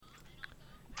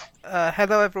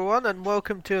Hello everyone and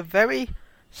welcome to a very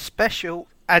special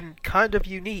and kind of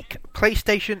unique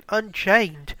PlayStation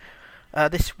Unchained.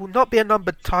 This will not be a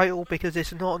numbered title because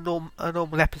it's not a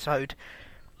normal episode.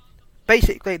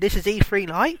 Basically, this is E3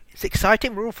 night. It's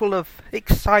exciting. We're all full of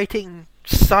exciting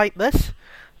excitement.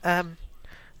 With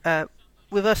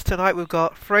us tonight we've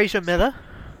got Fraser Miller.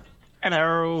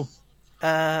 Hello.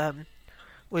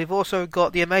 We've also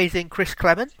got the amazing Chris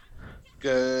Clement.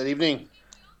 Good evening.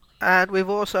 And we've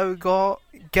also got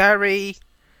Gary.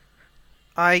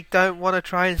 I don't want to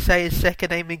try and say his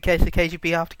second name in case be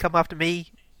have to come after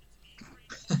me.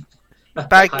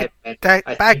 Bag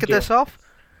this off.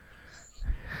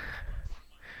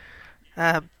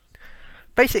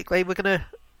 Basically, we're going to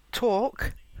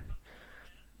talk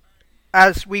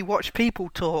as we watch people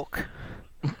talk.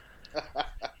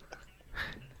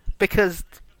 Because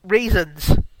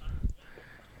reasons.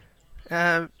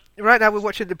 Right now we're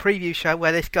watching the preview show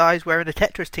where this guy's wearing a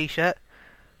Tetris t-shirt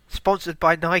sponsored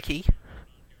by Nike.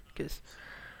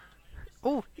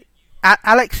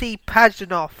 Alexei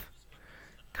Pajdanov,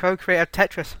 co-creator of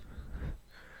Tetris.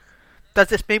 Does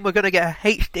this mean we're going to get a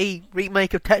HD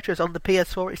remake of Tetris on the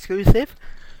PS4 exclusive?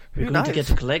 We're going to get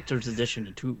a collector's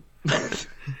edition too.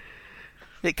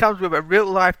 It comes with a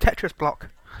real-life Tetris block.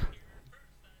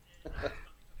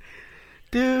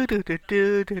 Oh, it's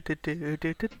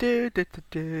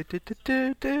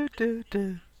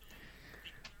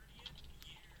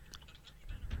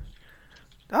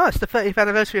the 30th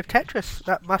anniversary of Tetris.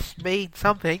 That must mean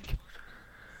something.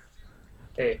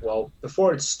 Hey, well,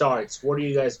 before it starts, what are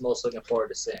you guys most looking forward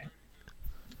to seeing?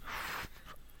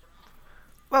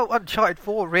 Well, Uncharted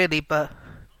 4, really, but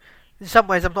in some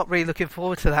ways I'm not really looking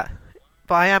forward to that.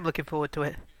 But I am looking forward to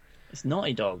it. It's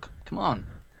Naughty Dog. Come on.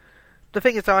 The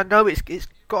thing is, though, I know it's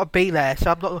got to be there,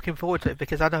 so I'm not looking forward to it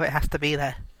because I know it has to be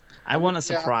there. I want a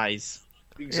surprise.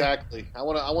 Yeah, exactly. Yeah.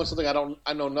 I want something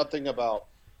I know nothing about.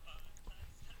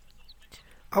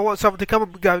 I want someone to come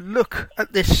up and go, look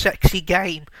at this sexy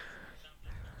game.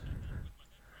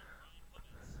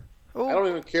 Ooh. I don't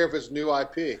even care if it's new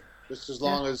IP, just as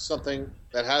long as something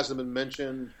that hasn't been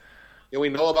mentioned. You know, we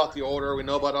know about The Order, we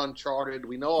know about Uncharted,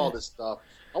 we know all this stuff.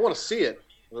 I want to see it,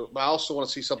 but I also want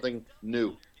to see something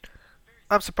new.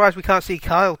 I'm surprised we can't see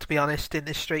Kyle, to be honest, in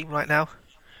this stream right now.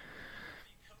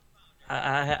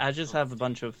 I just have a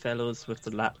bunch of fellows with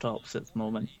the laptops at the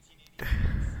moment.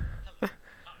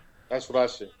 That's what I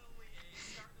see.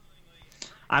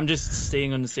 I'm just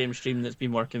staying on the same stream that's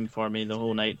been working for me the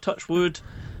whole night. Touch wood.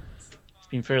 It's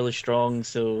been fairly strong,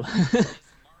 so...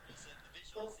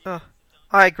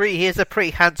 I agree, he is a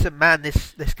pretty handsome man,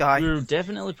 this guy. We're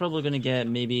definitely probably going to get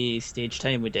maybe stage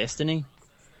time with Destiny.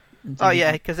 Oh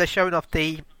yeah, because they're showing off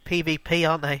the PvP,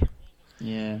 aren't they?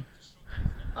 Yeah.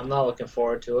 I'm not looking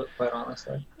forward to it, quite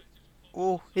honestly.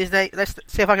 Oh, his name. Let's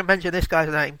see if I can mention this guy's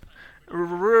name. Hi,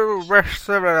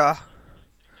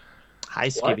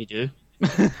 Scooby-Doo.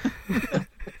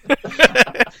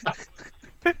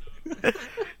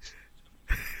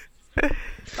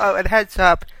 Oh, and heads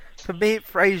up, for me at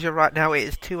Fraser right now it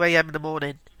is 2 a.m. in the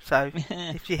morning. So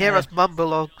if you hear us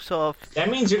mumble or sort of...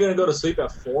 That means you're going to go to sleep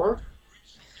at 4?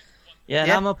 Yeah,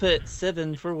 and I'm up at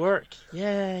 7 for work.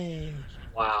 Yay!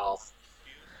 Wow.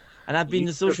 And I've been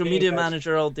the social media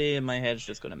manager all day, and my head's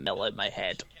just going to melt out my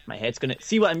head. My head's going to...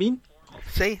 See what I mean?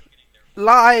 See?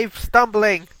 Live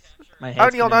stumbling.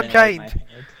 Only on Unchained.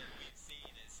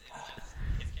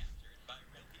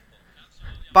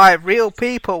 By real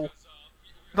people.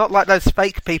 Not like those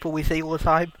fake people we see all the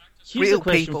time. Here's real a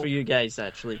question people. For you guys,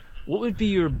 actually. What would be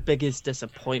your biggest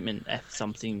disappointment if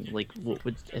something, like,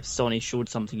 if Sony showed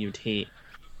something you'd hate?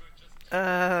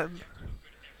 God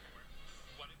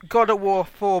of War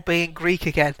 4 being Greek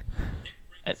again.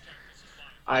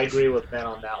 I agree with Ben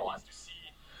on that one.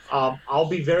 I'll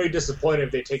be very disappointed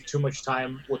if they take too much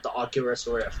time with the Oculus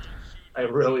Rift. I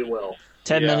really will.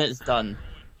 10 minutes done.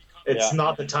 It's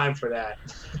not the time for that.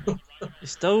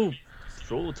 It's still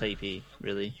prototypey,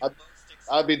 really.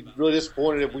 I'd be really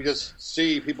disappointed if we just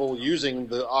see people using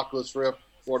the Oculus Rift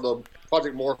or the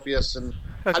Project Morpheus, and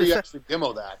how do you actually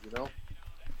demo that, you know?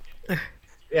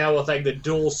 Yeah, with like the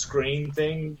dual screen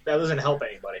thing, that doesn't help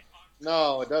anybody.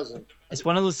 No, it doesn't. It's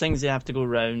one of those things you have to go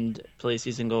around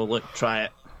places and go, look, try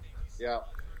it. Yeah.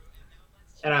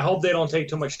 And I hope they don't take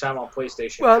too much time on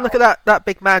PlayStation. Well, look at that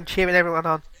big man cheering everyone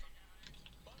on.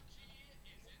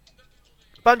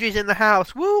 Bungie's in the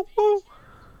house. Woo, woo.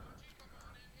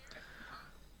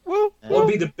 Woo, what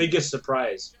would be the biggest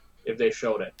surprise if they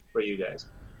showed it for you guys?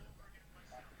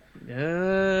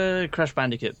 Crash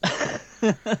Bandicoot.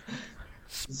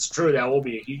 It's true, that will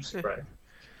be a huge surprise.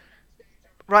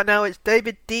 Right now it's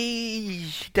David D.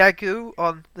 Dagu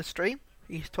on the stream.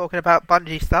 He's talking about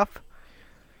Bungie stuff.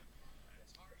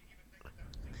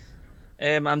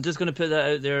 I'm just going to put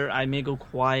that out there. I may go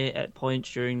quiet at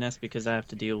points during this because I have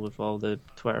to deal with all the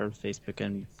Twitter, Facebook,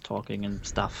 and talking and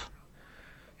stuff.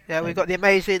 Yeah, we've got the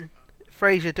amazing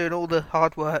Fraser doing all the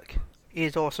hard work. He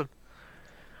is awesome.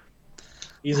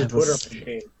 He's a Twitter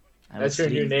machine. That's your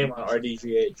new name on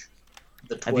RDGH.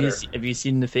 The Twitter. Have you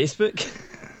seen the Facebook?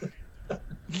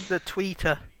 The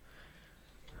tweeter.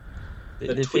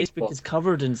 The Facebook book. is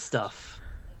covered in stuff.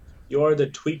 You're the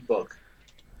tweet book.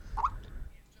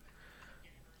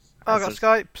 I got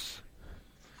Skypes.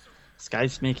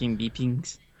 Skype's making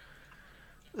beepings.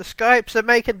 The Skypes are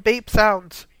making beep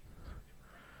sounds.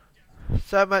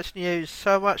 So much news,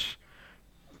 so much.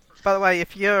 By the way,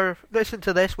 if you're listening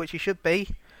to this, which you should be,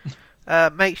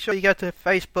 make sure you go to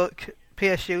Facebook,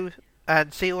 PSU,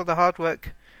 and see all the hard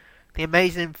work the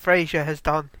amazing Fraser has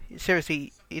done.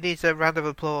 Seriously, he needs a round of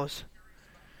applause.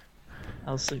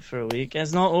 I'll sleep for a week.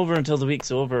 It's not over until the week's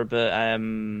over, but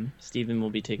Stephen will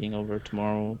be taking over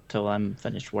tomorrow till I'm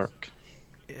finished work.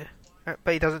 Yeah,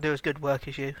 but he doesn't do as good work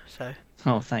as you, so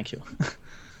Oh, thank you.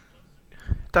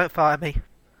 don't fire me.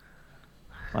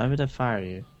 Why would I fire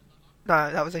you?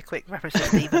 No, that was a quick reference to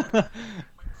Stephen.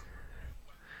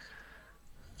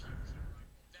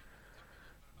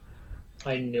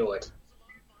 I knew it.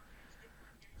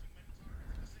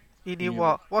 You knew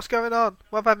what? What's going on?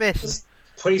 What have I missed? This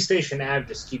PlayStation app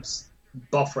just keeps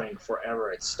buffering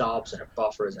forever. It stops and it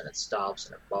buffers and it stops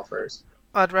and it buffers.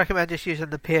 I'd recommend just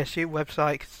using the PSU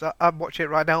website because I'm watching it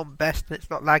right now on Best and it's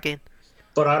not lagging.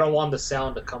 But I don't want the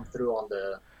sound to come through on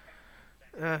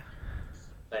the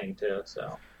thing too,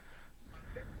 so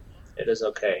it is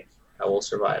okay. I will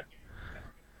survive.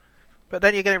 But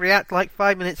then you're going to react like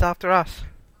 5 minutes after us.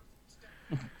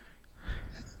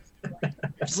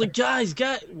 It's like, guys,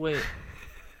 wait.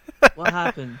 What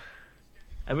happened?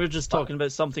 And we were just talking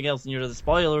about something else and you're the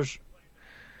spoilers.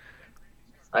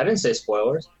 I didn't say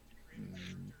spoilers.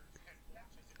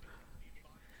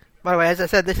 By the way, as I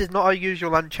said, this is not our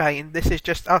usual Unchained. This is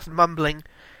just us mumbling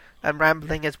and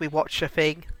rambling as we watch a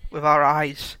thing with our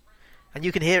eyes. And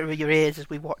you can hear it with your ears as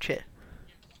we watch it.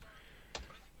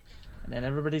 And then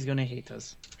everybody's going to hate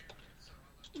us.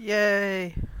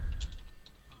 Yay!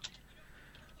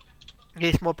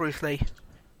 It's more Bruce Lee.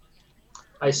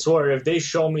 I swear, if they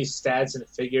show me stats and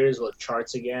figures with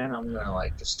charts again, I'm gonna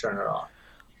just turn it on.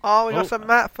 Oh, we got some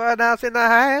Matt Fernhouse in the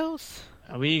house.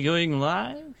 Are we going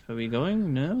live? Are we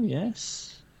going? No?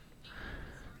 Yes?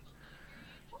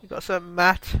 We got some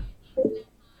Matt.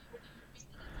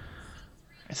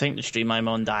 I think the stream I'm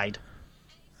on died.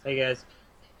 Hey guys.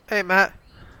 Hey Matt.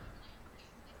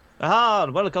 Aha!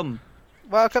 Welcome!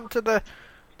 Welcome to the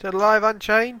Live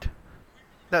Unchained.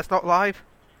 That's not live.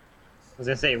 I was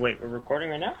gonna say, wait, we're recording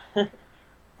right now?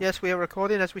 Yes, we are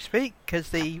recording as we speak because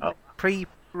the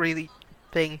pre-release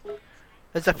thing.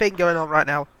 There's a thing going on right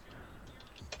now.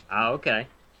 Oh, okay.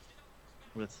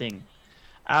 The thing.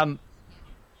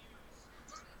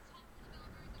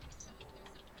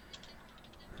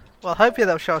 Well, hopefully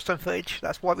they'll show us some footage.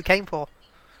 That's what we came for.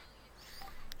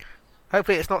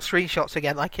 Hopefully it's not screenshots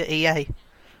again like at EA.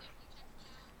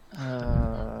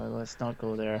 Let's not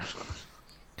go there.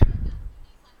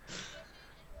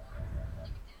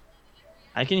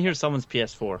 I can hear someone's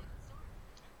PS4.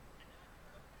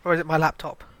 Or is it my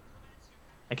laptop?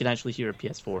 I can actually hear a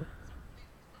PS4.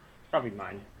 Probably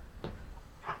mine.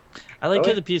 I like how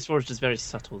Really? the PS4 is just very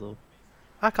subtle, though.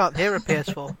 I can't hear a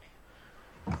PS4.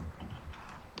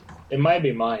 It might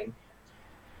be mine.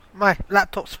 My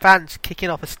laptop's fan's kicking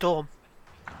off a storm.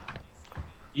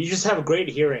 You just have great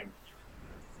hearing,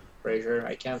 Fraser.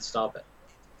 I can't stop it.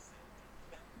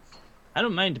 I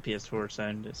don't mind the PS4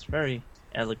 sound. It's very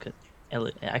elegant.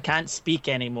 I can't speak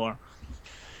anymore.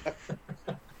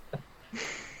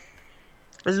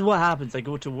 This is what happens. I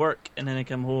go to work and then I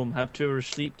come home, have 2 hours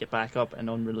sleep, get back up, and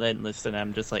on Relentless, and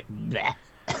I'm just like, bleh.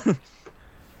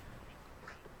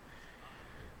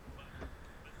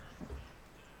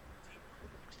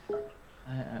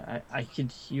 I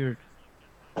could hear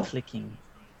clicking,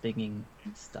 binging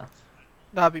stuff.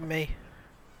 That'd be me.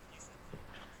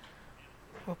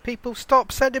 Well, people,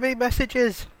 stop sending me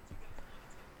messages.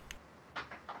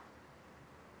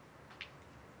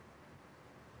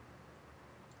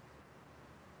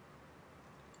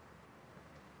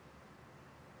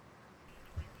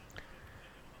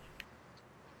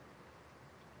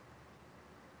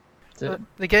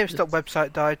 The GameStop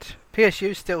website died.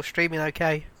 PSU's still streaming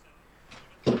okay.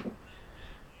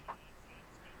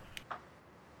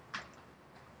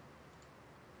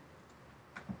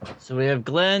 So we have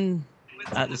Glenn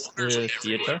at the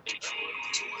theater,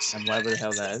 and whatever the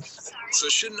hell that is. So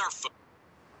shouldn't our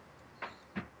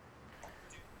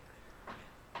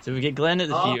So we get Glenn at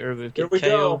the theater, we've here got we Kyle,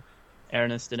 go.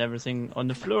 Ernest, and everything on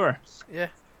the floor. Yeah.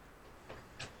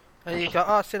 And you got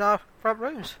us in our front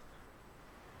rooms.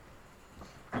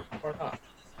 Or not.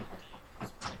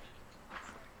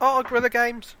 Oh, Guerrilla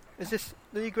Games. Is this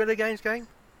the new Guerrilla Games game?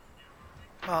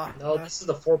 Oh, No, this is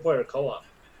the 4-player co-op.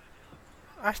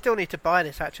 I still need to buy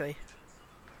this, actually.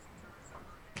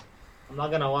 I'm not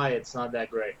gonna lie, it's not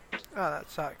that great. Oh, that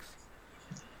sucks.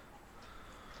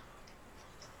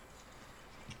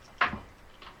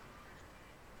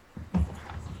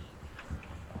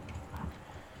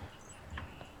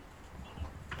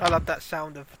 I love that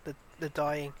sound of the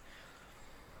dying.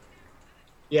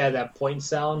 Yeah, that point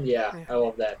sound, yeah, Yeah. I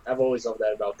love that. I've always loved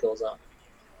that about Killzone.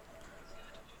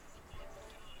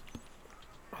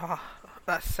 Oh,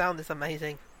 that sound is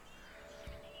amazing.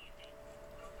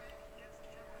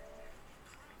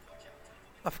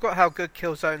 I forgot how good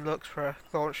Killzone looks for a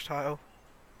launch title.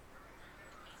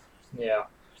 Yeah.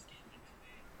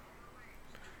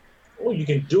 Oh, you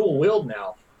can dual wield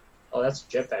now. Oh, that's a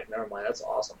jetpack. Never mind. That's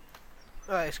awesome.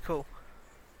 Oh, it's cool.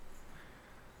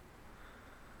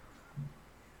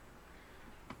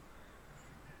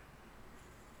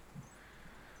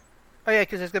 Oh yeah,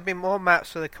 because there's going to be more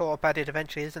maps for the co-op added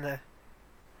eventually, isn't there?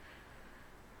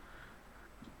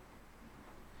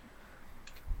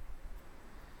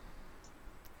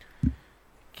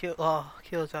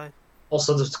 Killzone.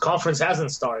 Also, the conference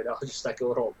hasn't started. Oh, just like a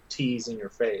little tease in your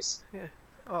face.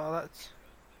 Oh, that's...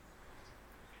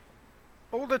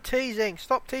 All the teasing.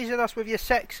 Stop teasing us with your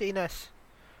sexiness.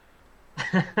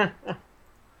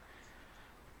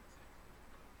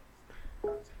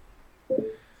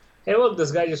 Hey, look,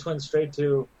 this guy just went straight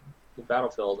to the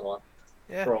Battlefield one.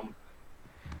 Yeah. From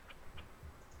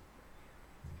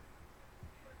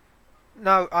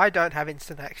No, I don't have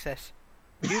instant access.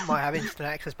 You might have instant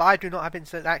access, but I do not have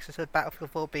instant access to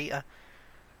Battlefield 4 beta.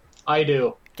 I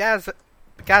do. Gaza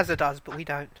does, but we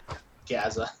don't.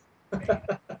 Gaza.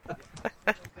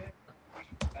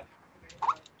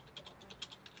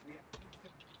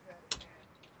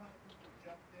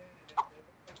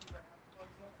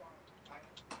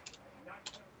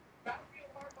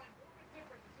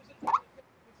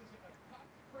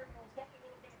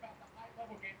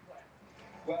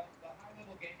 Well, the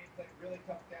high-level gameplay really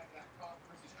comes down to that COD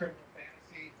versus criminal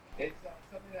fantasy. It's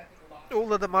something that I think a lot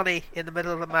All of the money in the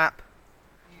middle of the map.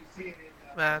 you see it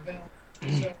in Man. film. So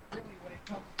really, when it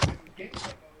comes to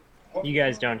gameplay mode, what You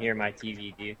guys don't hear my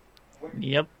TV, do you?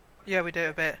 Yep. Yeah, we do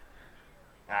a bit.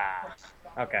 Ah,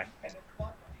 okay. and it's fun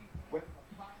to see with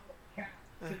a pile of cash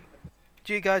sitting in the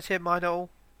Do you guys hear mine at all?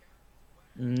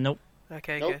 Nope.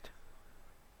 Okay, Nope. good.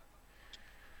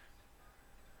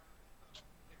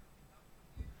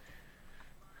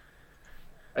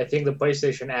 I think the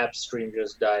PlayStation app stream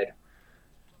just died.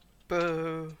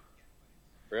 Boo.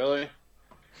 Really?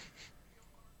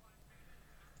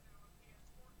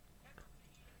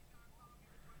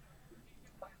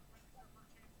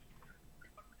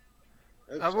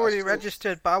 I've already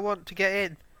registered, but I want to get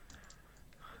in.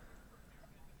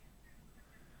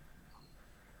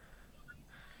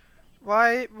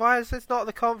 Why is this not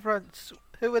the conference?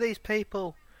 Who are these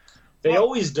people? They What?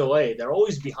 always delay. They're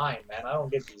always behind, man. I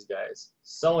don't get these guys.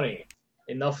 Sony,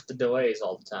 enough the delays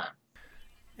all the time.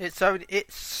 It's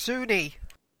Sony.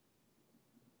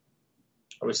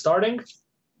 Are we starting?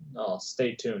 Oh,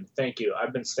 stay tuned. Thank you.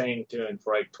 I've been staying tuned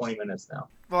for like 20 minutes now.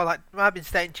 Well, like I've been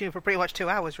staying tuned for pretty much 2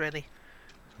 hours, really.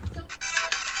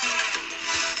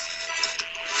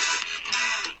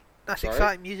 That's Sorry?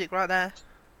 exciting music right there.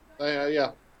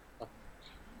 Yeah.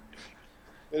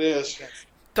 It is.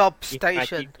 Dub You hear my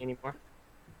station. TV anymore?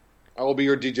 I will be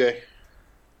your DJ.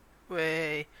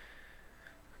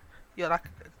 You're like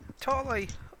totally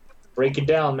Break it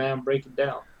down, man. Break it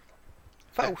down.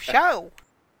 full show.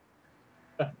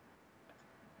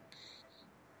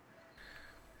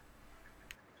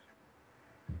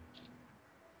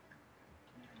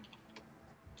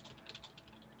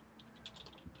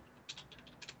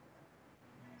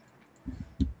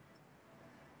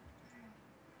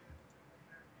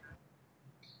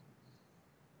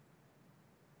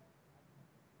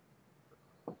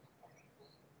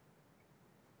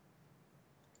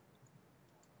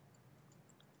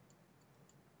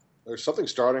 There's something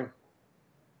starting.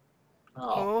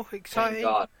 Oh, Thank exciting!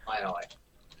 God, finally.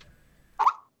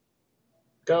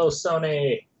 Go,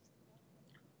 Sony!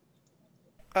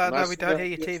 No, we don't hear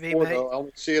your TV, PS4, mate. though. I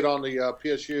only see it on the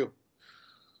PSU.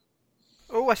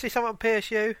 Oh, I see someone on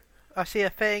PSU. I see a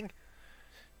thing.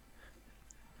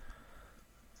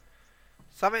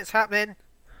 Something's happening.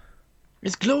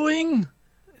 It's glowing!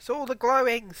 It's all the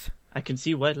glowings. I can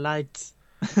see white lights.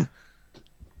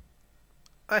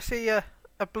 I see a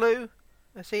blue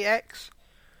I see X.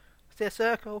 I see a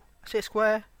circle. I see a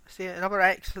square. I see another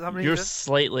X for some You're reason.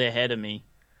 slightly ahead of me.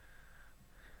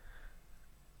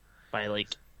 By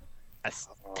like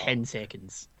 10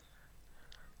 seconds.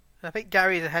 I think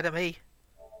Gary's ahead of me.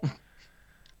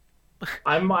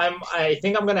 I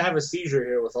think I'm gonna have a seizure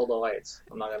here with all the lights.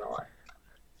 I'm not gonna lie.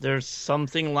 There's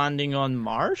something landing on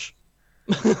Mars?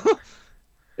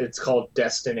 It's called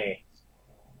Destiny.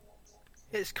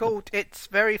 It's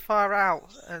very far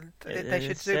out, and they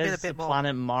should zoom in a bit more.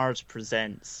 Planet Mars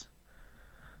presents.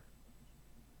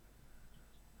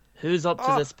 Who's up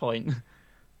to this point?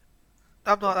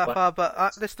 I'm not that far,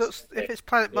 but this looks. If it's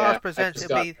Planet Mars presents,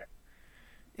 it'll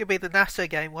be the NASA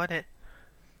game, won't it?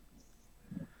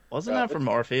 Wasn't that for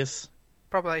Morpheus?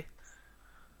 Probably.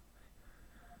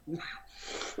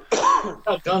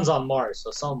 Got guns on Mars, so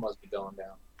something must be going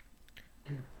down.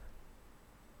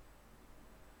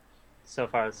 So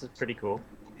far, this is pretty cool.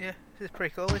 Yeah, this is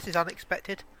pretty cool. This is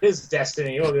unexpected. This is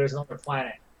Destiny. Oh, there's another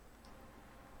planet.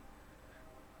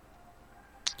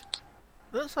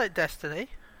 Looks like Destiny.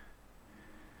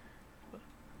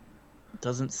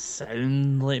 Doesn't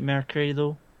sound like Mercury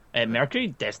though. Mercury?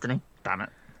 Destiny. Damn it.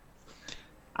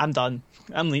 I'm done.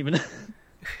 I'm leaving.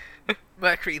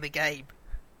 Mercury the game.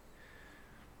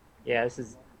 Yeah,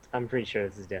 I'm pretty sure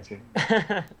this is Destiny.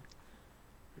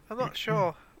 I'm not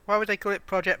sure. Why would they call it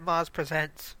Project Mars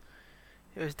Presents?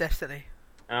 It was Destiny.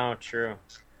 Oh, true.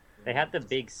 They had the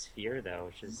big sphere, though,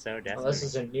 which is so Destiny. Oh, this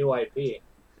is a new IP.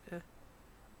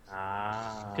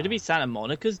 Ah. Could it be Santa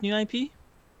Monica's new IP?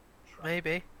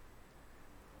 Maybe.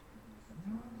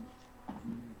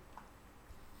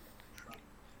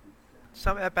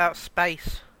 Something about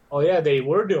space. Oh yeah, they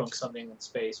were doing something in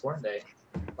space, weren't they?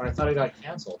 But I thought it got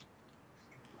canceled.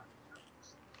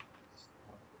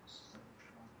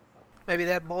 Maybe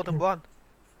they had more than one.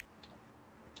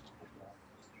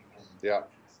 Yeah.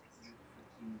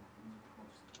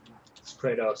 It's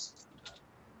Kratos.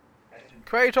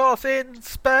 Kratos in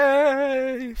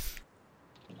space!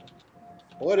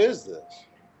 What is this?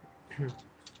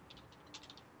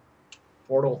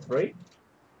 Portal 3?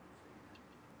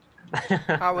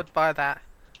 I would buy that.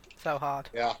 So hard.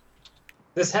 Yeah.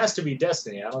 This has to be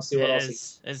Destiny. I don't see what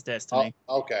else. It's Destiny.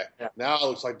 Oh, okay. Yeah. Now it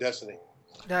looks like Destiny.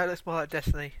 No, it looks more like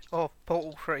Destiny. Or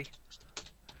Portal 3.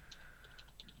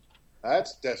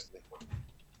 That's Destiny.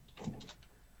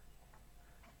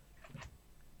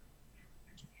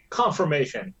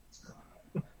 Confirmation.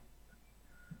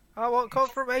 I want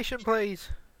confirmation, please.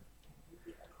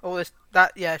 Oh, it's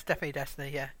definitely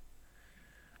Destiny, yeah.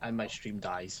 And my stream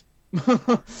dies.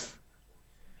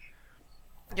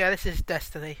 Yeah, this is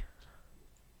Destiny.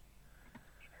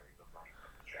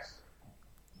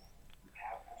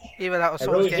 Either that was I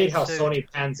someone's really hate getting how sued. Sony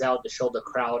pans out to show the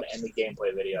crowd and the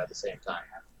gameplay video at the same time.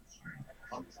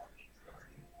 Oh,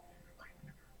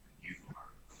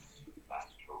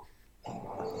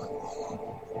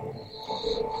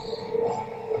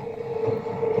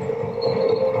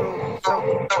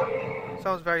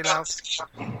 sounds very loud. Is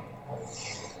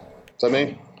that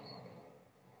me?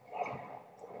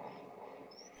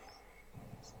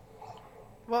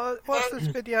 What's this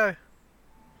video?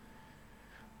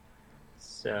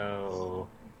 So,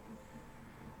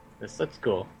 this looks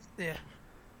cool. Yeah,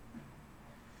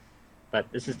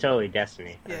 But this is totally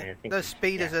Destiny. yeah. I mean, I think Those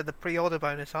speeders are the pre-order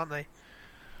bonus, aren't they?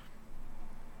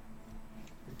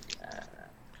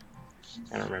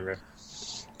 I don't remember.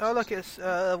 Oh look, it's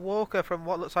Walker from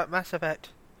what looks like Mass Effect.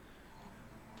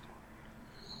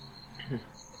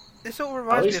 This all At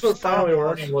reminds me least of we're Star finally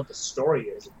Wars. learning what the story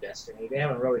is of Destiny. They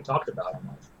haven't really talked about it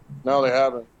much. No, they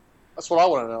haven't. That's what I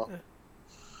want to know. Yeah.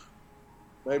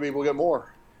 Maybe we'll get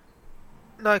more.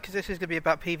 No, because this is going to be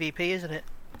about PvP, isn't it?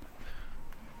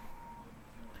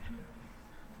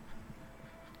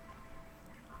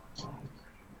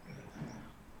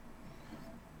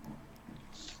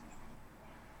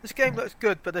 This game looks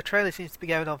good, but the trailer seems to be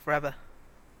going on forever.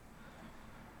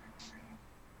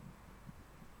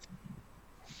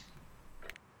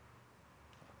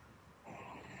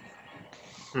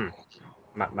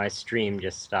 My stream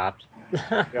just stopped.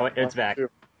 Oh, it's back.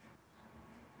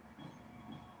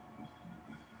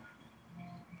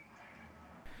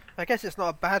 I guess it's not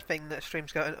a bad thing that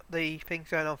the thing's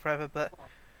going on forever, but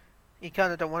you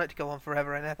kind of don't want it to go on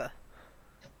forever and ever.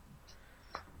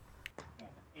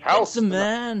 It's a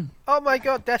man. Oh my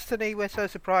god, Destiny! We're so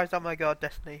surprised. Oh my god,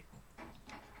 Destiny!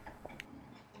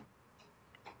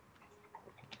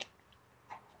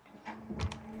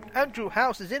 Andrew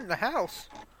House is in the house.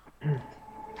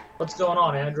 What's going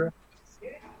on, Andrew?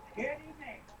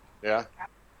 Yeah.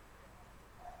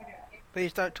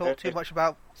 Please don't talk too much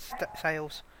about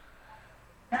sales.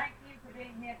 Thank you for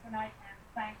being here tonight, and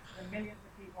thanks to the millions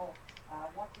of people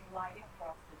watching live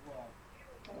across the world.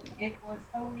 It was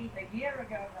only a year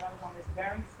ago that I was on this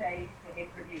very stage to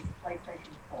introduce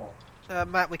PlayStation 4.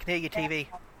 Matt, we can hear your TV.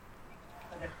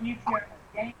 For the future of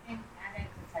gaming and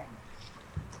entertainment.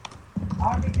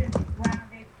 Our vision is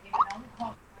grounded in an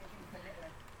uncompromising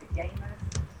commitment to gamers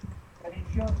that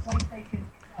ensures PlayStation is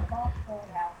above all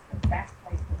else the best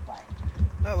place to play.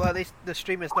 Oh, well, at least the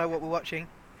streamers know what we're watching.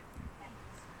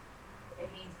 It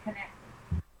means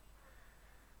connected.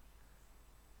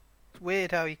 It's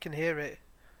weird how you can hear it.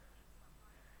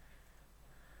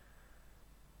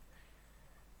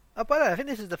 Oh, by the way, I think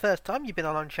this is the first time you've been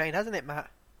on Unchained, hasn't it, Matt?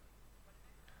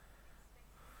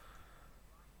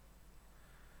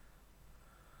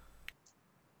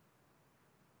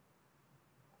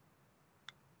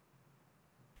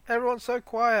 Everyone's so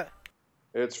quiet.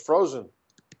 It's Frozen.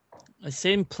 I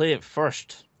say play it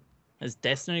first. Is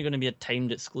Destiny going to be a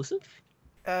timed exclusive?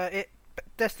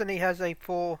 Destiny has a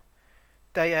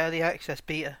 4-day early access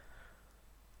beta.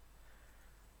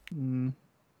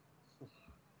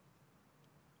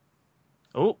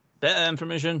 Oh, better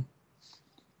information.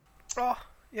 Oh,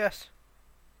 yes.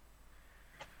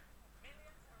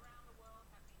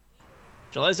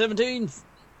 July 17th.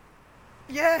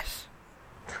 Yes!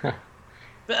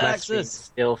 Better My screen's access.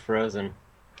 still frozen.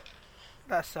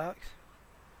 That sucks.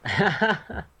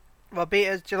 Well,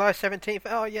 beta's July 17th.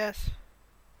 Oh, yes.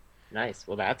 Nice.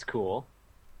 Well, that's cool.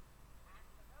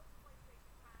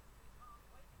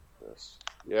 Yes.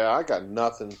 Yeah, I got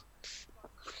nothing.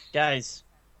 Guys,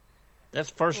 that's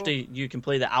first day you can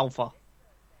play the alpha.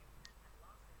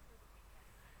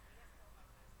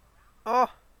 Oh.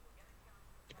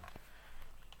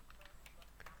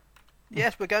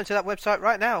 Yes, we're going to that website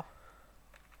right now.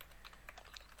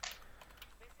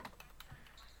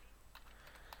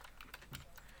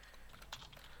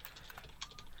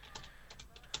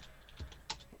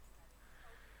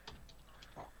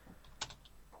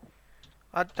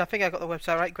 I think I got the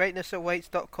website right.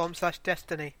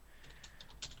 greatnessawaits.com/destiny.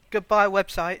 Goodbye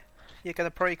website. You're going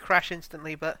to probably crash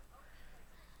instantly, but...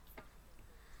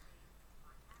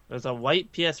 There's a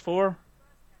white PS4.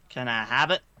 Can I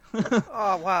have it?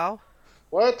 Oh, wow.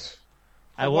 What?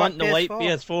 I A want white the white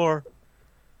PS4. PS4.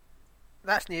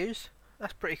 That's news.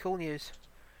 That's pretty cool news.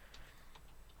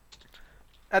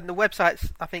 And the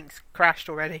website's, I think, crashed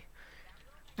already.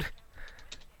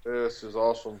 This is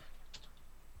awesome.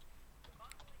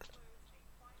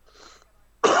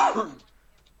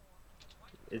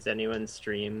 Is anyone's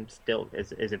stream still?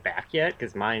 Is it back yet?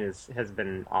 Because mine has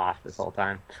been off this whole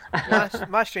time.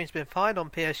 My stream's been fine on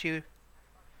PSU.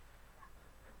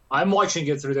 I'm watching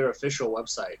it through their official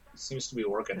website. It seems to be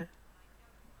working.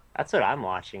 That's what I'm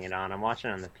watching it on. I'm watching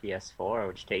it on the PS4,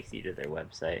 which takes you to their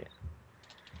website.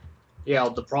 Yeah,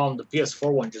 the problem, the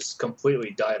PS4 one just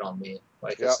completely died on me.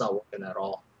 Like, Yep. it's not working at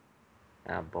all.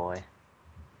 Oh boy.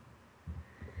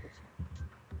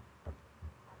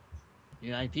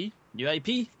 New IP? New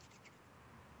IP?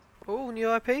 Oh,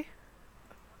 new IP?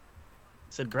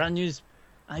 It's a brand new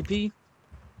IP.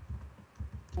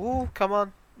 Oh, come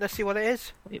on. Let's see what it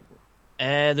is. The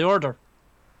Order.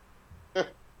 No,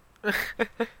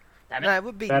 it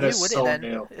would be That new, is would so it then?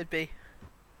 new. It'd be...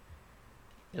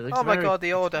 It looks Oh my very- god,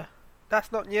 the Order.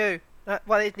 That's not new.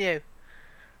 Well, it's new.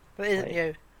 But it isn't Wait.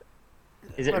 new.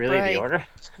 Is it My really brain. the order?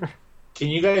 Can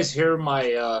you guys hear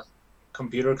my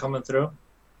computer coming through?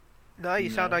 No, you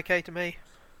sound No. okay to me.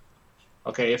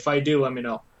 Okay, if I do, let me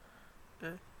know.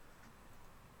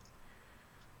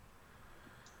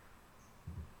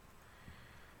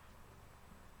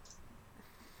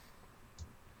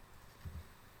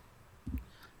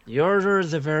 The Order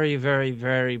is a very, very,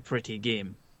 very pretty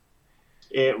game.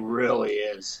 It really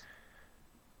is.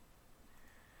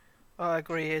 I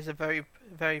agree, it's a very,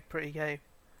 very pretty game.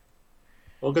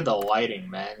 Look at the lighting,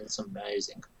 man. It's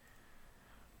amazing.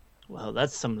 Well,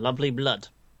 that's some lovely blood.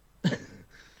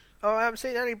 Oh, I haven't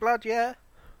seen any blood yet.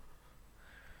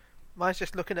 Mine's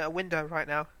just looking at a window right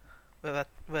now. With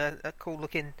a cool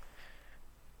looking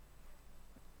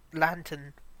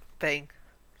lantern thing.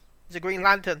 It's a Green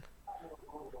Lantern.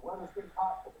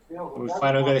 Are we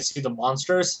finally going to see the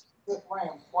monsters?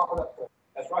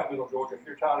 That's right, Little George. If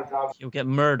you're tired of driving, You'll get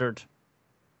murdered.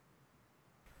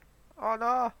 Oh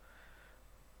no!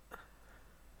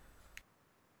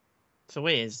 So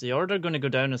wait, is the Order going to go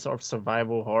down a sort of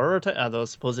survival horror? Although I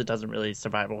suppose it doesn't really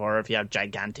survival horror if you have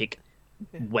gigantic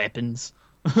weapons.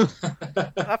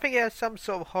 I think it has some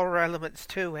sort of horror elements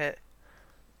to it.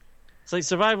 It's like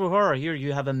survival horror. Here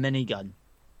you have a minigun.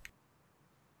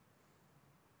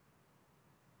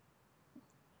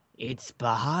 It's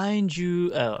behind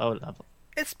you. Oh, level.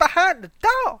 It's behind the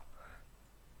door!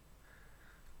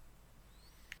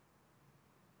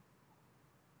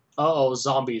 Uh-oh,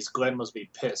 zombies. Glenn must be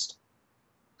pissed.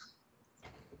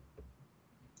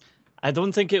 I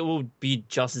don't think it will be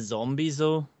just zombies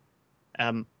though.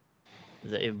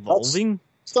 Is it evolving?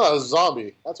 It's not a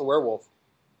zombie. That's a werewolf.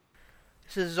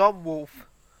 It's a Zomwolf.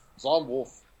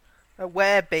 Zomwolf. A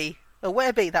werebee. A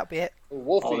werebee, that'd be it. A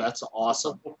wolfie. Oh, that's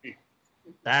awesome. Wolfie.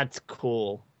 That's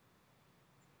cool.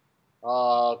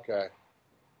 Okay.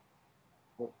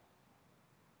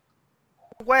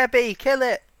 Werebee, kill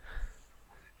it!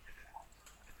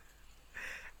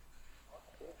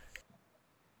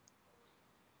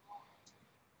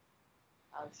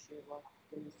 How should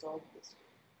I resolve this?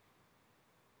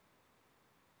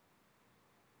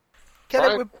 Kill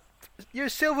Fine. it with...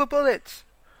 Use silver bullets!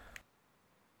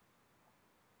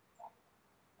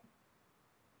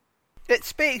 It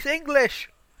speaks English!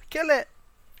 Kill it!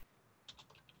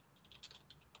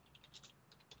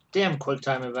 Damn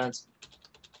QuickTime events.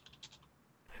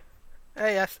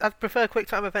 Hey, I prefer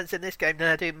QuickTime events in this game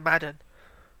than I do in Madden.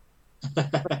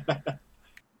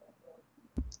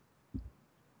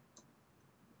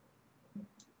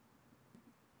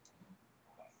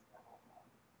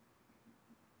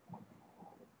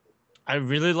 I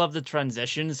really love the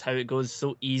transitions, how it goes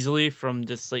so easily from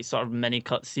this like sort of mini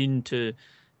cutscene to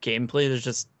gameplay. There's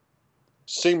just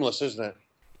Seamless, isn't it?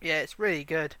 Yeah, it's really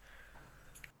good.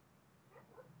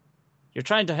 you're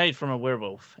trying to hide from a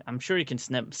werewolf. I'm sure he can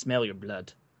smell your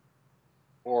blood.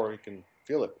 Or you can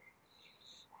feel it.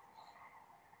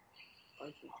 I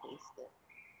can taste it.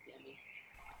 Yummy.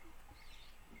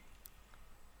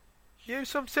 Use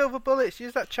some silver bullets.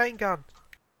 Use that chain gun.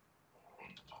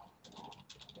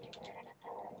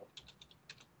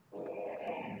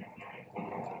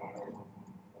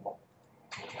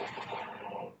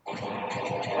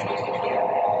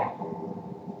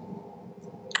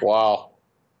 Wow.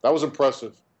 That was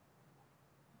impressive.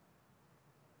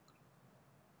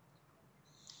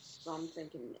 So I'm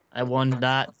thinking. I want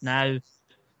that now.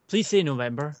 Please say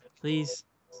November, please.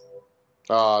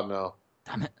 No.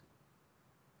 Damn it.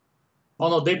 Oh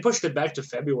no, they pushed it back to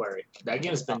February. That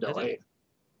game's been Oh, did it? delayed.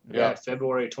 Yeah. Yeah,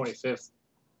 February 25th.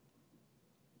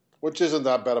 Which isn't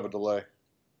that bad of a delay.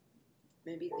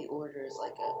 Maybe the Order is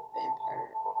like a vampire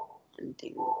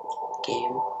hunting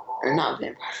game. Or not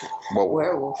vampire. Whoa.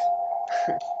 Werewolf.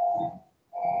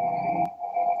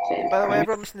 By the way,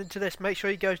 everyone listening to this, make sure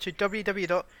you go to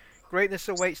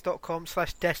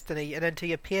www.greatnessawaits.com/destiny and enter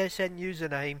your PSN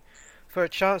username for a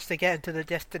chance to get into the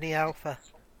Destiny Alpha.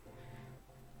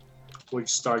 Which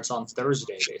starts on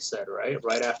Thursday, they said, right?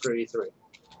 Right after E3.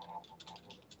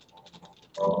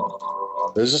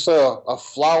 Is this a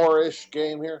flower-ish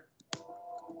game here?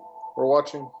 We're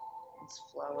watching? It's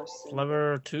Flower City.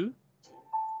 Flower 2?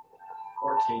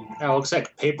 14. Yeah, it looks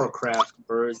like papercraft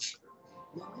birds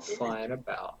No, I didn't. flying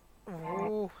about.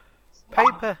 Ooh,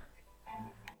 paper.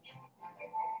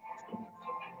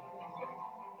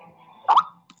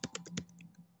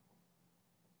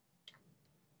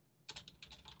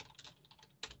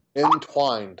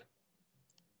 Entwined.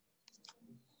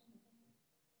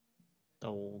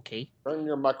 Okay. Turn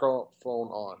your microphone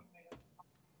on.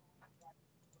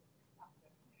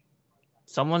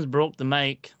 Someone's broke the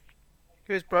mic.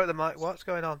 Who's broke the mic? What's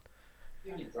going on?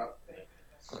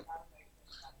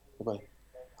 Okay.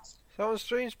 Someone's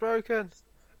stream's broken.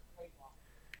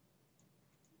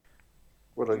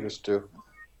 What did I just do?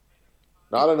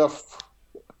 Not enough.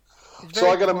 It's So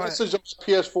I very got a quiet. message on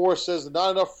PS4 says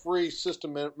not enough free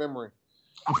system memory.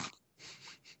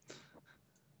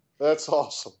 That's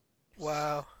awesome.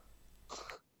 Wow.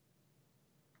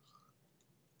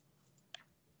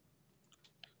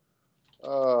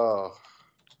 Oh,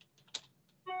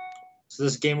 So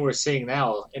this game we're seeing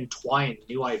now, Entwined,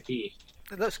 new IP.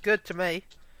 It looks good to me.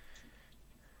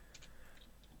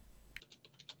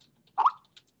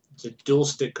 It's a dual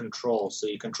stick control, so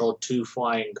you control two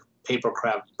flying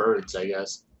papercraft birds, I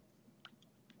guess.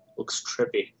 Looks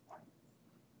trippy.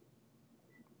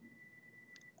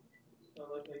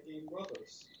 Like my Game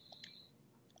Brothers.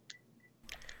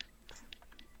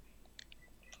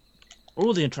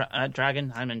 Oh, the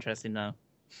dragon. I'm interested now.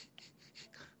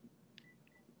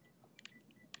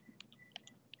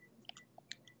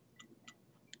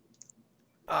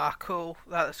 Ah, cool.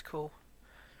 That's cool.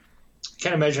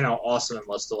 Can't imagine how awesome it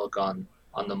must look on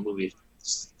the movie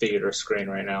theater screen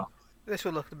right now. This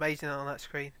will look amazing on that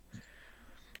screen.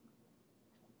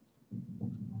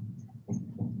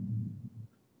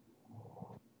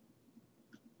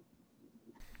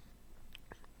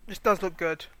 This does look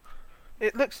good.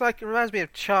 It looks like it reminds me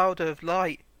of Child of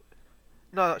Light.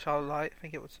 No, not Child of Light. I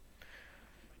think it was.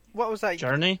 What was that?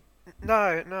 Journey?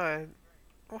 No.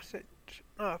 What's it?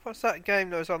 Oh, what's that game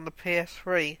that was on the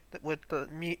PS3 that with the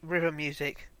river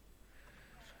music?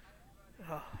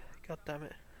 Oh, God damn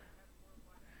it.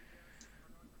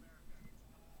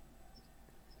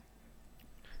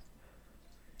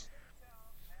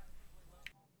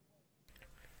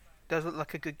 Does look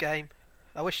like a good game.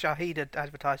 I wish Shahid had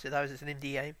advertised it though as it's an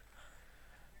indie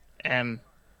game.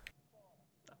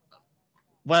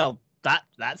 Well,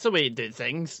 that's the way to do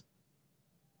things.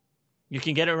 You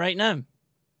can get it right now.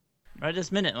 Right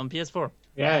this minute on PS4.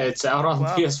 Yeah, it's out on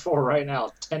Wow. PS4 right now.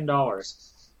 $10.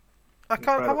 I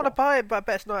Incredible. want to buy it, but I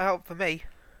bet it's not help for me.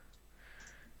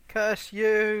 Curse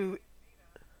you!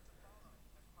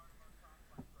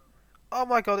 Oh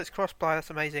my god, it's crossplay. That's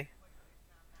amazing.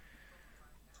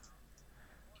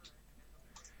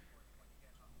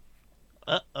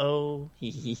 Uh-oh.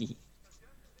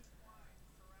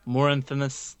 More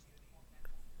Infamous.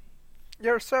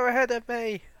 You're so ahead of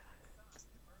me.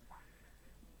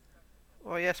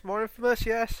 Oh yes, more Infamous.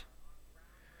 Yes.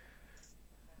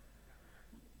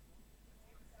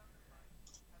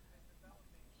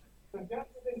 The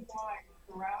just-in-time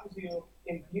surrounds you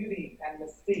in beauty and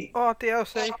mystique Oh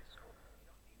DLC.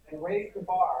 and raise the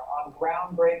bar on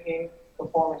groundbreaking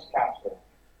performance capture.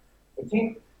 The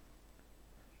team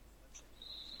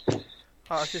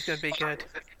Oh, this is going to be good.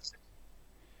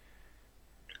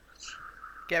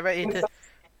 Get ready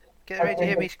to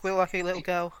hear me squeal like a little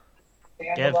girl.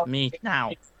 Give me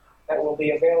now. that will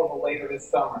be available later this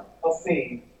summer. We'll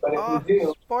see, but if Oh, we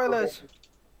do, spoilers.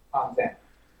 content.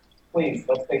 Please,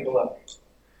 let's take a look.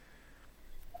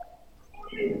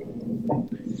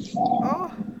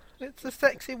 Oh, it's a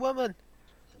sexy woman.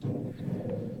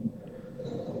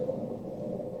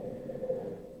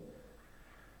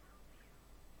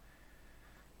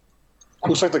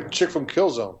 Looks like the chick from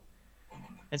Killzone.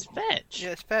 It's Fetch. Yeah,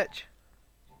 it's Fetch.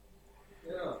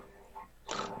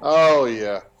 Oh,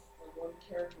 yeah.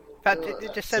 In fact,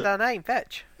 it just said her name,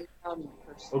 Fetch.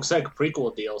 Looks like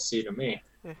prequel DLC to me.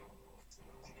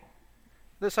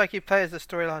 Looks like you play as the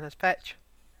storyline as Fetch.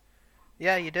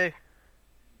 Yeah, you do.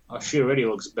 Oh, she already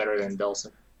looks better than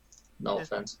Delson. No Yeah.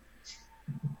 offense.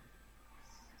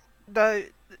 Though,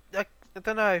 I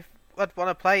don't know if I'd want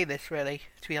to play this, really,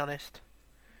 to be honest.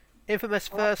 Infamous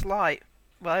First Light.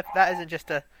 Well, if that isn't just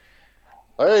a...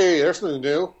 Hey, there's something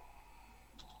new.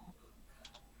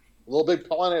 Little Big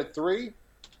Planet 3?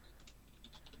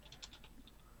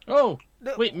 Oh,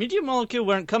 Look- wait, Media Molecule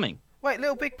weren't coming. Wait,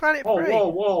 Little Big Planet Whoa, 3? whoa,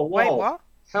 whoa, whoa. Wait, what?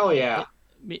 Hell yeah.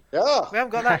 Yeah. We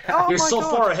haven't got that. Oh You're my so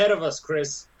god! far ahead of us,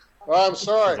 Chris. Oh, I'm This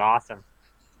sorry. is awesome.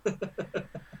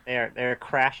 They're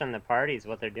crashing the parties.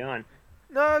 What they're doing.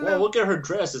 No, Well, look. look at her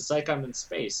dress. It's like I'm in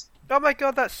space. Oh my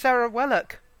god, that's Sarah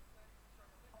Wellock.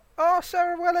 Oh,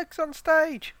 Sarah Wellock's on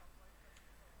stage.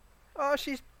 Oh,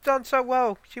 she's done so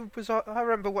well. She was. I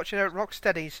remember watching her at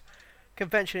Rocksteady's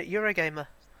convention at Eurogamer.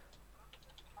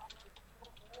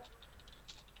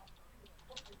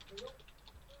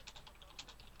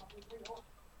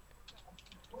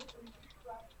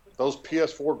 Those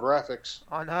PS4 graphics.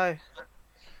 I know.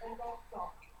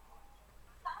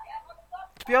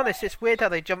 To be honest, it's weird how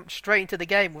they jumped straight into the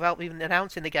game without even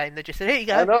announcing the game. They just said, "Here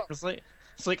you I go." know.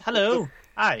 It's like, hello,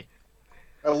 hi.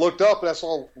 I looked up and I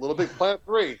saw Little Big Planet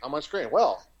 3 on my screen.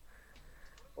 Well,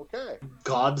 okay.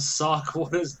 Godsock,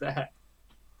 what is that?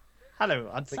 Hello,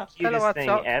 The I'd cutest what's thing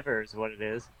up? ever is what it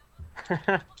is.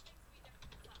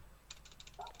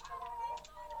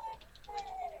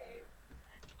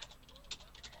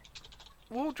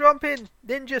 Wall jumping,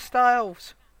 ninja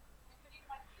styles.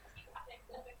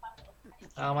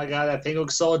 Oh my god, that thing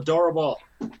looks so adorable.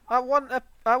 I want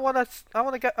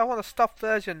a stuffed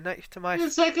version next to my.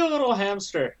 It's like a little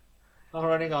hamster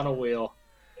running on a wheel.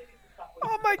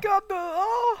 Oh my god!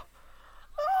 Oh,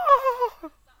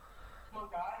 oh.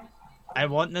 I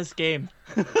want this game.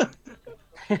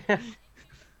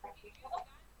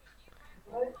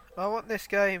 I want this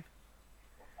game.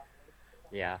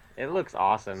 Yeah, it looks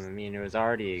awesome. I mean, it was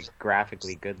already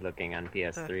graphically good looking on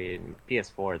PS3 and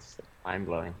PS4. It's mind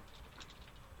blowing.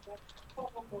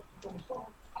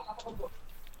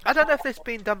 I don't know if this has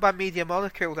been done by Media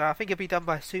Molecule though. I think it'd be done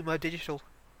by Sumo Digital.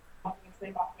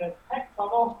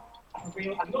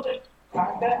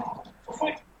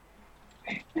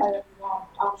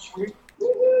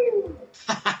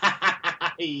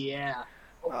 Yeah.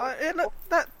 It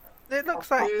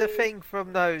looks like the thing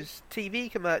from those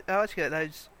TV commercials.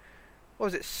 Those, what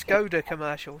was it, Skoda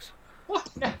commercials? What?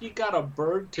 Now you got a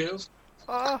bird too?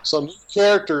 Oh, Some new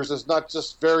characters is not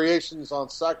just variations on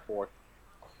Sackboy.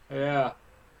 Yeah.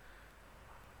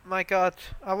 my god!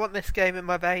 I want this game in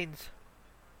my veins.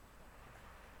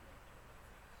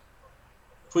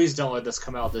 Please don't let this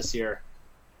come out this year.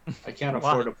 I can't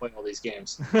afford to play all these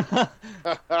games.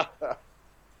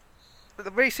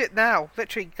 Release it now.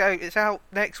 Literally go. It's out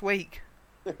next week.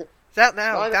 It's out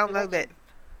now. No, Download it.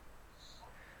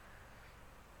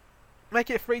 Make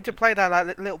it free to play, that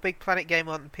like Little Big Planet game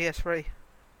on PS3.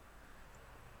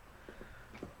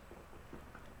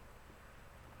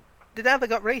 Did it ever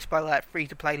got released by like free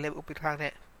to play Little Big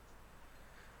Planet?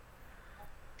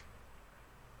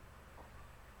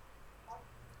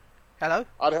 Hello?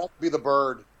 I'd have to be the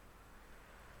bird.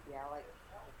 Yeah, like.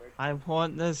 I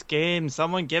want this game.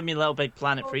 Someone give me Little Big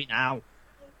Planet free now.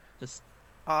 Just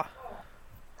Ah.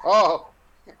 Oh,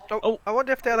 Oh, I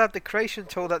wonder if they'll have the creation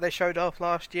tool that they showed off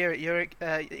last year at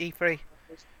E3.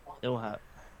 still have.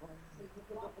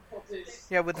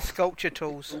 Yeah, with the sculpture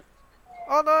tools.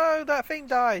 Oh no, that thing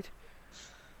died.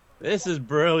 This is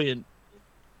brilliant.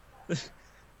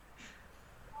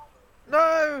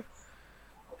 No!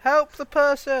 Help the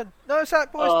person! No,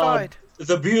 Sackboy's died.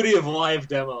 The beauty of live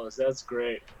demos. That's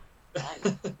great.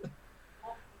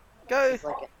 Go! It's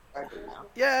like a garden now.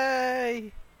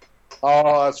 Yay!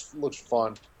 oh, that looks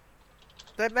fun.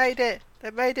 They made it! They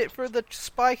made it through the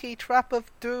spiky trap of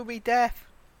doomy death.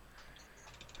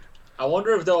 I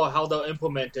wonder if how they'll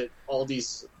implement all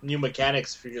these new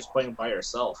mechanics if you're just playing by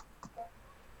yourself.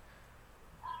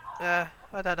 I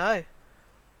don't know.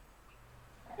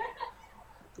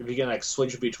 If you can like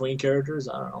switch between characters,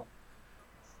 I don't know.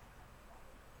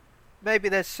 Maybe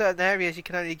there's certain areas you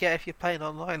can only get if you're playing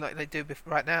online like they do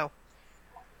right now.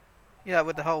 You know,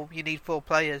 with the whole, you need 4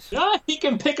 players. Yeah, he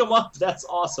can pick them up. That's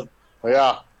awesome.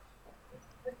 Yeah,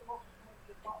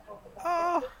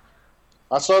 Oh!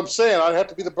 that's what I'm saying. I'd have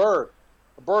to be the bird.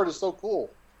 The bird is so cool.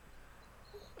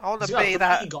 I want He's to got be 3D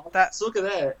that goggles. Look at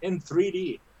that in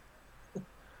 3D.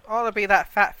 I want to be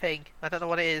that fat thing. I don't know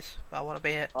what it is, but I want to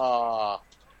be it.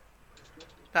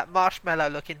 That marshmallow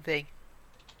looking thing.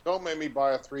 Don't make me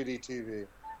buy a 3D TV.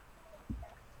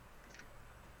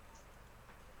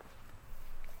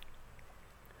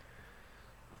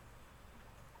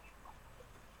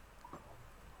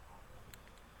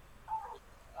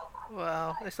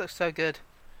 Wow, this looks so good.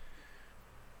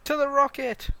 To the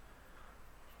rocket!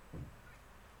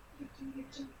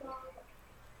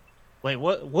 Wait,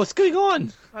 what's going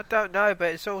on? I don't know,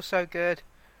 but it's all so good.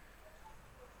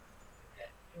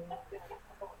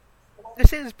 This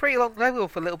seems a pretty long level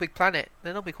for Little Big Planet.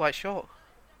 They'll not be quite short.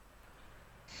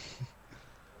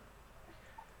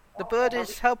 The bird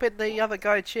is helping the other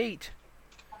guy cheat.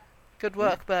 Good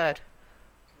work, bird.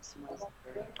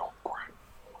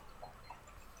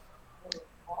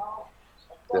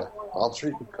 Yeah, I'm sure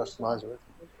you can customize it.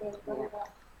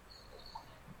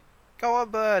 Go on,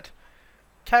 bird.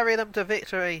 Carry them to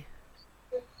victory.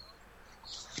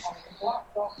 I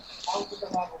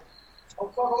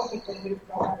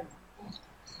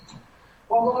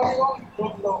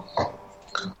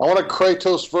want a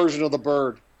Kratos version of the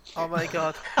bird. Oh my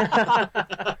god.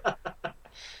 I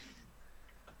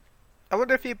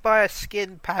wonder if you buy a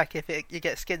skin pack, you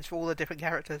get skins for all the different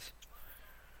characters.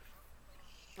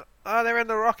 Oh, they're in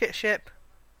the rocket ship.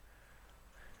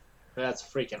 That's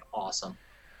freaking awesome.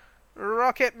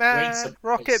 Rocket Man, Great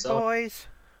Rocket so- Boys.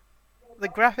 The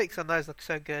graphics on those look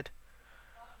so good.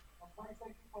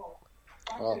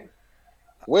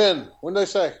 When? When they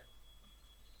say?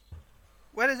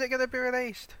 When is it going to be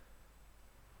released?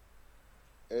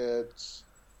 It's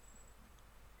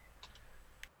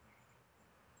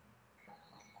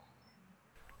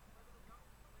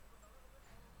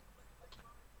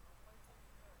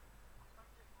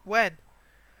When?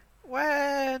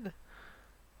 When?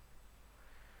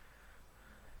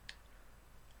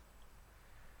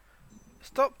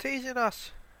 Stop teasing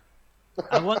us.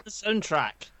 I want the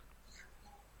soundtrack.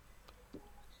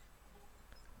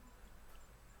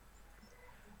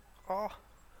 Oh,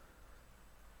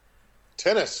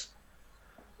 tennis.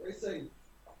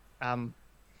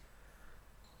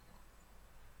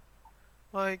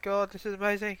 my god, this is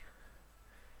amazing.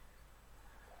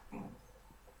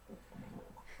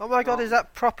 Oh my god, is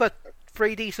that proper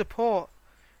 3D support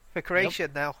for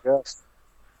creation now? Yes.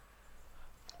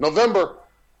 November.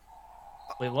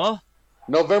 Wait, what?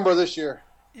 November this year.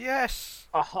 Yes,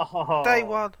 Oh, day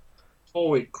one.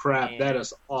 Holy crap, Man. that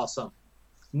is awesome.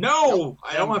 No! Nope.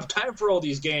 I don't have time for all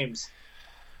these games.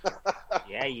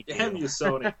 Yeah, you do. Damn you,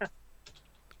 Sony.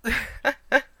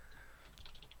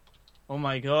 Oh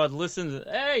my god, listen to...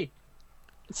 Hey!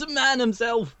 It's a man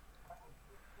himself!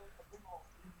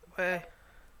 Where?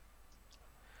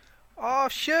 Oh,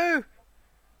 Shu!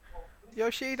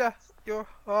 Yoshida, you're...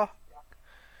 Oh.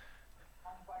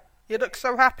 You look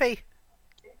so happy.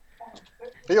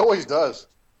 He always does.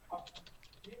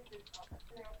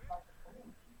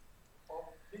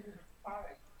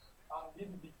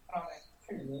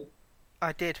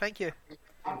 I did, thank you.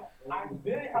 I'm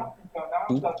very happy to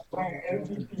announce that when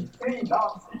LVP 3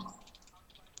 launches,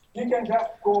 you can just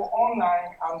go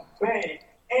online and play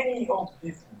any of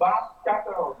this vast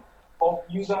catalog of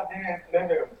user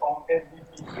levels on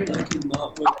LVP 3. I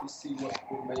cannot wait to see what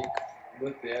we'll make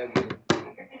with the admin.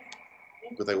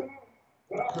 With a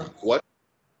what?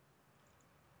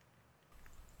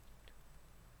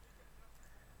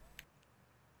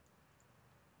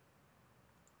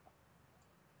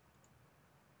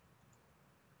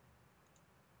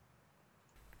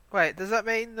 Wait, does that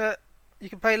mean that you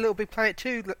can play Little Big Planet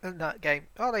 2 in that game?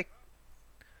 Are they?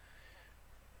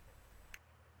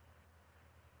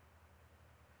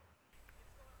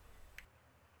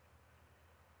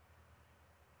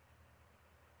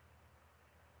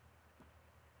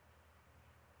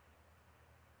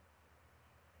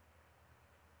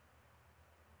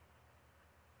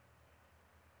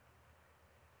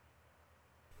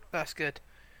 That's good.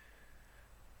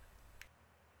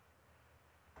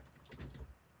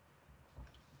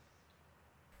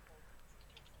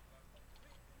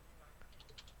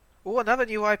 Oh, another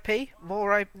new IP.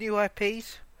 More new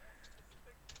IPs.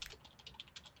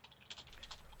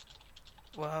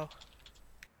 Wow.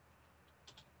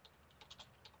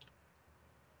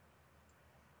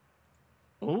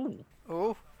 Ooh.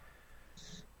 Oh.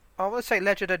 I want to say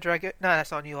Legend of Dragon. No,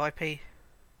 that's not a new IP.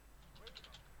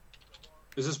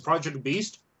 Is this Project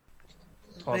Beast?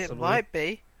 Possibly. It might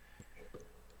be.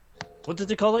 What did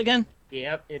they call it again?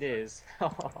 Yep, it is.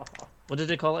 What did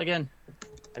they call it again?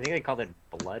 I think they called it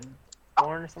Bloodborne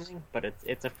or something, but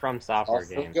it's a From Software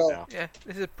game, so Yeah,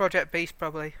 this is Project Beast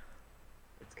probably.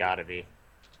 it's gotta be.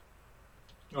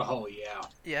 Oh, yeah.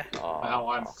 Yeah. Oh, Wow,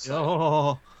 I'm excited.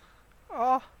 Oh.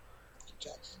 Oh.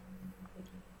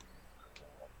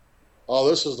 Oh,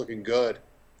 this is looking good.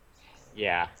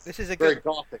 yeah, This is a Very good.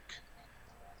 gothic.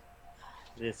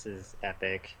 this is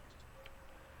epic.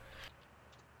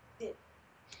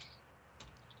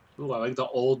 Ooh, I like the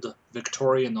old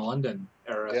Victorian London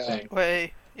era Yeah. thing.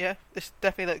 Wait, yeah, this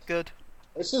definitely looks good.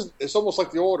 It's almost like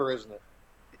the Order, isn't it?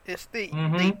 It's the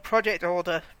Mhm. Project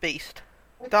Order Beast,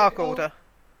 Dark Order,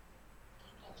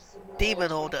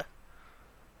 Demon Order.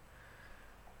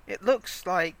 It looks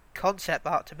like concept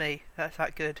art to me. That's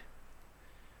that good.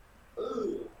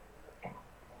 The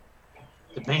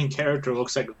main character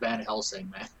looks like Van Helsing,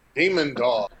 man. Demon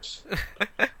dogs.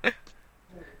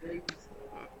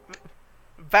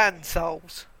 Van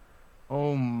Souls.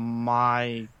 Oh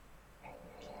my.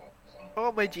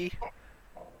 Oh my G.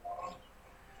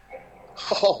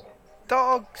 Oh,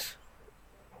 Dogs.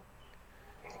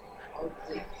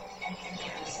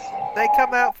 They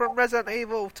come out from Resident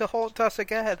Evil to haunt us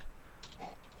again.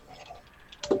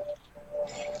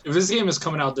 If this game is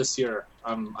coming out this year,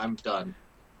 I'm done.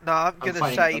 No, I'm I'm gonna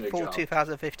finding say another fall job.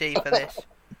 2015 for this.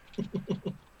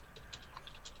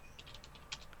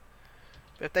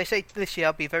 But if they say this year,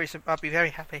 I'll be very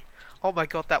happy. Oh my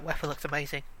god, that weapon looks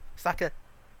amazing. It's like a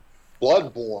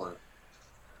Bloodborne.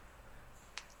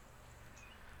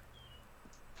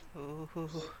 ooh.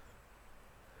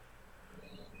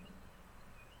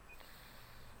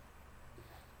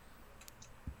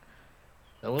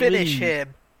 Finish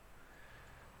him.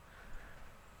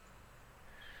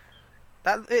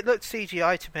 That it looks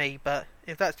CGI to me, but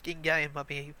if that's in game, I'll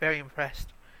be very impressed.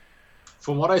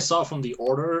 From what I saw from the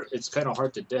Order, it's kind of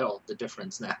hard to tell the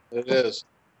difference now. It is.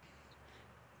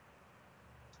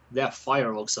 That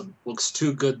fire looks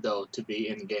too good though to be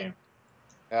in game.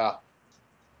 Yeah.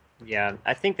 Yeah,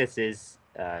 I think this is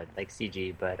like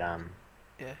CG, but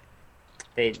Yeah.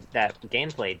 that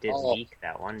gameplay did Oh. leak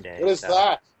that one day. What is so-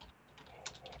 that?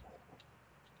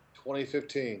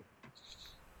 2015.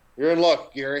 You're in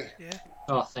luck, Gary. Yeah.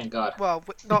 Oh, thank God. Well,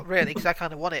 not really, because I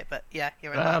kind of want it, but yeah,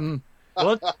 you're in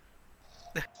luck. What?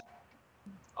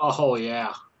 Oh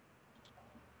yeah.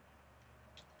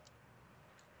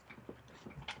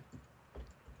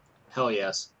 Hell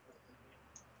yes.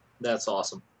 That's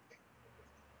awesome.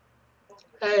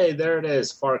 Hey, there it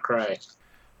is, Far Cry.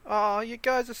 Oh, you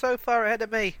guys are so far ahead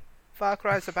of me. Far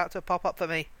Cry's about to pop up for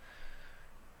me.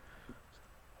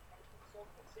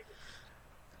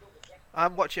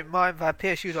 I'm watching mine via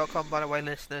PSU.com, by the way,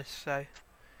 listeners, so...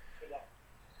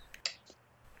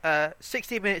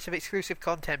 60 minutes of exclusive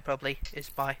content, probably, is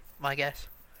my guess.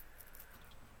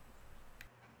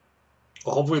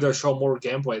 Well, hopefully they'll show more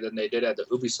gameplay than they did at the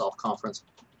Ubisoft conference.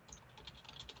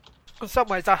 In some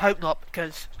ways, I hope not,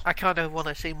 because I kind of want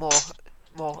to see more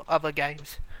other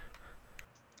games.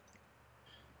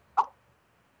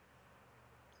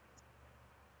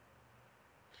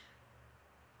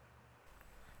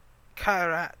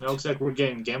 Karat. It looks like we're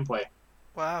getting gameplay.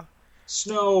 Wow.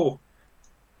 Snow!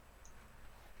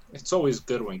 It's always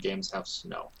good when games have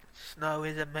snow. Snow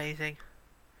is amazing.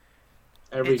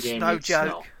 Every It's game no needs joke.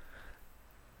 snow.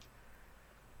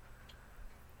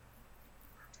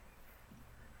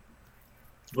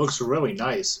 Looks really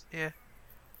nice. Yeah.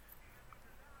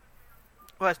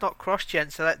 Well, it's not cross-gen,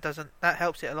 so that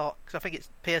helps it a lot, because I think it's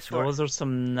PS4. Those are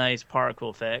some nice particle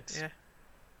effects. Yeah.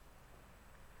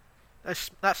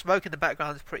 That smoke in the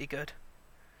background is pretty good.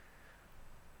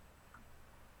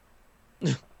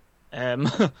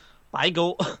 Bye,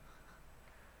 goat.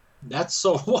 That's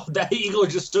so. That eagle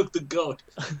just took the goat.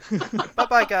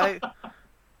 Bye, goat.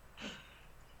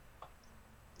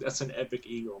 That's an epic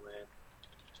eagle, man.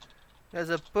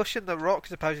 There's a bush in the rock,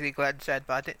 supposedly Glenn said,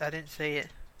 but I didn't see it.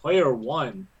 Player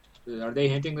 1. Are they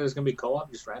hinting that there's going to be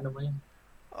co-op just randomly?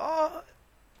 Oh,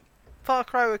 Far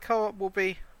Cry with co-op will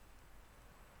be...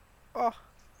 Oh.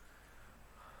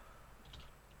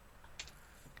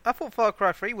 I thought Far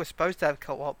Cry 3 was supposed to have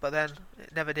co-op, but then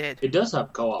it never did. It does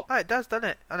have co-op. Oh, it does, doesn't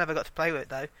it? I never got to play with it,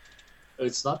 though.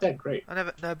 It's not that great.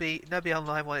 Nobody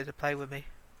online wanted to play with me.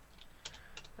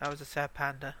 That was a sad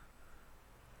panda.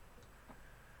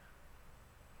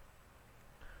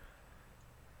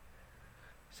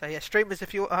 So yeah, streamers,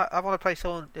 if you, I want to play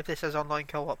someone if this has online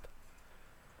co-op.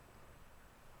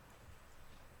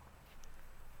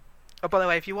 Oh, by the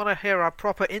way, if you want to hear our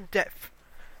proper in-depth,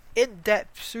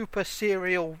 super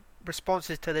serial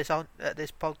responses to this see,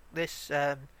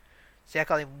 I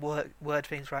can't even word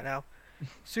things right now.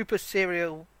 Super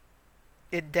serial,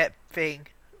 in-depth thing.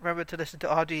 Remember to listen to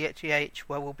RDHEH,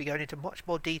 where we'll be going into much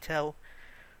more detail,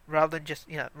 rather than just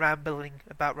rambling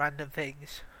about random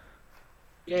things.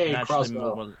 Yay, actually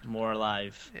crossbow. more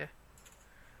alive. Yeah.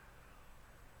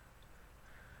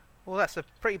 Well, that's a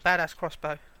pretty badass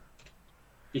crossbow.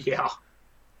 Yeah.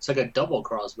 It's like a double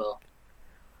crossbow.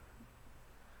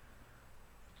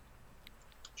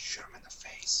 Shoot him in the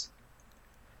face.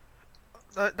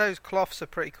 Those cloths are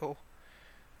pretty cool.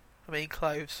 I mean,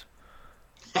 clothes.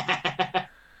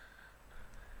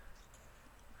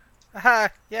 Aha!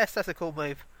 Yes, that's a cool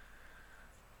move.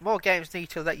 More games need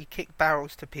to let you kick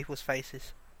barrels to people's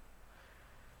faces.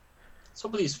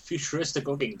 Some of these futuristic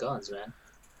looking guns, man.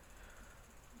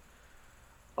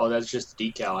 Oh, that's just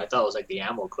the decal. I thought it was like the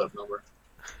ammo clip number.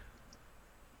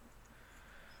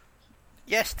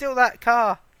 Yeah, steal that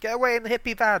car. Get away in the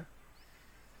hippie van.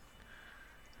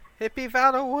 Hippie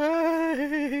van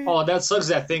away. Oh, that sucks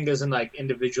that thing isn't like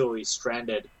individually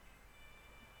stranded.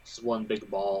 Just one big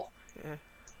ball. Yeah.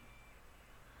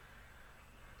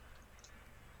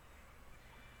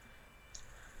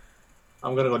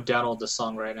 I'm gonna go download the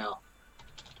song right now.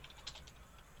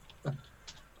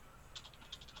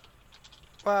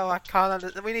 Well, I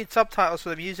can't. We need subtitles for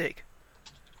the music.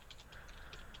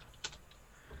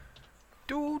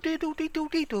 Do dee do dee do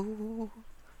dee do.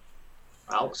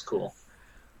 That was cool.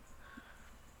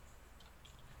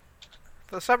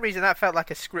 For some reason, that felt like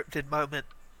a scripted moment.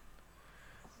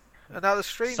 And now the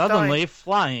stream's Suddenly dying.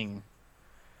 flying.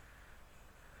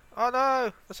 Oh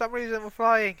no! For some reason, we're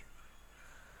flying.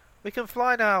 We can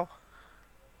fly now.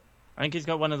 I think he's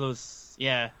got one of those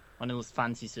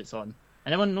fancy suits on.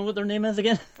 Anyone know what their name is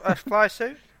again? A fly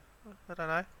suit? I don't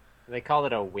know. They call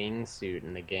it a wingsuit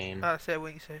in the game. Oh, that's a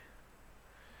wingsuit.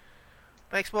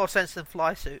 Makes more sense than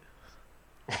fly suit.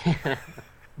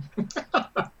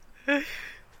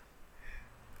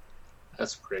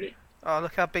 That's pretty. Oh,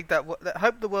 look how big that was. I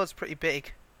hope the world's pretty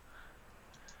big.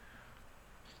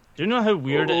 Do you know how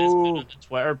weird it is putting on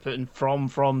Twitter putting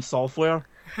from software?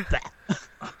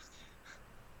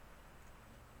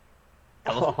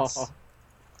 Elephants.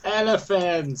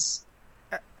 Elephants!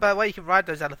 By the way, you can ride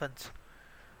those elephants.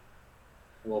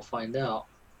 We'll find out.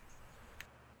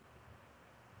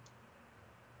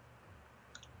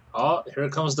 Oh, here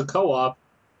comes the co-op.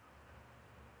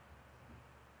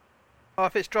 Oh,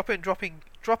 if it's drop in, drop out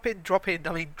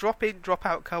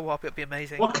co-op, it'd be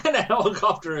amazing. What kind of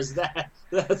helicopter is that?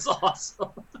 That's awesome.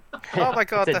 Oh my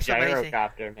god, it's that's a amazing.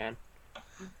 gyrocopter, man.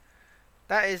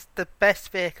 That is the best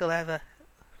vehicle ever.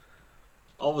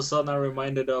 All of a sudden, I'm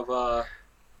reminded of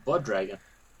Blood Dragon.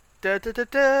 Da, da, da,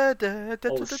 da, da, da,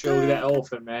 Oh, da, show me that da.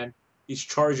 elephant, man. He's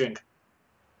charging.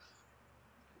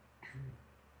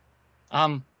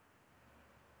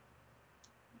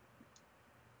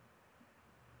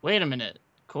 Wait a minute.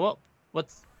 Co-op?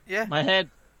 What's... Yeah. My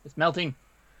head. It's melting.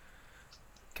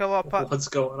 Co-op. What's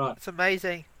going on? It's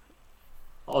amazing.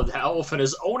 Oh, the elephant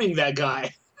is owning that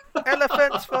guy.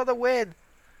 Elephants for the win.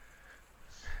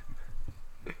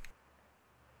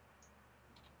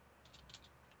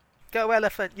 Go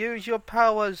elephant, use your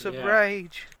powers of Yeah.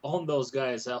 rage. Own those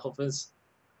guys, elephants.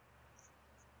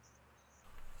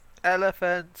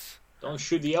 Elephants. Don't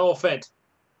shoot the elephant.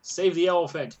 Save the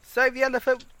elephant. Save the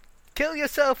elephant. Kill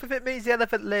yourself if it means the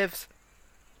elephant lives.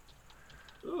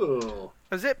 Ooh.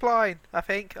 A zip line, I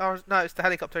think. Or no, it's the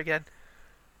helicopter again.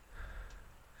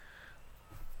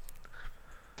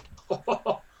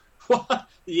 What?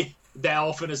 Yeah, the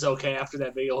elephant is okay after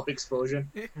that big old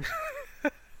explosion.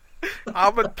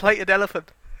 Armored-plated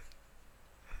elephant.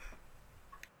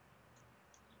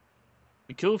 It'd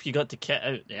be cool if you got to kit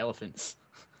out the elephants.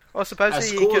 Or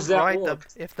supposedly you could ride them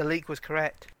if the leak was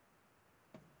correct.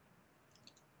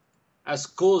 As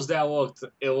cool as that looked,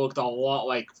 it looked a lot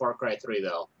like Far Cry 3,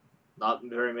 though. Not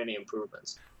very many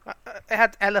improvements. It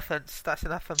had elephants. That's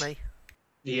enough for me.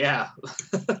 Yeah.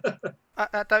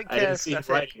 I don't care. I didn't if see that's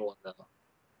him riding one, though.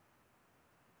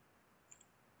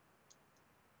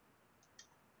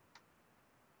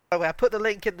 By the way, I put the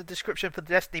link in the description for the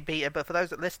Destiny beta, but for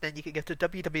those that are listening, you can go to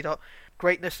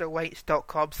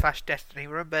www.greatnessawaits.com/Destiny.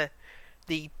 Remember,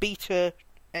 the beta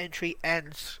entry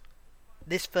ends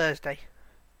this Thursday.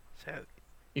 So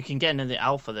you can get into the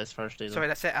alpha this Thursday, though. Sorry,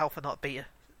 that's it, alpha, not beta.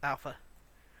 Alpha.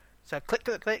 So click,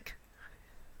 with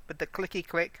the clicky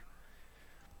click.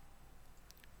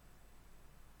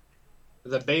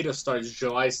 The beta starts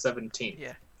July 17th.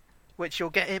 Yeah. Which you'll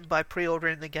get in by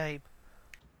pre-ordering the game.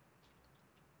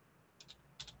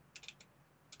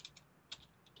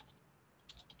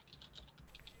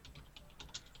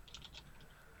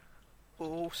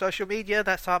 Oh, social media,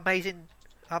 that's our amazing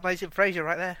Fraser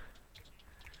right there.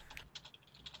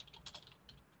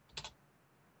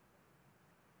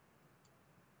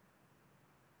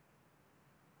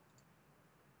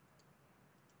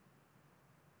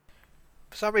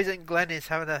 For some reason, Glenn is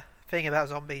having a thing about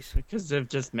zombies. Because they've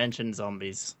just mentioned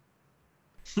zombies.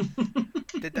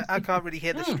 I can't really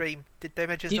hear the stream. Did they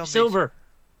mention Deep zombies? Silver.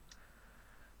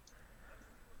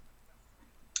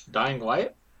 Dying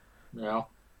Light? No.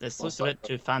 This looks a bit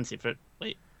too fancy for it.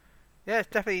 Wait. Yeah, it's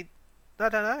definitely... I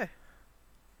don't know.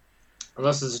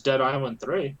 Unless it's Dead Island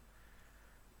 3.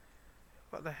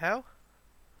 What the hell?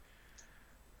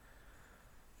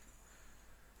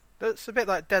 Looks a bit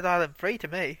like Dead Island 3 to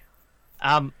me.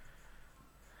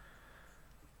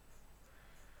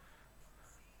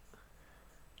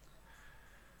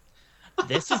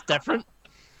 This is different.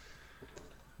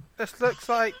 This looks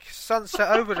like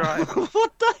Sunset Overdrive.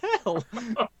 What the hell?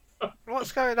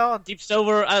 What's going on? Deep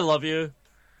Silver, I love you.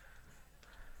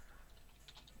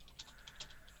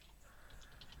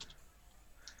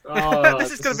 Oh,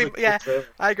 this is going to be... Yeah,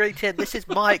 I agree, Tim. This is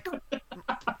Mike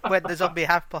when the zombie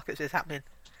half pockets is happening.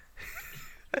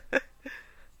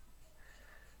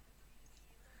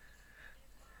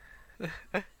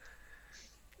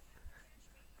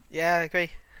 Yeah, I agree.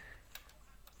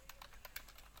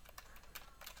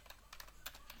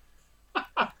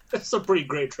 It's a pretty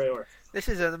great trailer. This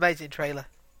is an amazing trailer.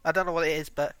 I don't know what it is,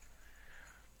 but...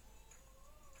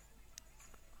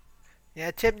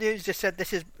 Yeah, Tim News just said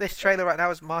this trailer right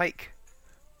now is Mike.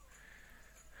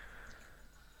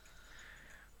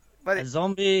 But A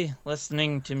zombie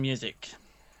listening to music.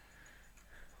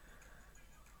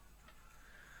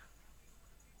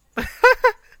 I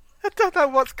don't know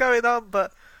what's going on,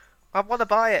 but I want to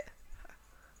buy it.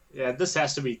 Yeah, this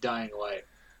has to be Dying Light.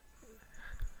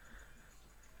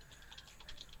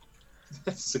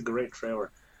 It's a great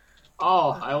trailer.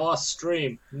 Oh, I lost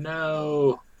stream.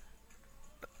 No.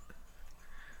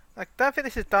 I don't think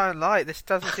this is Dying Light. This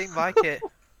doesn't seem like it.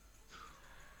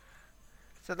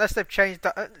 So unless they've changed...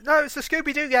 no, it's the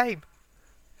Scooby-Doo game.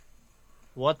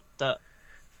 What the...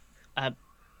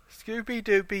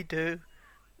 Scooby-Dooby-Doo.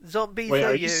 Zombies Wait,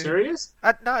 are you. you serious?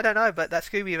 No, I don't know, but that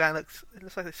Scooby van looks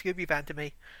like a Scooby van to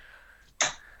me.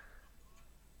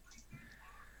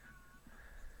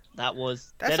 That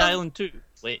was That Dead sounds- Island 2.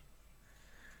 Wait.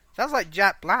 Sounds like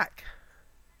Jack Black.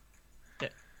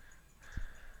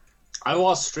 I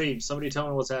lost stream. Somebody tell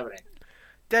me what's happening.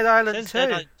 Dead Island It says 2.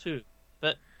 Dead Island 2.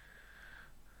 But...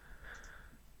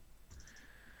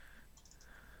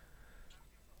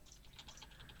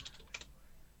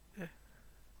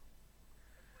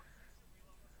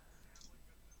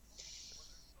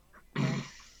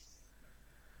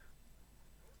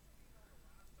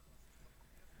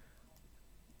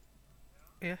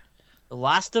 Yeah. The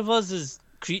Last of Us'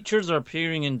 creatures are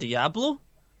appearing in Diablo?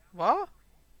 What?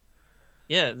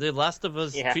 Yeah, the Last of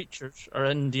Us Yeah. creatures are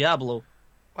in Diablo.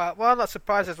 Well, I'm not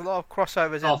surprised there's a lot of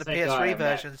crossovers Oh, in the thank God, PS3 I'm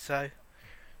version, so...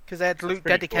 Because they had loot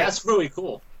pretty dedicated... That's really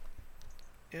cool.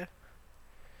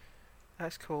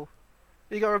 That's cool.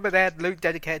 You gotta remember they had loot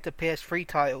dedicated to PS3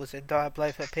 titles in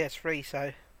Diablo for PS3,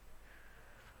 so...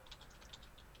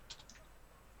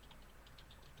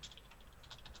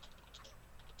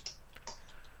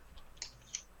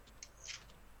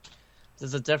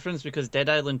 There's a difference because Dead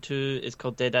Island 2 is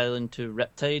called Dead Island 2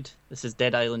 Riptide. This is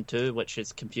Dead Island 2, which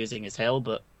is confusing as hell,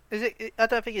 but... Is it? I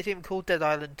don't think it's even called Dead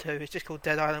Island 2, it's just called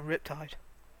Dead Island Riptide.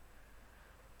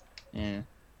 Yeah.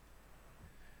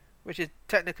 Which is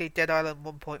technically Dead Island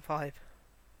 1.5.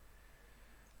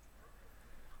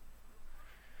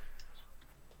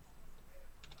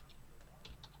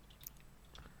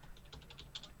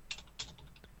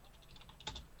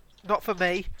 Not for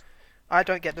me. I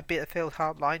don't get the Battlefield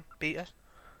Hardline beta.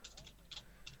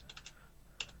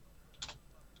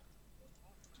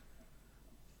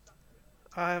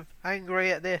 I'm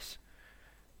angry at this.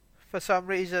 For some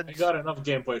reason. I got enough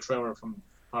gameplay trailer from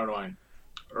Hardline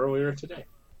earlier today.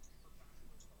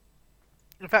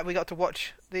 In fact, we got to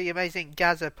watch the amazing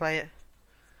Gaza play it.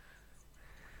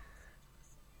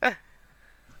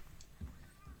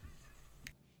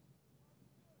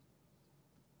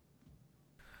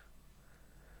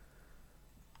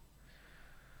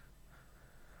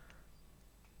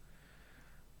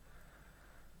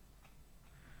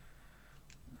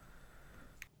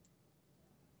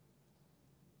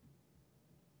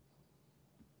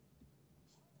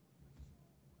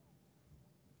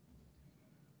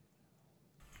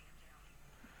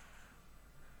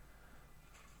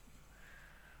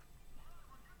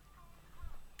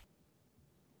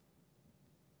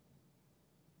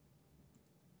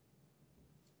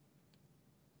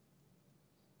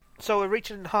 So we're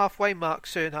reaching the halfway mark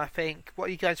soon, I think. What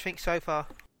do you guys think so far?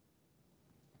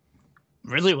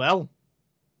 Really well.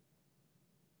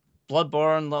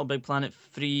 Bloodborne, Little Big Planet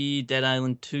 3, Dead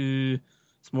Island 2, some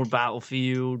more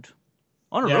Battlefield.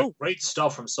 On a roll. Great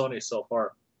stuff from Sony so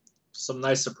far. Some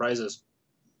nice surprises.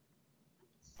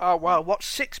 Oh wow, watch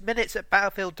 6 minutes at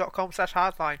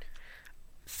battlefield.com/hardline.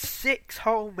 6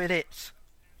 whole minutes.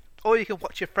 Or you can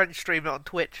watch your friends stream it on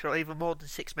Twitch for even more than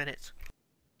 6 minutes.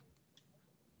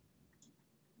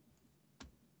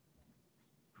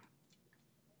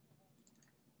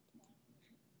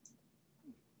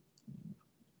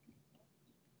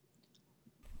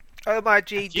 Oh my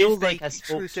G, Disney like I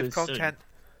spoke exclusive too content.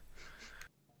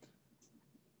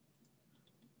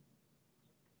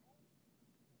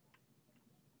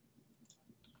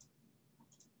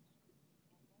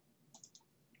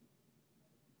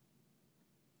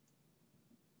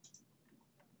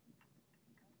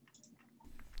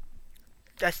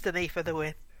 Destiny for the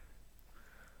win.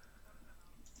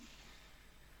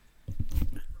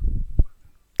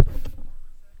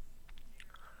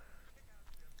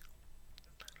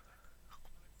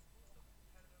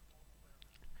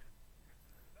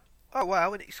 Oh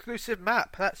wow, an exclusive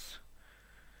map. That's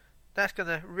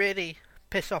gonna really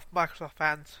piss off Microsoft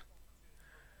fans.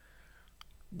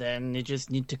 Then you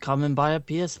just need to come and buy a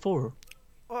PS4.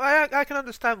 Well, I can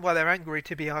understand why they're angry,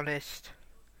 to be honest.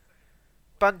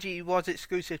 Bungie was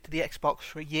exclusive to the Xbox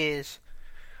for years,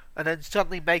 and then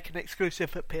suddenly make an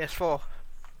exclusive for PS4.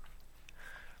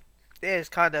 It is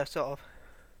kind of sort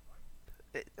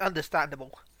of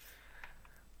understandable,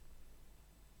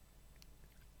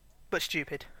 but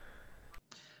stupid.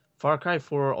 Far Cry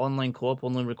 4 online co-op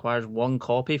only requires 1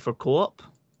 copy for co-op.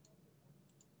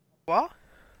 What?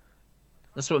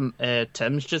 That's what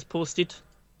Tim's just posted.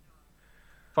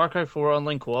 Far Cry 4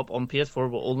 online co-op on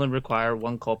PS4 will only require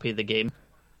 1 copy of the game.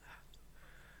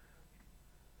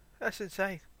 That's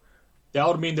insane. That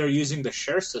would mean they're using the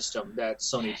share system that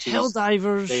Sony teased.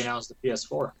 Helldivers! They announced the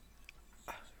PS4.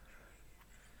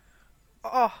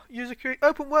 Oh, user create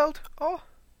open world. Oh.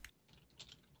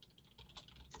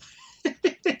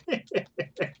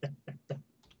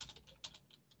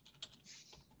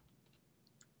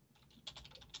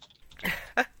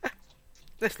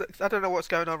 This looks. I don't know what's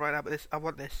going on right now, but I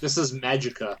want this. This is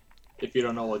Magica, if you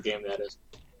don't know what game that is.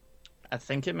 I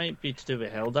think it might be to do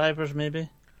with Helldivers, maybe.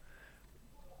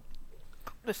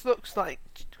 This looks like.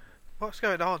 What's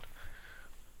going on?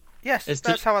 Yes, It's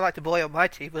that's how I like to boil my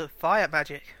tea, with fire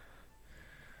magic.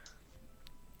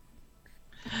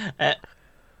 Yeah,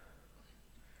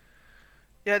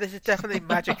 this is definitely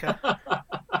Magica. Oh,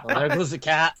 there goes the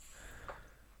cat.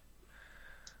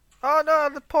 Oh no,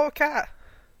 the poor cat.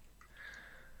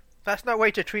 That's no way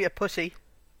to treat a pussy.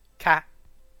 Cat.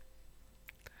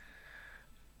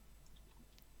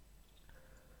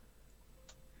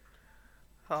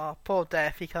 Oh, poor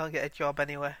Death, he can't get a job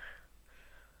anywhere.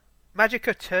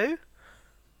 Magica 2?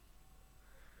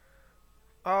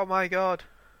 Oh my god.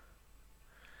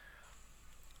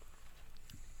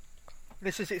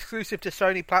 This is exclusive to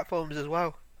Sony platforms as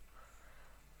well.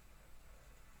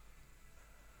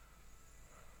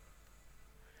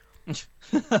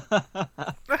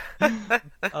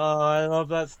 Oh, I love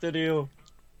that studio.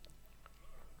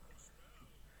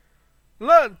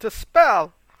 Learn to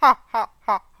spell! Ha ha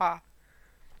ha ha.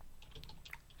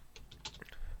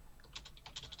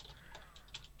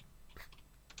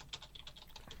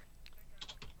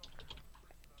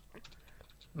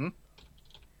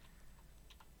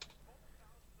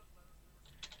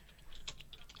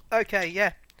 Okay,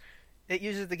 yeah. It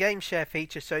uses the game share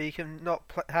feature, so you can not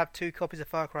have 2 copies of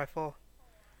Far Cry 4.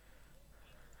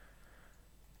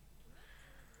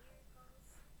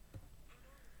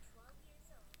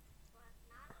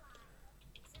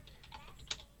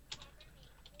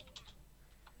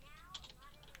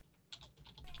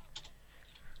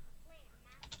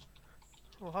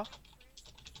 What?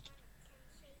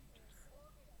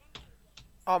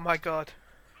 Oh my god.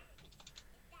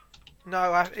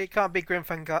 No, it can't be Grim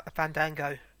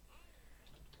Fandango.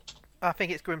 I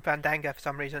think it's Grim Fandango for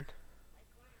some reason.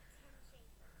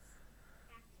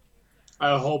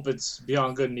 I hope it's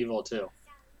Beyond Good and Evil too.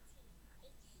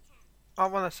 I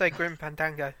want to say Grim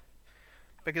Fandango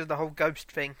because of the whole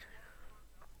ghost thing.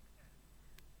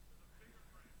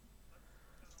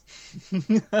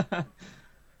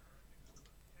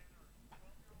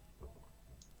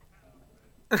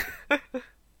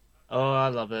 Oh, I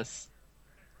love this.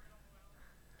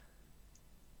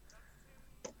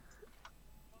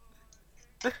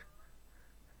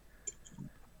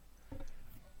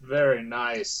 Very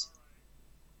nice.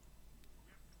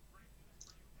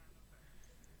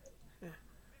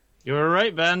 You were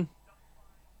right, Ben.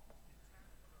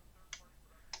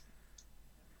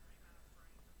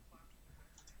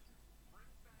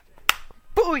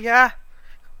 Booyah!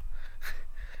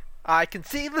 I can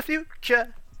see the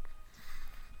future.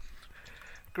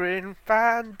 Grim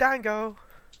Fandango.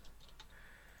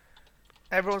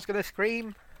 Everyone's gonna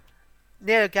scream.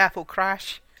 NeoGAF will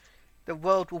crash. The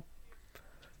world will...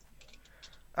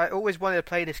 I always wanted to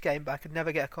play this game, but I could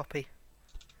never get a copy.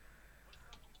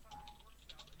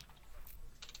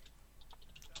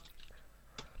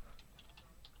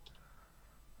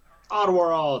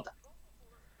 Oddworld.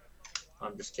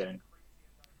 I'm just kidding.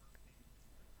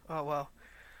 Oh well.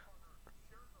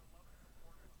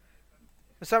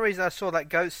 For some reason I saw that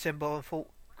ghost symbol and thought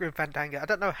Grim Fandango. I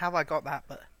don't know how I got that,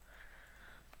 but...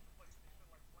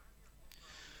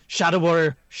 Shadow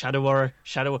Warrior. Sorry.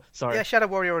 Yeah, Shadow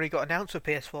Warrior already got announced for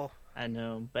PS4. I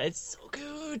know, but it's so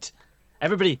good.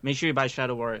 Everybody, make sure you buy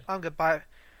Shadow Warrior. I'm gonna buy it.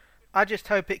 I just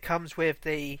hope it comes with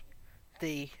the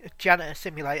janitor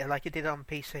simulator like it did on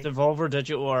PC. Devolver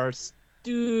Digital are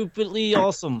stupidly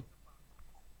awesome.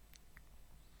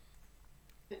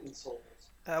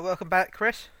 Welcome back,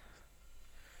 Chris.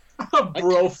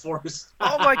 Broforce.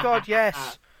 Oh my god,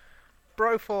 yes.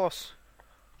 Broforce.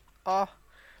 Oh,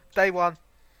 day one.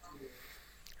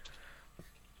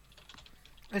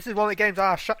 This is one of the games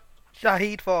I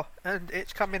Shahid for, and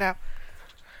it's coming out.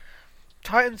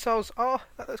 Titan Souls. Oh,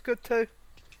 that looks good too.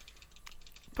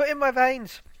 Put in my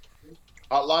veins.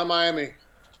 Hotline Miami.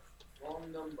 Wrong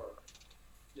number.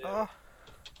 Oh,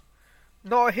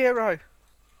 not a hero.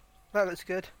 That looks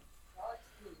good.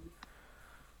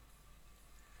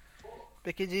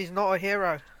 Because he's not a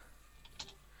hero.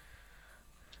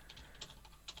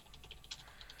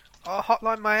 Oh,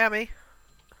 Hotline Miami.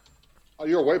 Oh,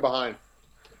 you're way behind.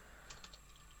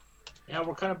 Yeah,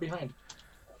 we're kind of behind.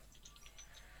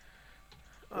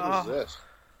 What is this?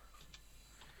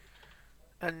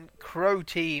 And Crow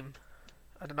Team.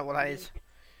 I don't know what that is.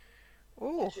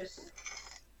 Ooh.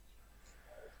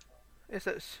 This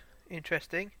looks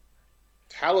interesting.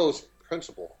 Talos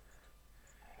Principle.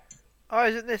 Oh,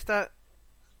 isn't this that...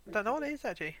 I don't know what it is,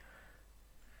 actually.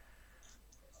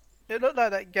 It looked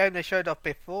like that game they showed off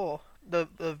before. The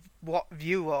what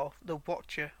viewer, the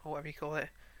watcher, or whatever you call it.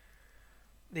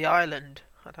 The island.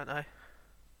 I don't know.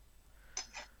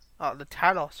 Oh, the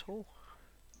Talos. Ooh.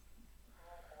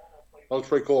 That looks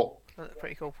pretty cool. That's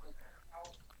pretty cool.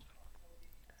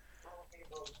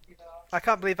 I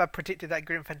can't believe I predicted that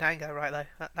Grim Fandango right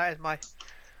though. That is my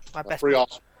That's best. pretty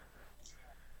awesome.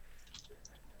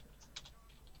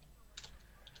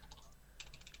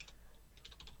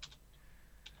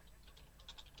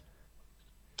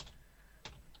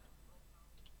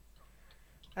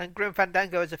 And Grim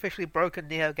Fandango has officially broken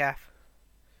NeoGAF.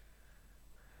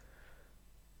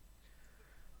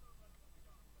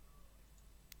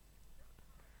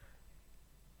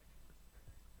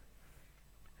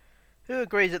 Who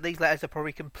agrees that these letters are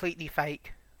probably completely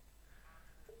fake?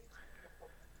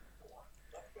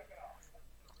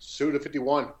 Suda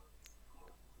 51.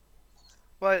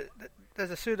 Well,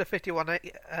 there's a Suda 51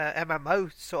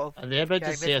 MMO sort of. Are they about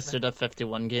game, to say a isn't there? Suda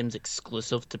 51 game's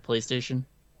exclusive to PlayStation?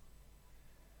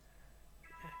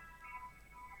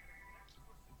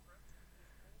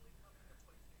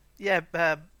 Yeah,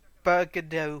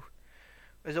 Burgundy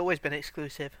has always been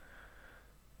exclusive.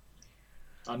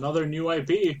 Another new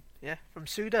IP. Yeah, from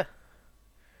Suda.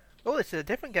 Oh, this is a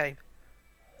different game.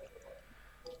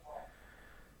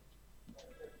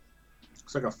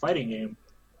 Looks like a fighting game.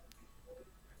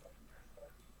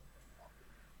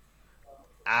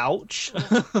 Ouch.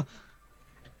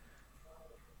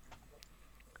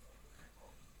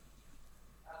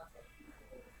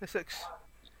 This looks...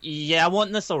 Yeah, I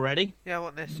want this already. Yeah, I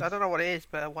want this. I don't know what it is,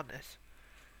 but I want this.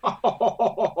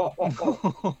 Oh,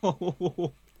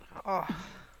 Oh.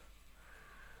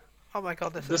 Oh my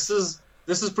god, this is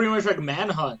pretty much like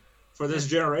Manhunt for this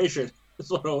generation. That's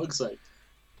what it looks like.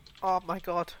 Oh my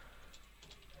god.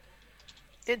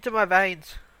 Into my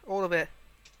veins. All of it.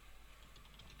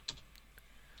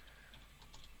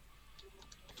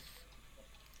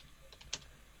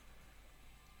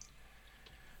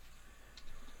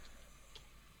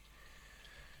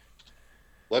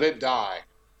 Let it die.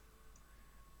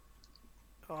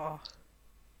 Oh.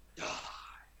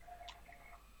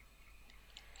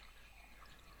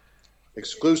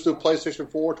 Exclusive PlayStation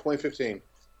 4 2015.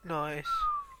 Nice.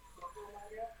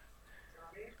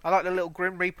 I like the little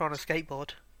Grim Reaper on a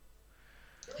skateboard.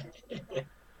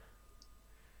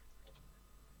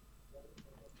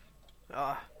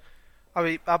 I'll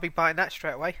be buying that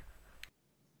straight away.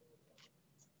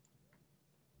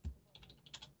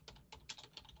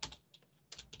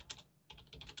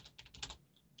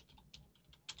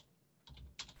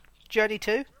 Journey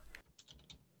 2?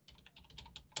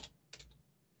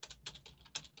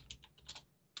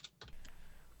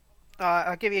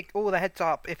 I'll give you all the heads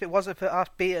up. If it wasn't for us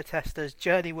beta testers,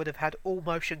 Journey would have had all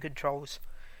motion controls.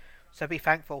 So be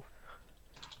thankful.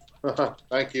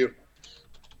 Thank you.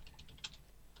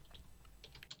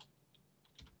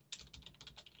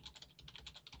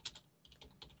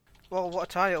 Well, what a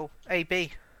title.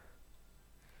 AB.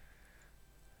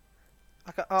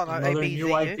 Oh no, Another ABZU.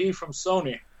 new IP from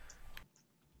Sony.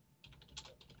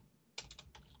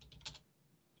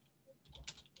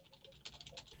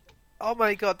 Oh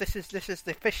my god, this is the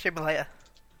fish simulator.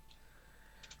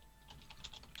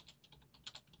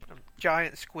 From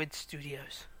Giant Squid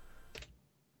Studios.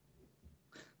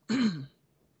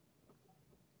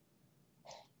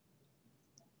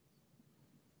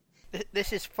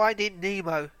 This is Finding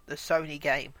Nemo, the Sony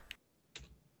game.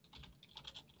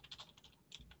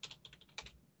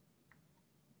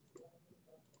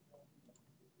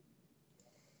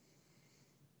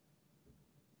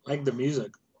 I like the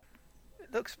music.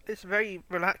 It's a very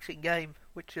relaxing game,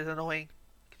 which is annoying.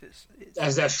 It's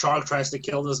As that shark tries to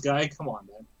kill this guy, come on,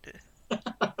 man.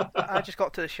 I just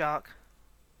got to the shark.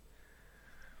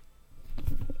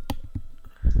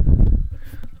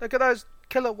 Look at those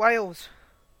killer whales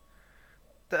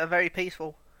that are very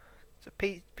peaceful. It's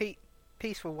a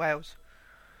peaceful whales.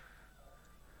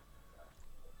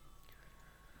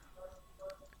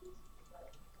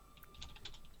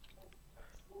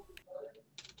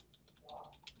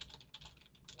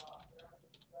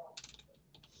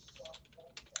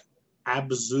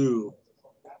 Abzu.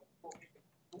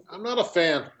 I'm not a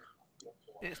fan.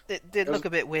 It did look a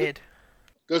bit weird.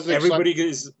 Everybody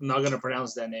is not going to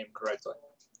pronounce that name correctly.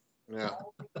 Yeah.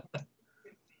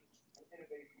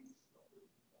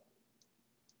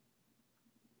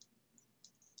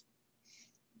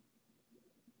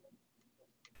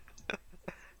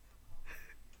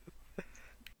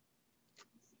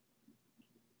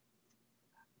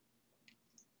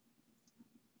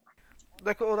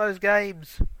 Look at all those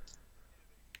games.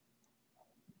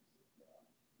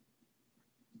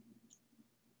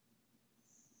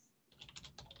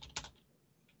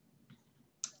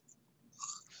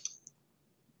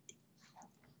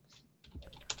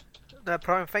 No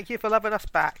problem. Thank you for loving us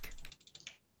back.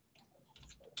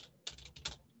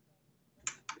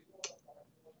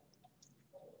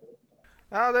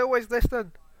 Oh, they're always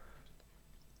listening.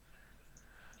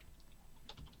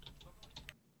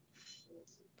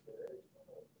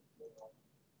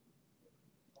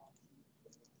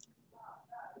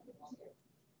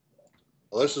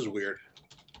 Well, this is weird,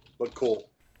 but cool.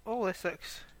 Oh, this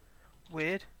looks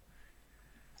weird.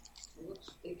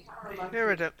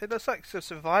 It looks like a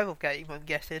survival game, I'm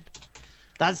guessing.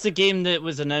 That's the game that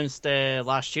was announced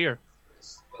last year.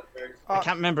 I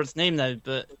can't remember its name now,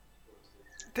 but...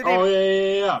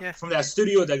 Yeah. From that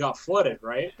studio that got flooded,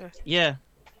 right? Yeah.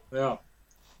 Yeah.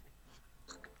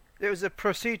 It was a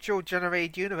procedural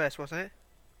generated universe, wasn't it?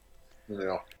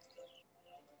 Yeah.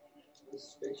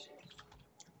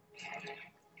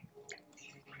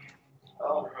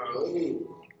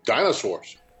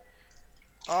 Dinosaurs.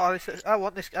 Oh, I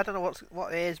want this. I don't know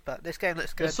what it is, but this game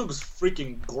looks good. This looks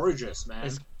freaking gorgeous,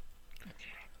 man.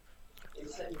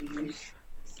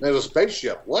 There's a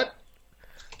spaceship. What?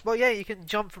 Well, yeah, you can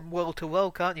jump from world to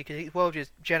world, can't you? Because each world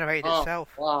just generated itself.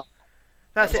 Wow.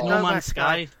 That's it. No Man's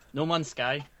Sky. No Man's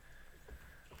Sky.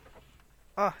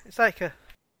 Oh, it's like a...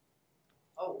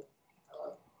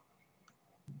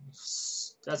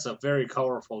 That's a very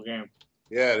colorful game.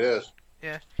 Yeah, it is.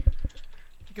 Yeah.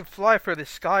 You can fly through the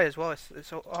sky as well.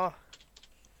 It's all, oh.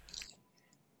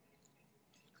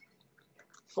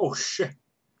 Oh shit!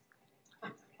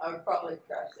 I would probably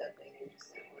crash that thing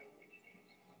instantly.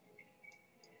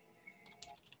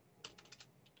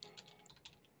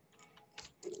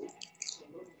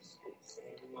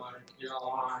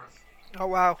 Oh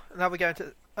wow! Now we're going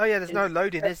to. Oh yeah, there's no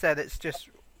loading, is there? It's just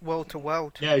world to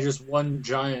world. Yeah, it's just one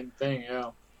giant thing.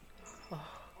 Yeah.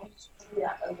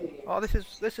 Oh, this is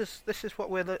what this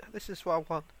is what I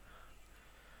want.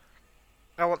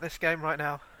 I want this game right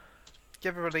now.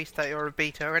 Give a release date or a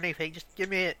beta or anything. Just give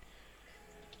me it.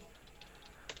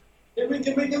 Give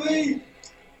me!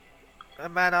 A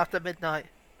Man After Midnight.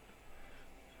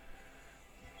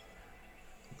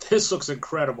 This looks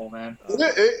incredible, man.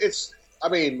 It's. I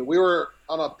mean, we were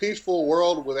on a peaceful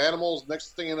world with animals.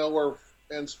 Next thing you know, we're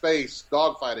in space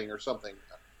dogfighting or something.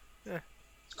 Yeah.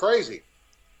 It's crazy.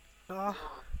 Oh.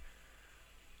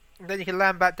 And then you can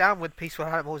land back down with peaceful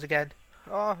animals again.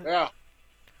 Oh. Yeah.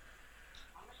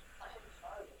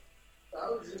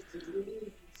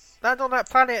 Land on that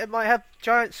planet, it might have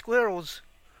giant squirrels.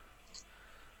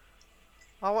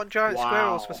 I want giant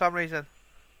squirrels for some reason.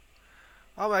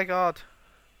 Oh my god.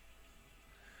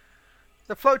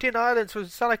 The floating islands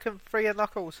with Sonic and Free and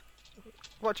Knuckles.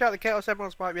 Watch out, the Chaos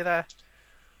Emeralds might be there.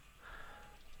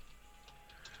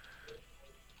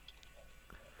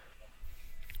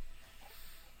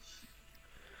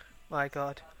 My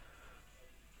god.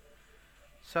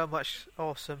 So much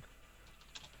awesome.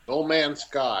 No Man's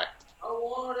Sky. I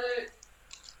want it.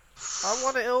 I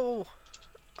want it all.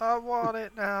 I want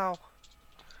it now.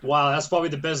 Wow, that's probably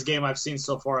the best game I've seen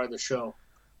so far at the show.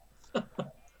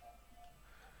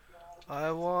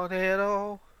 I want it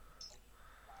all.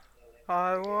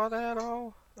 I want it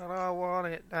all. And I want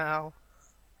it now.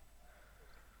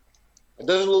 It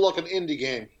doesn't look like an indie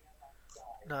game.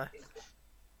 No.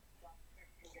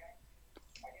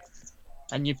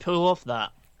 And you pull off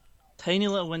that. Tiny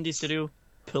little Windy Studio,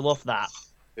 pull off that.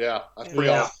 Yeah, that's pretty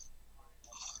Yeah. awesome.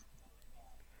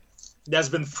 That's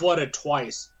been flooded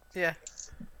twice. Yeah.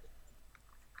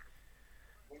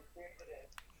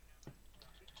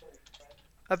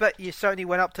 I bet you Sony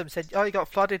went up to him and said, "Oh, you got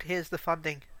flooded. Here's the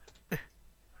funding."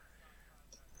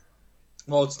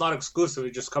 Well, it's not exclusive.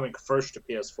 It's just coming first to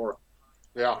PS4.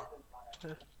 Yeah.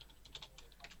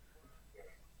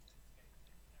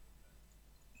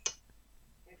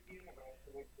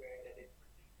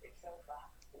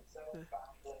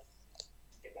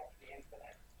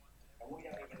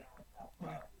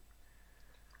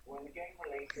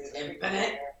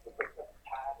 Infinite.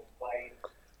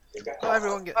 Not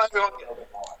everyone gets. And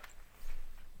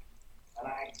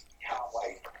I can't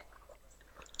wait.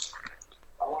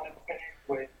 I want to finish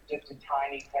with just a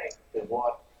tiny taste of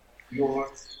what your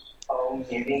own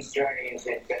unique journey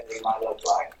into Infinity might look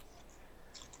like.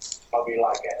 Hope you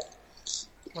like it.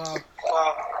 Wow.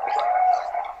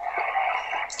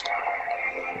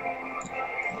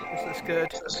 This is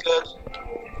good.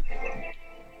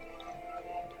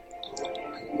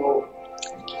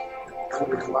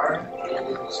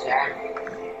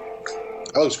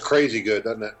 That looks crazy good,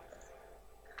 doesn't it?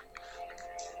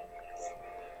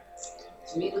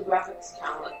 To me, the graphics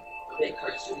kind of like a bit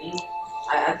cartoony.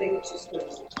 I think it's just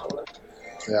because of the color.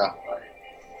 Yeah. But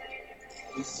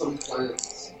there's some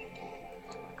plants.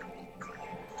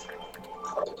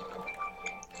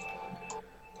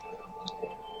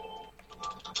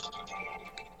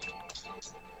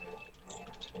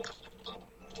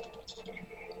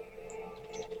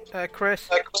 Chris.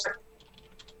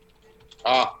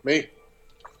 Me?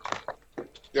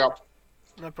 Yeah.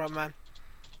 No problem, man.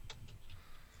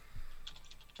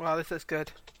 Wow, this is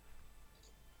good.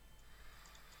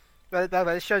 By the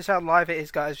way, this shows how live it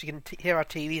is, guys. You can hear our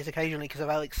TVs occasionally because of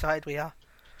how excited we are.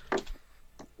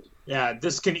 Yeah,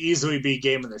 this can easily be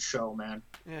game of the show, man.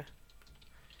 Yeah.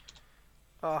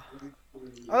 Oh.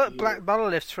 I look Black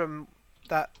Monoliths from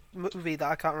that movie that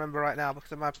I can't remember right now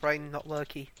because of my brain not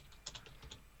worky.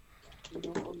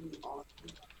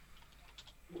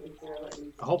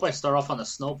 I hope I start off on the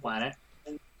snow planet.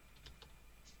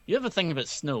 You have a thing about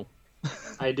snow.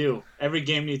 I do. Every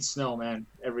game needs snow, man.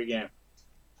 Every game.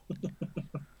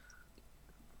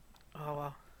 Oh,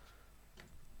 wow.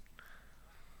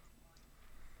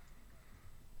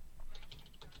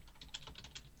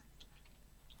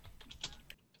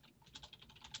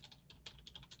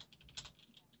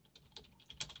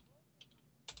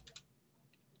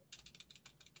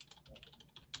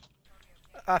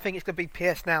 I think it's going to be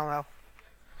PS now.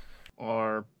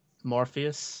 Or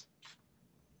Morpheus.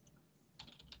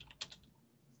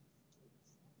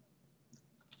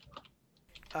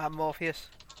 Morpheus.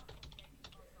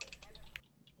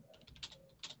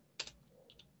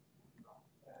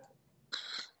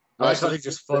 I like how they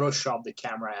just photoshopped the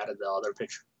camera out of the other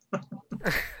picture.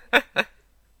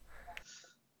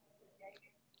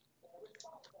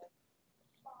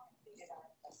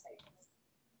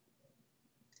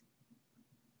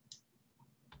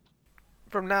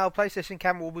 From now, PlayStation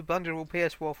camera will be bundled with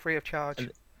PS4 free of charge.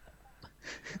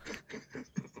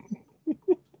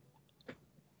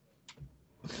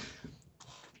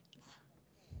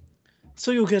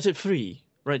 So you'll get it free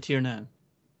right here now.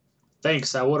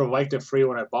 Thanks, I would have liked it free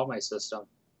when I bought my system.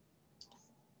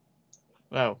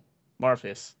 Wow,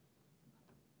 Morpheus.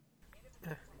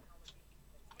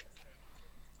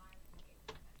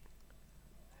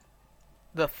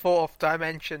 The fourth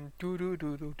dimension. Do do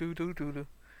do do do do do do.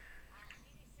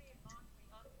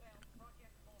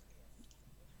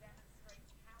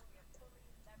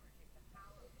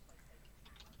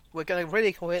 We're going to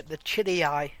really call it the Chitty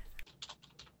Eye.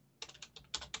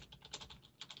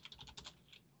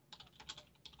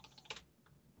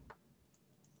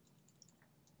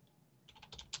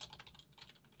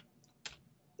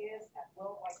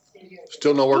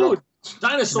 Still no word on.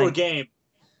 Dinosaur game.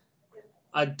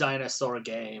 A dinosaur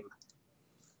game.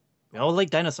 We all like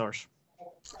dinosaurs.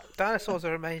 Dinosaurs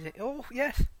are amazing. Oh,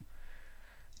 yes.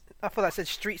 I thought that said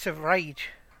Streets of Rage.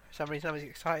 For some reason I was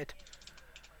excited.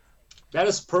 That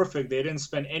is perfect. They didn't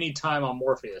spend any time on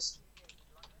Morpheus.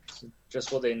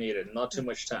 Just what they needed. Not too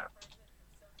much time.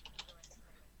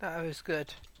 That was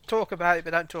good. Talk about it,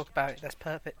 but don't talk about it. That's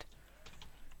perfect.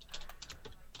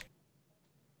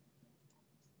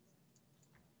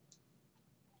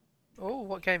 Oh,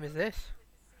 what game is this?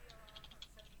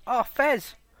 Oh,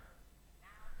 Fez!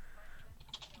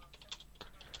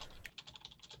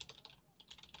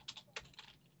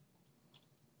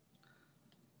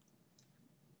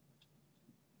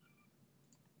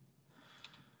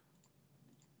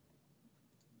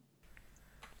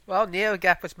 Well,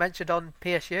 NeoGAF was mentioned on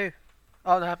PSU.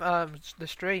 On the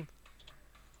stream.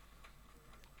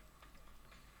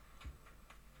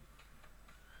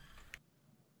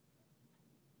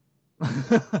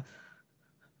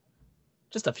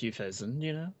 Just a few thousand,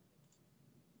 you know.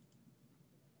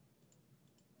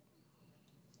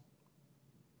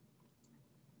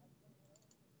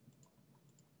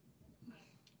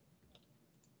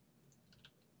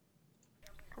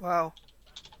 Wow.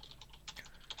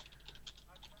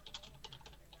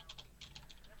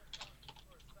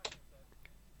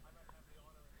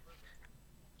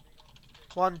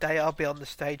 One day I'll be on the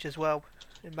stage as well.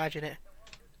 Imagine it.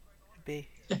 It'd be.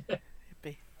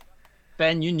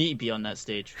 Ben, you need to be on that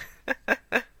stage.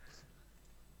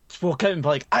 Just walk out and be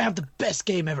like, I have the best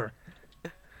game ever.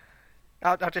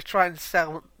 I'll just try and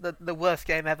sell the worst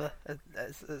game ever as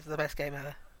the best game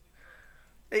ever.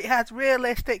 It has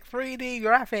realistic 3D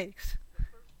graphics.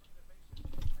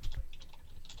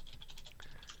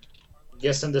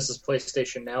 Guessing this is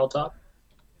PlayStation Now, Top?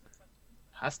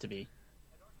 Has to be.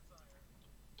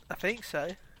 I think so.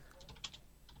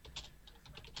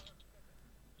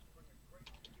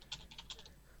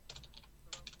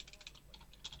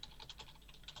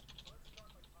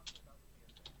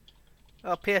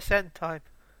 Oh, PSN time.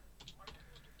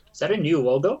 Is that a new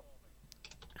logo?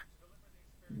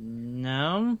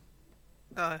 No.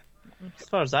 No. As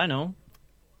far as I know.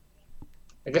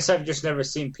 I guess I've just never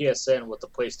seen PSN with the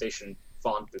PlayStation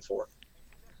font before.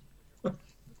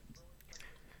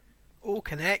 All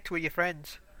connect with your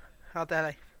friends. How dare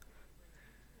they?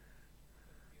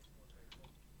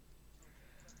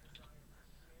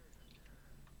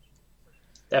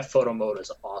 That photo mode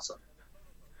is awesome.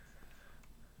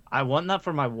 I want that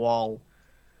for my wall.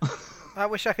 I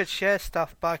wish I could share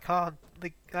stuff, but I can't.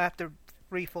 I have to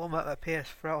reformat my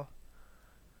PS4.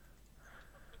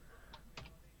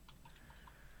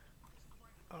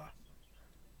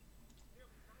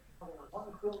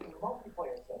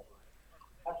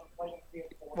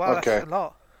 Wow, Okay. that's a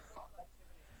lot.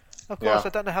 Of course, Yeah. I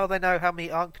don't know how they know how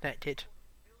many aren't connected.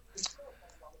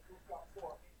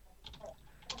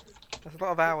 That's a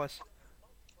lot of hours.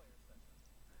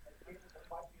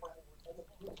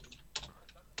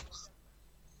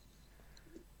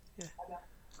 Yeah.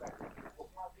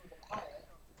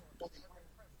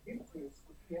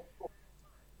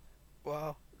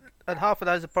 Wow. And half of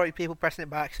those are probably people pressing it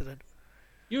by accident.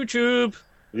 YouTube!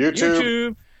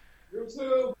 YouTube.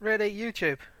 Really?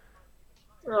 YouTube?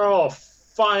 Oh,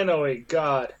 finally,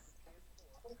 God.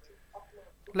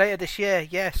 Later this year,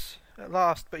 yes. At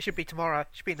last. But it should be tomorrow. It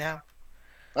should be now.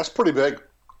 That's pretty big.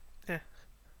 Yeah.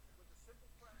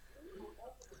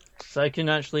 So I can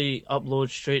actually upload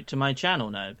straight to my channel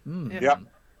now. Yeah. Yep.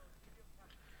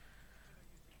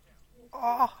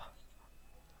 Oh.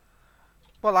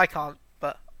 Well, I can't,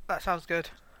 but that sounds good.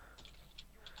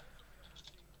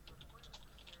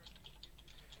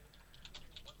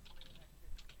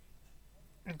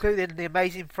 including the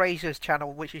Amazing Frasers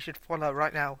channel, which you should follow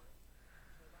right now.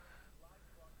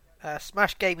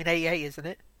 Smash Gaming 88, isn't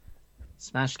it?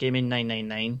 Smash Gaming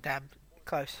 999. Damn,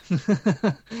 close.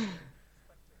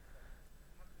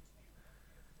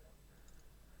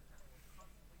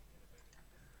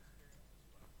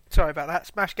 Sorry about that.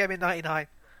 Smash Gaming 99.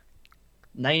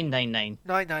 999.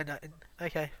 999.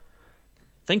 Okay.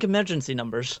 Think emergency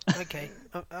numbers. Okay.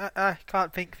 I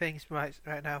can't think things right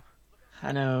now.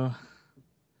 I know.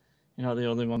 You're not the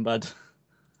only one, bud.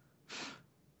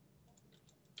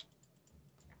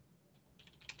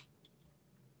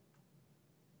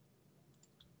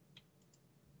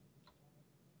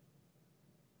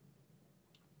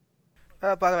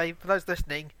 By the way, for those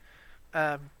listening,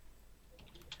 No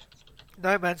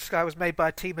Man's Sky was made by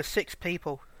a team of 6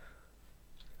 people.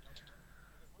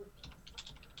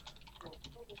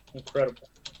 Incredible.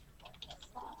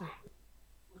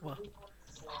 Well,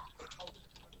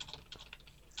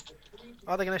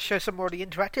 are they going to show some more of the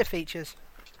interactive features?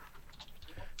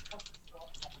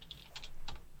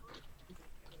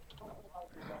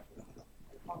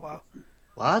 Wow.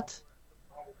 What?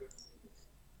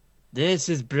 This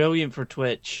is brilliant for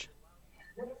Twitch.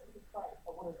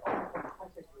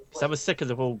 'Cause I was sick of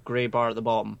the whole grey bar at the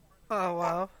bottom. Oh,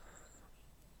 wow.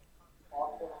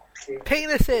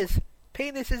 Penises!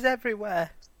 Penises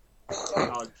everywhere!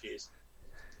 Oh, jeez.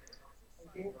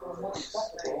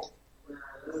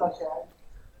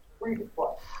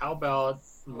 How about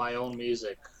my own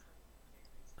music?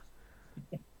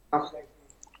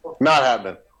 Not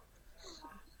happening.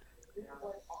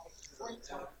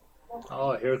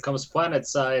 Oh, here comes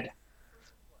PlanetSide.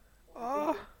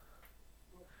 Oh.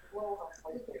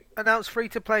 Announce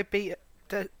free-to-play beta.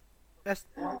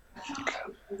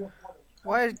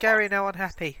 Why is Gary now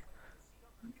unhappy?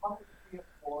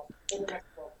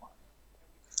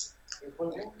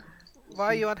 Why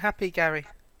are you unhappy, Gary?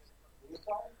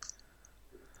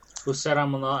 Who said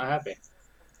I'm not happy?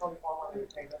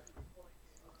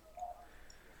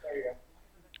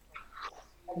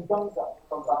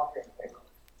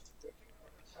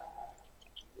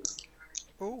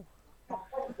 Ooh.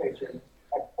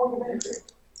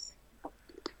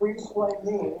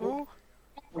 Ooh.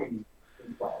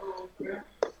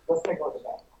 Let's take a look at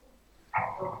that.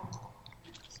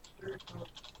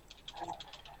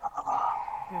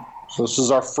 So this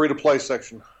is our free-to-play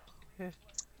section.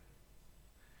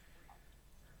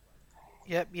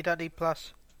 Yep, you don't need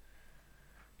Plus.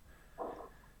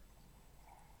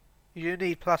 You do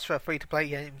need Plus for free-to-play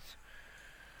games.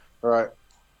 All right.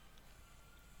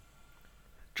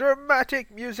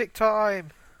 Dramatic music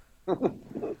time!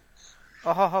 Oh,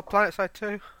 PlanetSide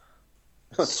 2.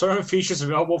 Certain features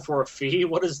available for a fee?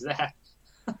 What is that?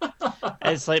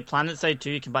 It's like PlanetSide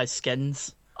 2, you can buy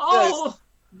skins. Oh!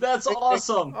 That's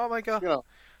awesome! Oh my god. Yeah.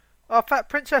 Oh, Fat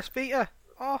Princess Vita.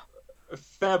 Oh.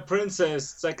 Fat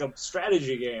Princess, it's like a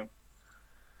strategy game.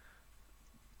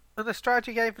 And a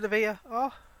strategy game for the Vita.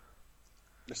 Oh.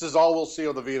 This is all we'll see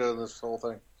of the Vita in this whole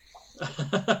thing.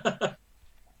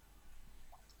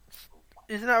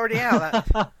 Isn't that already out?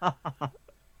 That?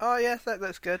 Oh, yes, that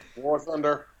looks good. War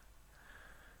Thunder.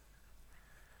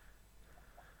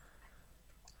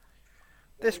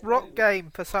 This rock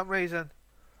game, for some reason.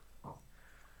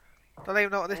 Don't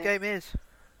even know what this game is.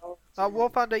 Oh, War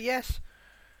Thunder, yes.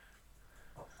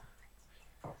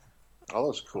 Oh,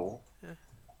 that's cool. Yeah.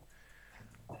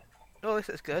 Oh, this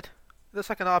looks good. Looks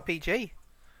like an RPG.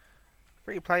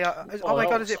 Free play. Oh my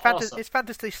god, is it awesome. It's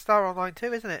Phantasy Star Online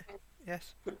too, isn't it?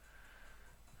 Yes.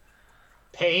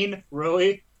 Pain?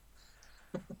 Really?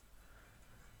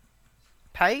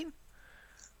 Pain?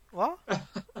 What?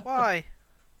 Why?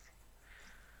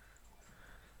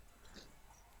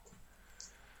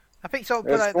 I think someone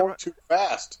put that It's in going too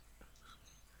fast.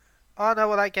 Oh, I know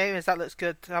what that game is. That looks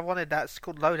good. I wanted that. It's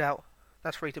called Loadout.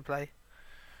 That's free to play.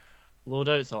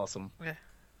 Loadout's awesome. Yeah.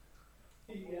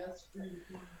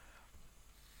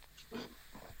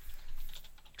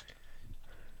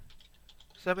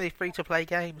 So many free to play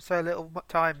games, so little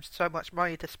time, so much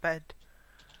money to spend.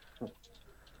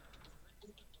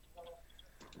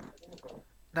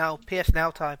 Now, PS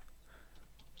Now time.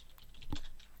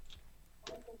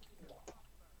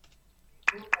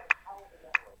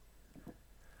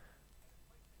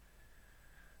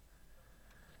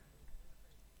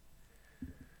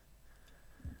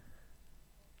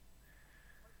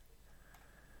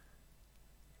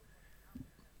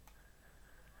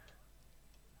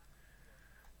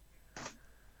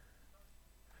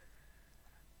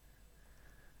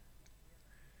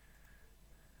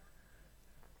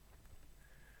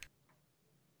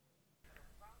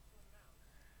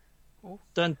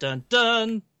 Dun dun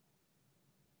dun!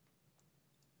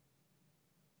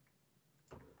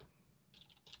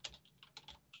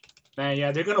 Man,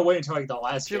 yeah, they're gonna wait until like the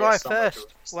last day July of summer to 1st.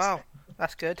 release this Wow, thing.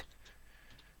 that's good.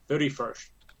 31st.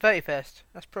 31st.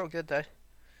 That's pretty good though.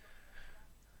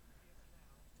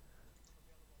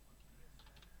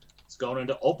 It's going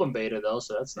into open beta though,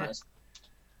 so that's nice.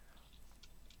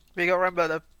 But you got to remember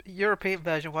the European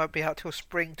version won't be out till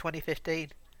spring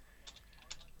 2015.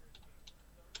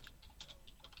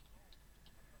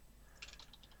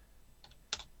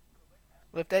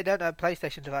 Well, if they don't have a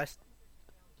PlayStation device.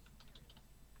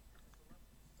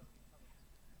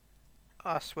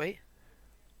 Ah, sweet.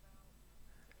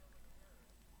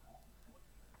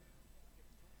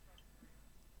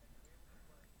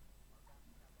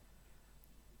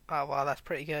 Oh wow, that's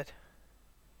pretty good.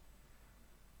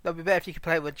 That'd be better if you could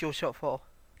play it with DualShock 4.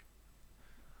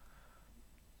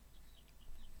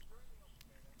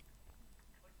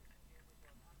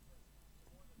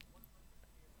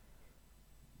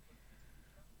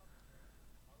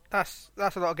 That's a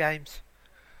lot of games.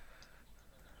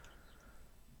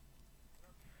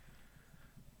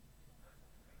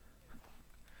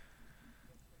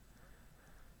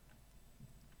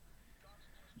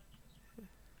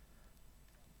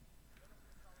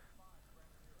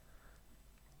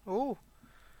 Ooh.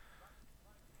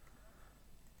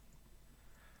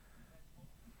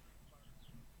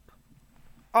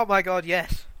 Oh my god,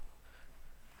 yes.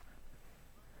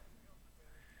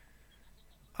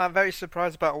 I'm very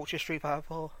surprised about Ultra Street Fighter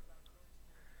 4.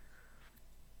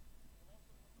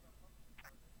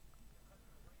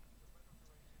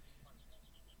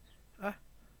 Huh?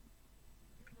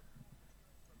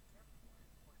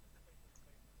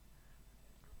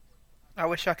 I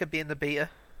wish I could be in the beta.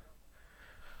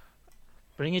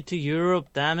 Bring it to Europe,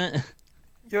 damn it.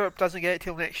 Europe doesn't get it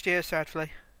till next year,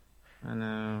 sadly. I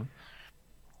know.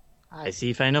 I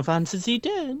see Final Fantasy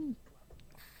X.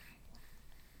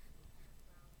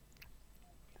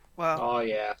 Well, Oh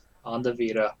yeah, on the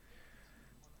Vita.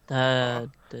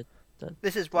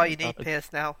 this is why you need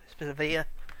PS Now. It's for the Vita.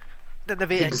 Then the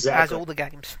Vita has Exactly. all the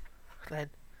games. Then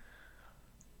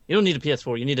You don't need a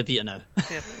PS4, you need a Vita now.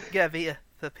 yeah, get a Vita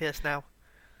for PS Now.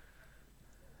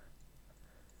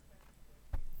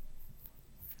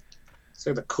 It's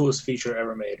like the coolest feature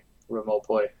ever made. Remote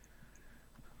play.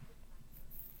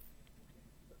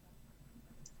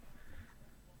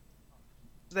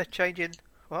 They're changing.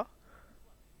 What?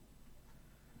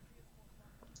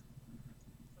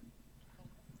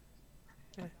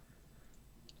 Yeah.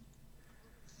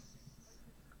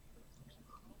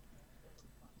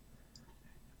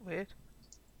 Weird.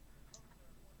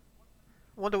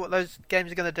 Wonder what those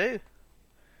games are going to do.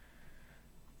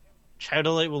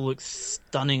 Shadow Light will look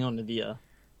stunning on the Vita.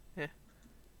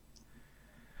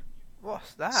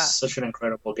 What's that? Such an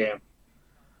incredible game.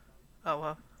 Oh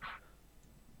well.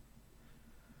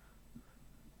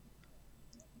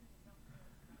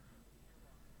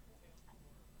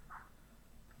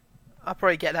 I'll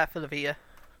probably get that for the Vita.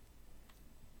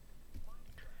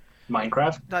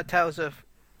 Minecraft? That tells of.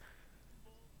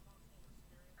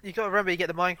 You got to remember, you get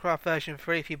the Minecraft version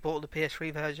free if you bought the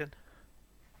PS3 version.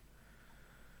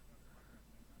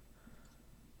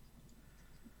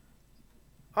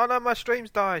 Oh no, my stream's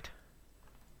died.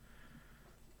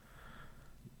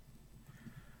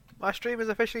 My stream has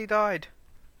officially died.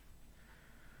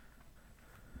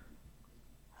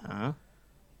 Huh?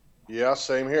 Yeah,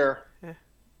 same here.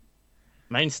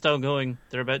 Mine's still going.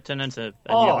 They're about to announce a new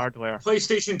Oh, hardware.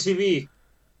 PlayStation TV.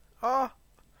 Oh,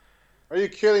 Are you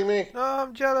kidding me? no,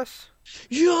 I'm jealous.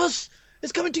 Yes!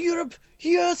 It's coming to Europe!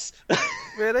 Yes!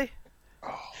 Really?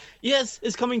 Yes,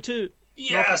 it's coming to...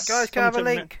 Yes! Guys, can I have a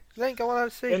Coming to link? Link, I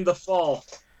want to see. In the fall.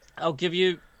 I'll give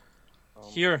you...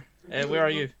 Here. Where are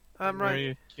you? I'm Where are right.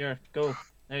 you? Here, go.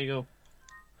 There you go.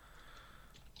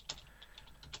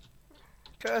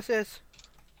 Curses.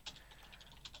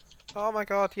 Oh my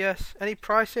god, yes. Any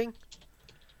pricing?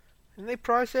 Any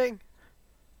pricing?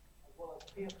 As well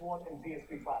as PS1 and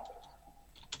PS3 platforms.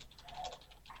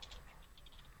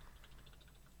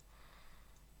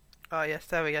 Oh yes,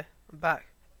 there we go. I'm back.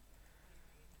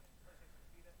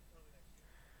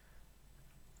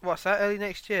 What's that? Early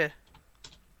next year?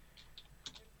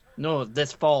 No,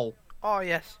 this fall. Oh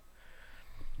yes.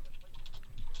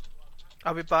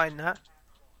 I'll be buying that.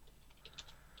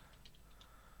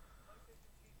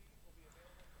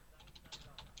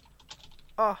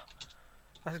 Oh,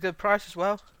 that's a good price as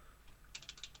well.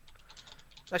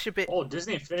 That should be. Oh,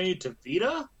 Disney Infinity to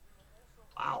Vita?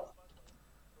 Wow.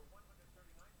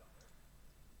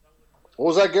 What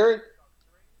was that, Gary?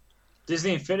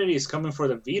 Disney Infinity is coming for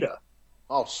the Vita.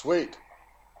 Oh, sweet.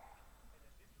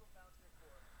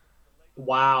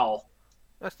 Wow.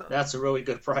 That's not. That's a really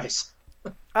good price.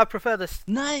 I prefer this.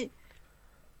 Night.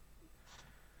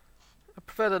 I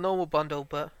prefer the normal bundle,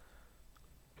 but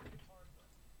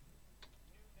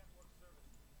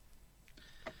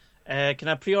Can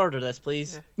I pre-order this,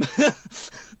 please? Yeah.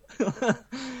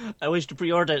 I wish to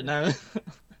pre-order it now.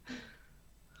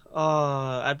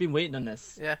 Oh, I've been waiting on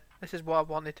this. yeah, this is what I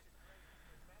wanted.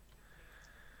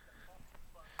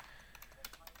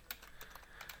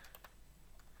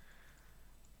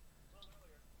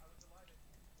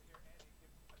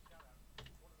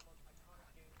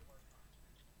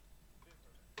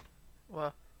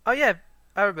 Well, oh yeah,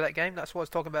 I remember that game. That's what I was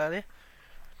talking about earlier.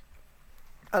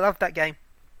 I love that game.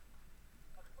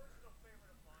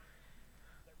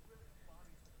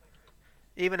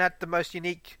 Even had the most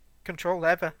unique control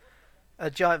ever, a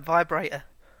giant vibrator.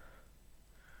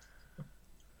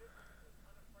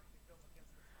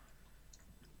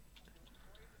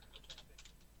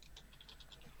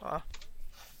 Ah.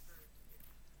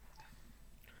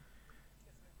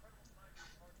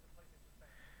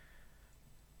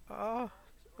 Oh,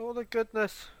 all the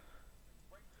goodness.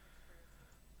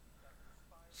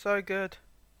 So good.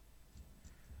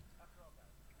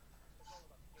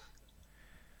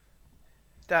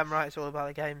 Damn right, it's all about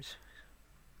the games.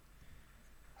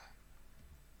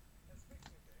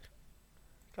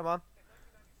 Come on.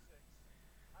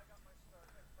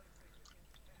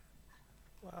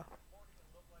 Wow.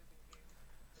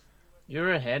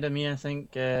 You're ahead of me, I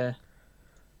think,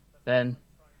 Ben.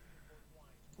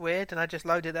 Weird, and I just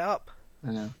loaded it up.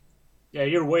 I know. Yeah,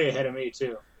 you're way ahead of me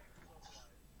too.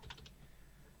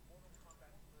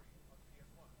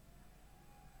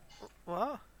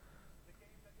 What?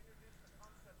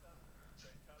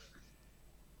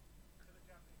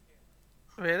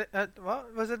 Really?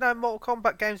 What? Was there no Mortal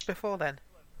Kombat games before then?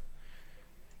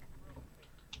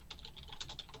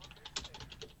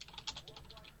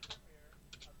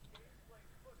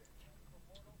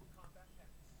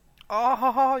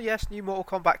 Oh, yes, new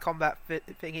Mortal Kombat combat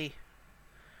thingy.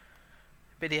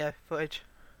 Video footage.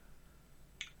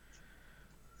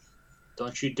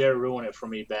 Don't you dare ruin it for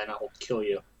me, Ben. I will kill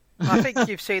you. I think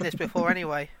you've seen this before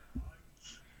anyway.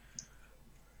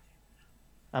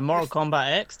 And Mortal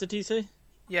Kombat X, did you say?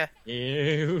 Yeah.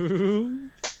 Ew.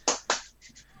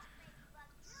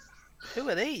 Who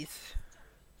are these?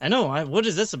 I know. What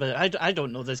is this about? I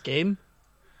don't know this game.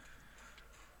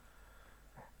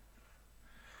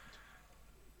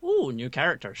 Ooh, new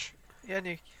characters. Yeah,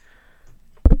 new.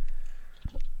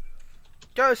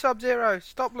 Go Sub-Zero!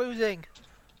 Stop losing!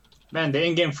 Man, the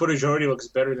in-game footage already looks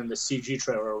better than the CG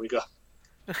trailer we got.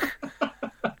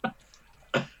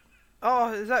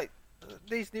 Oh, is that...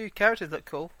 These new characters look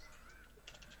cool.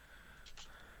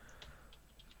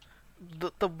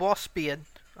 The Waspian.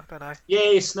 I don't know.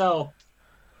 Yay, snow!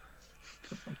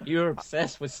 You're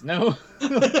obsessed with snow.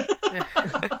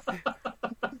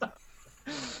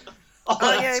 Oh,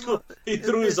 that's yeah, cool. He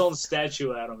threw his own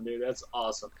statue at him, dude. That's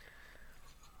awesome.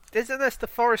 Isn't this the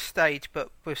forest stage, but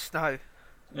with snow?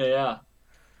 Yeah.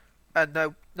 And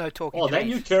no talking Oh, that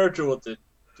trees. new character with the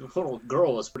little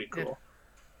girl is pretty cool.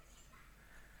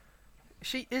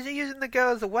 Yeah. Is he using the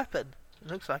girl as a weapon? It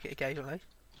looks like it occasionally.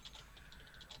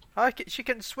 She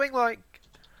can swing like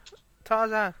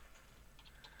Tarzan.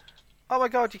 Oh my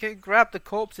god, you can grab the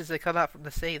corpses that come out from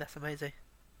the sea. That's amazing.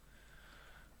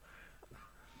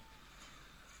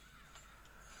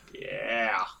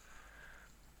 Yeah.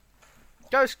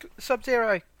 Go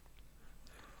Sub-Zero.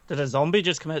 Did a zombie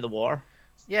just come out of the water?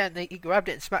 Yeah, and he grabbed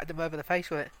it and smacked him over the face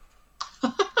with it.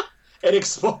 It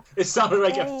sounded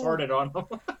like it farted on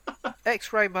him.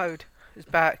 X-ray mode is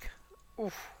back.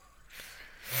 Oof.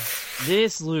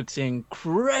 This looks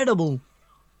incredible.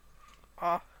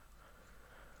 Ah.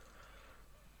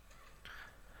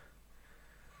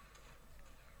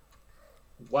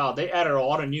 Wow, they added a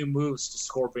lot of new moves to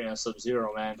Scorpion and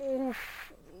Sub-Zero, man.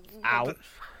 Oof. Ow.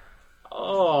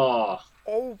 Oh.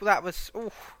 Oh, that was...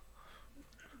 Oof.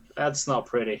 That's not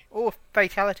pretty. Oh,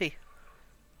 fatality.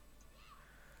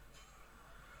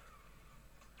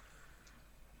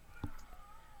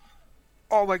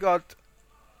 Oh my god.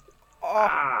 Oh.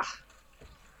 Ah.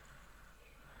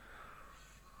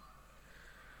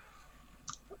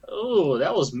 Oh,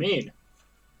 that was mean.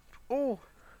 Oh,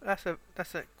 that's a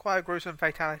quite a gruesome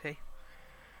fatality.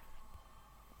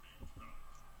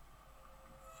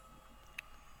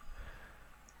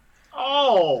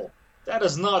 Oh, that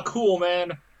is not cool,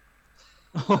 man.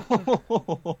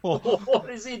 What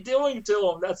is he doing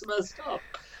to him? That's messed up.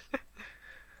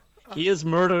 He is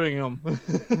murdering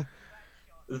him.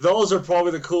 Those are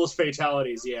probably the coolest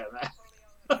fatalities yet, man.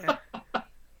 Yeah.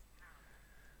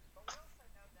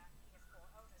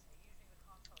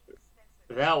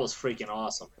 That was freaking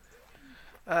awesome.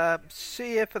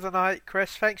 See you for the night,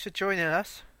 Chris. Thanks for joining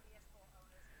us.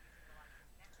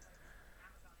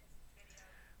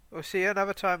 We'll see you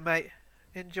another time, mate.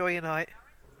 Enjoy your night.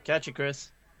 Catch you,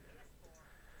 Chris.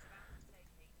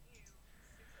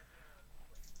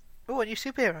 Oh, a new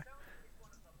superhero.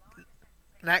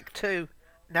 Knack 2.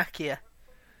 Nakia.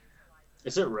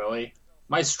 Is it really?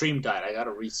 My stream died. I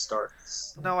gotta restart.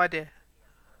 No idea.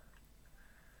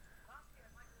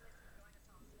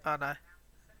 Oh no.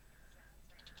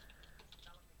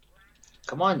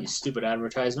 Come on, you stupid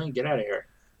advertisement. Get out of here.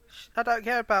 I don't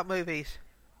care about movies.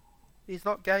 These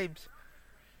not games.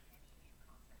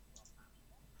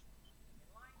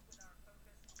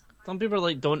 Some people are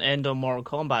like, don't end on Mortal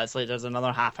Kombat. It's like there's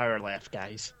another half hour left,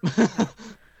 guys.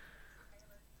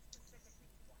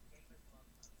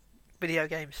 Video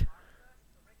games.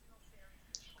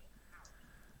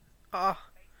 Ah.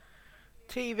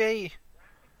 TV.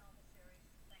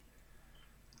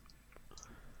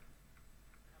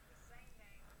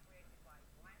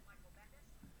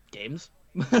 Games?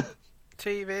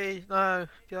 TV. No.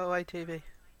 Go away, TV.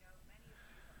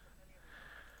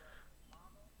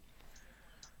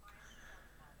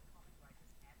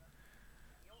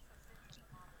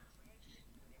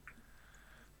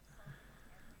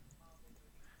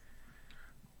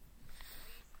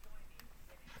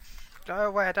 Go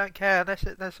away, I don't care unless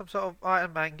there's some sort of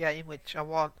Iron Man game which I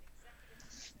want.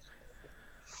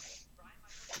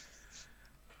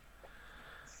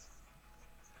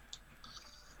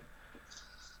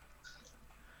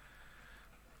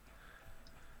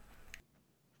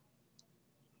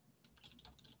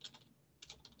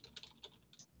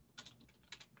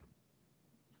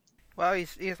 Well,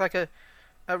 he's like a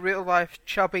real life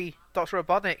chubby Dr.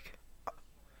 Robotnik.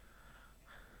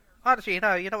 Actually, you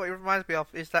know what it reminds me of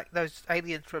is that those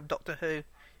aliens from Doctor Who.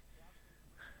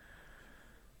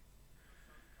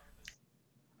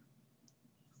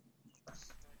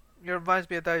 It reminds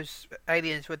me of those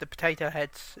aliens with the potato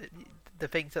heads, the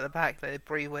things at the back that they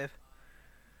breathe with.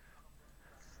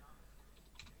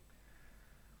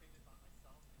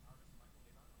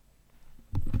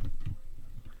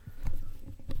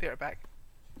 Be right back.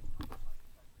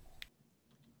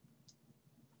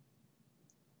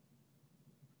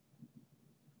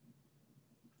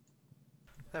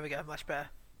 There we go, much better.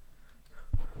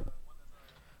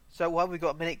 So while we've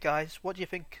got a minute, guys, what do you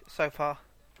think so far?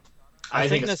 I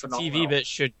think it's this phenomenal. TV bit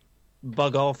should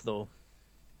bug off, though.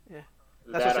 Yeah.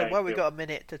 That's what I said, well, we've got a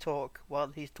minute to talk while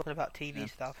he's talking about TV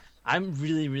stuff. I'm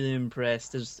really, really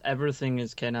impressed. Everything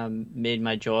has kind of made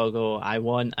my jaw go, I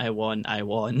won.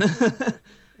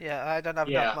 Yeah, I don't have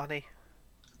enough money.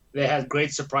 They had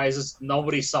great surprises.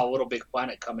 Nobody saw Little Big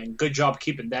Planet coming. Good job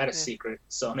keeping that a secret,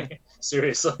 Sony.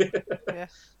 Seriously. Yeah.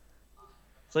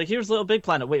 It's like, here's Little Big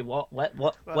Planet. Wait, what?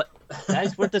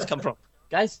 Guys, where'd this come from?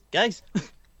 Guys?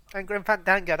 And Grim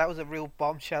Fandango, that was a real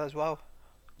bombshell as well.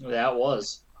 That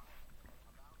was.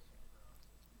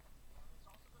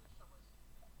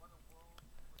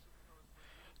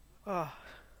 Oh.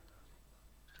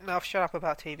 Now I've shut up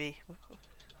about TV.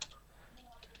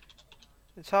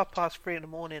 It's 3:30 in the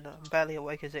morning. I'm barely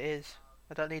awake as it is.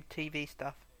 I don't need TV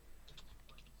stuff.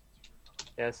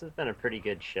 Yeah, this has been a pretty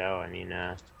good show. I mean,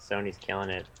 Sony's killing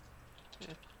it. Yeah.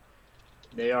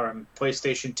 They are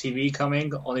PlayStation TV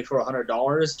coming only for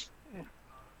 $100. Yeah.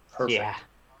 Perfect. Yeah.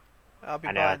 I'll be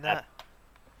buying that.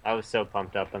 I was so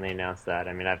pumped up when they announced that.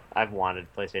 I mean, I've wanted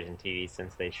PlayStation TV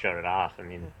since they showed it off. I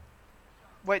mean,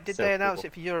 wait, did so they announce cool.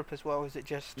 it for Europe as well? Or is it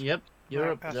just? Yep,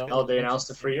 Europe. Right, no. Oh, they announced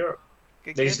it for Europe.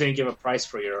 They just didn't give a price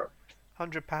for Europe.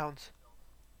 £100.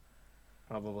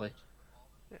 Probably.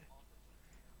 Yeah.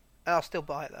 I'll still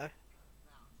buy it though.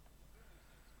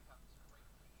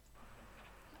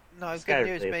 No, this guy good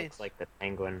news really means. looks like the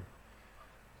Penguin.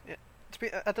 Yeah.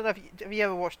 I don't know have you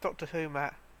ever watched Doctor Who,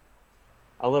 Matt?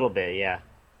 A little bit, yeah.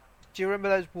 Do you remember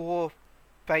those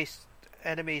war-based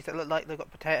enemies that look like they've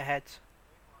got potato heads?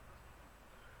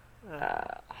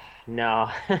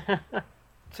 No.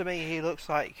 To me, he looks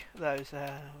like those.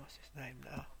 What's his name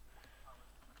now?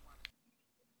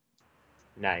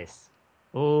 Nice.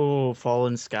 Oh,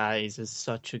 Fallen Skies is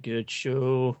such a good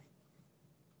show.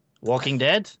 Walking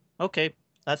Dead? Okay,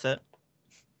 that's it.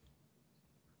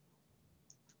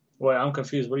 Wait, I'm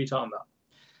confused. What are you talking about?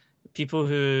 People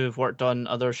who've worked on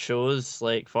other shows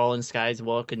like Fallen Skies,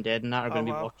 Walking Dead, and that are going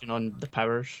to be wow. working on The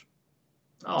Powers.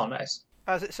 Oh, nice.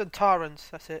 It's Sontarans,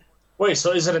 that's it. Wait,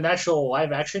 so is it an actual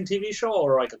live-action TV show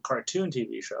or like a cartoon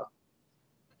TV show?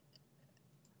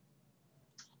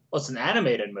 Oh, it's an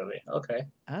animated movie. Okay.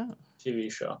 Oh.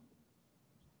 TV show.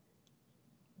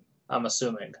 I'm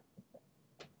assuming.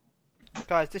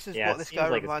 Guys, this is what this guy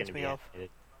like reminds me of.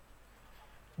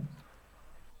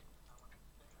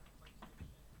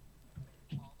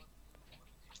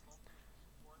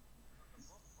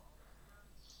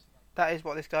 That is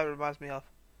what this guy reminds me of.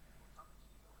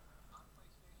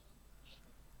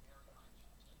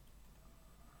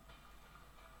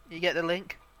 You get the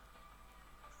link?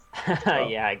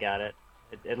 Yeah, I got it.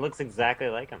 It looks exactly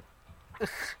like him.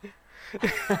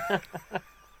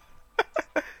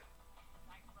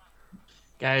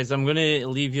 Guys, I'm gonna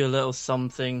leave you a little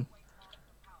something.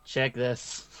 Check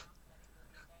this.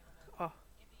 Oh.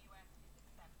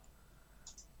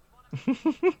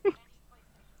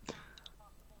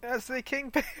 That's the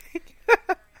Kingpin.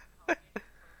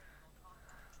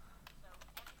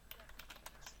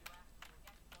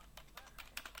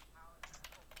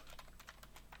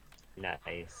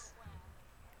 Nice.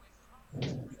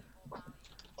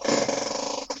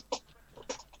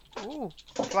 Ooh,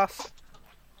 plus.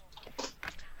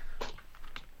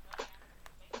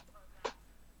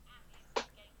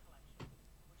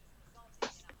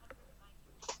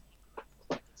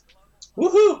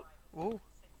 Woohoo! Ooh.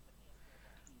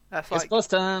 That's It's like plus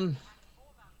time.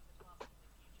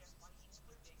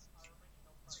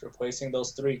 It's replacing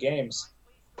those 3 games.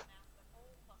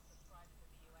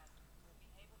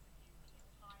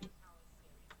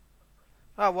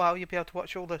 oh wow, you'll be able to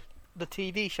watch all the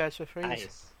TV shows for free.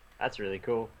 Nice. That's really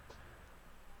cool.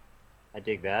 I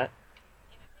dig that.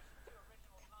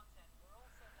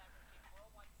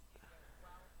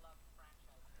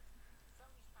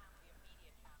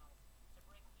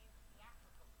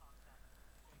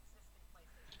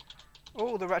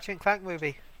 Oh, the Ratchet and Clank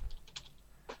movie.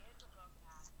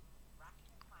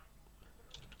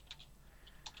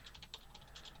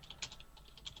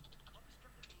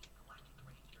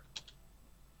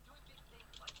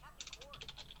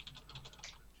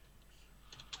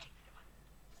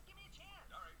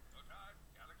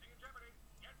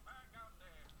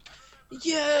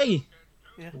 Yay!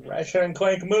 Ratchet and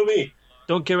Clank movie.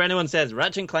 Don't care what anyone says.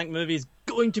 Ratchet and Clank movie is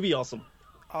going to be awesome.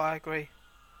 Oh, I agree.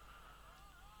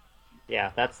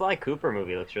 Yeah, that Sly Cooper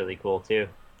movie looks really cool too.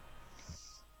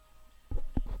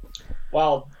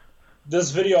 Wow,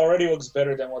 this video already looks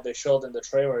better than what they showed in the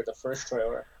trailer, the first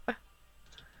trailer.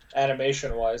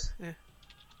 Animation-wise. Yeah.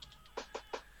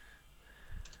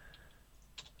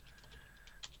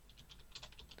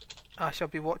 I shall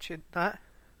be watching that.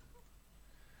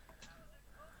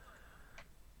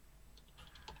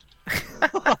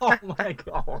 Oh my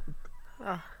god.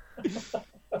 Oh.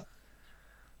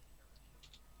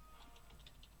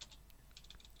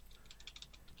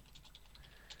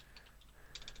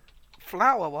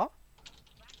 Flower, what?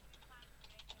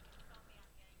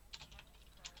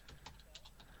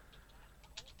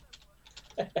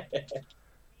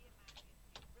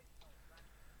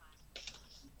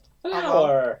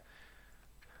 Flower!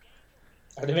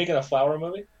 Are they making a Flower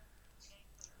movie?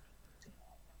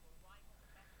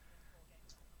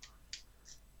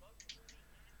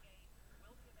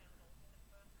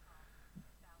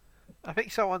 I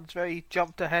think someone's very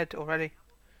jumped ahead already.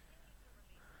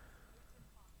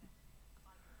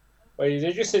 Wait,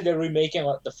 did you say they're remaking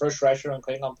like, the first Ratchet and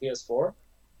Clank on PS4?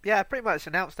 Yeah, I pretty much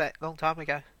announced that a long time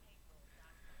ago.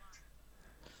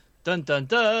 Dun dun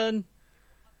dun!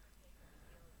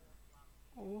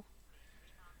 Ooh.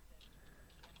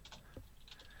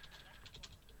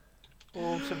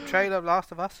 Oh, some trailer of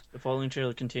Last of Us. The following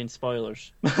trailer contains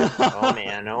spoilers. Oh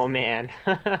man, oh man.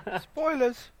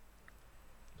 Spoilers!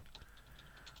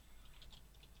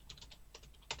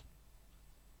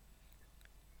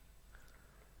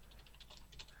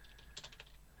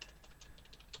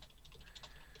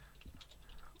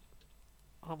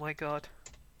 Oh my god.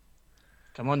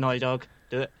 Come on, Naughty Dog.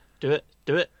 Do it. Do it.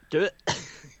 Do it. Do it.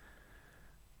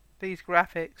 These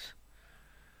graphics.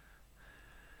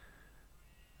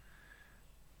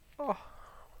 Oh.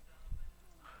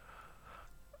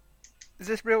 Is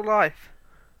this real life?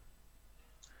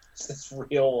 Is this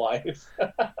real life?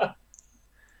 I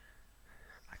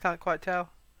can't quite tell.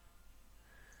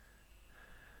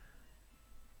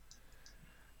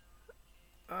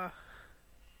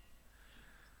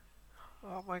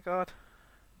 Oh my god.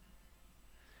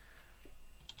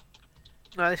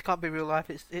 No, this can't be real life.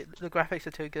 The graphics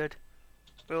are too good.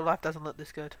 Real life doesn't look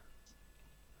this good.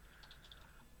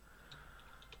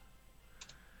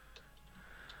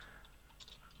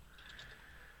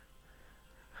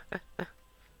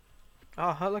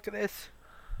 Oh, look at this.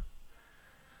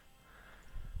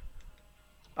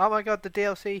 Oh my god, the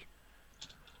DLC.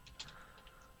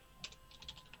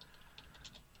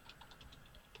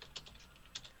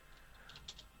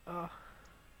 Oh.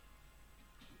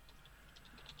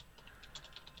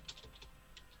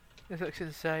 This looks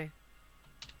insane.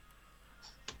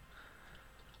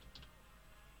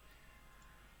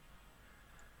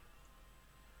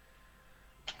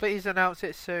 Please announce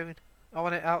it soon. I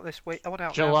want it out this week. I want it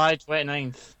out July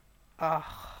 29th.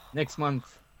 Ah. Next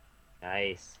month.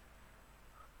 Nice.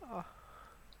 Oh.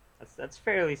 That's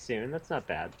fairly soon. That's not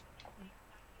bad.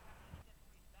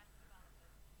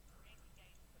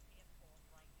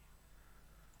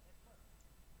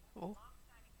 Oh.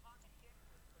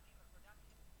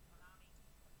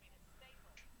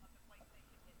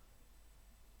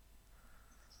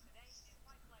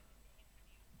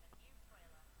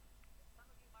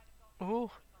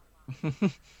 Oh.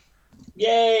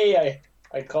 Yay!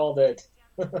 I called it.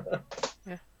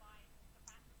 Yeah.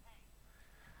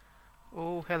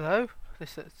 Oh, hello.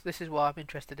 This is what I'm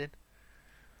interested in.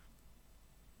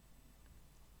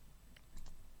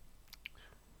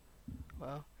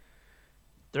 Well.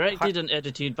 Directed and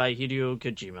edited by Hideo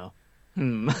Kojima.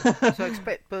 So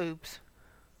expect boobs.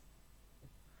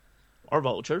 Or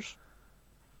vultures.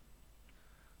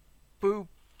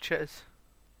 Boobchers.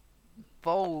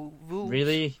 Voobs.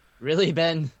 Really? Really,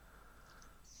 Ben?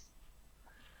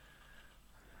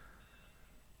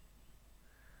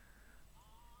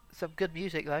 Some good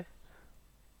music, though.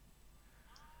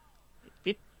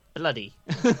 Bit bloody.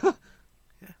 Yeah.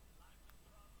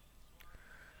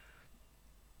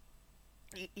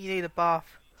 You need a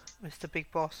bath, Mr.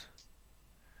 Big Boss.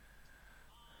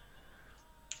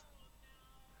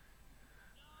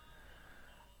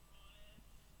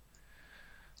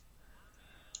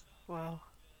 Wow.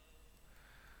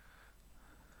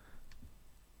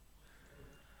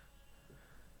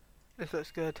 This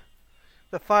looks good.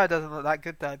 The fire doesn't look that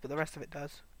good though, but the rest of it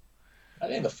does. I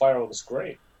think the fire looks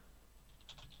great.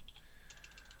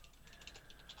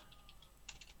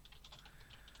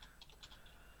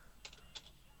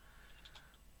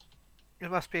 It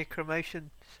must be a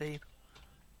cremation scene.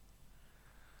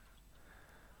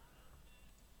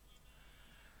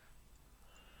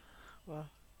 Wow.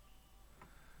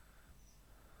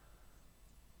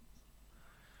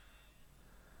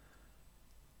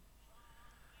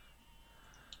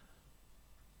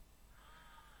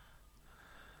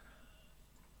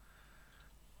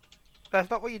 That's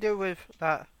not what you do with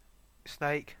that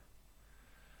snake.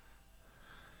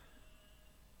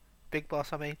 Big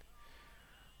Boss, I mean.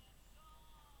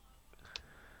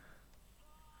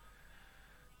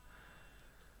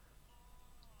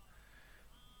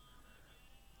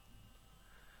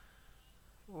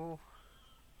 Oh.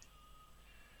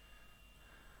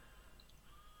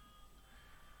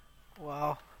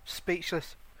 Wow.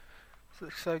 Speechless. This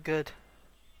looks so good.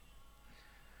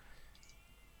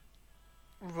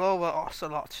 Roller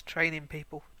Ocelot training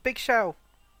people. Big Shell!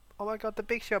 Oh my god, the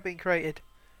Big Shell being created.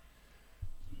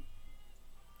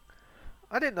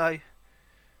 I didn't know.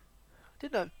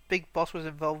 Big Boss was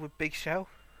involved with Big Shell.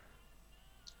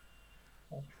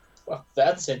 Well,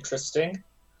 that's interesting.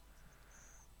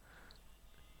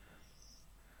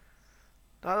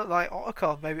 That looked like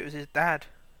Otacon. Maybe it was his dad.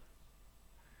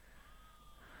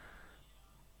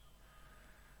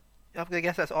 I'm gonna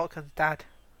guess that's Otacon's dad.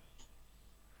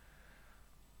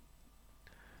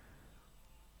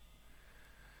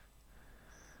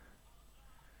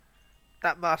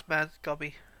 That masked man's got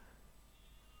me.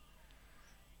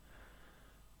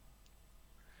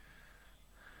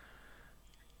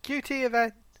 QT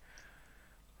event.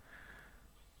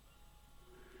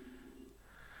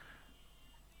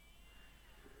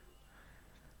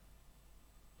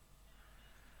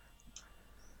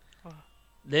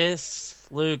 This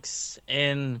looks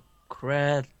incredible.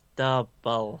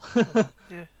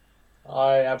 Yeah.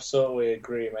 I absolutely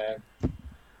agree, man.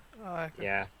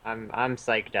 Yeah, I'm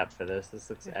psyched up for this. This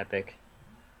looks epic.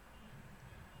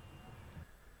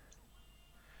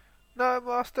 No,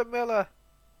 Master Miller.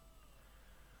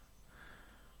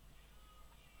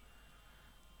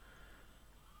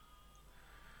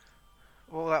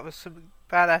 Well, that was some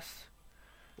badass.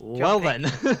 Well jumping.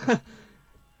 then.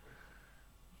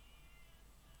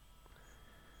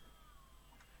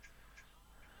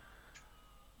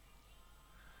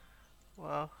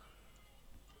 Wow.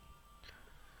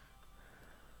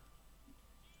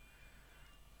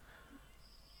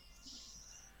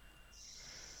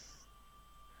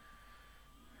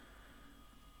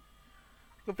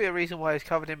 Could be a reason why he's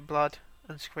covered in blood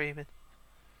and screaming.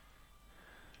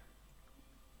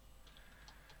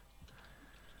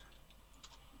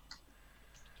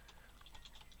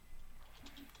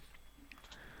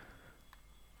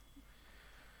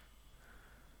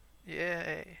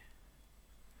 Yay.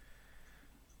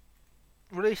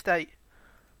 Release date.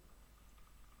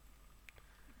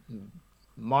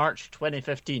 March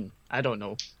 2015. I don't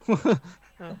know.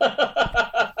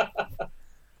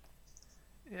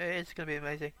 Yeah, it's going to be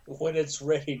amazing. When it's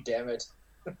ready, damn it.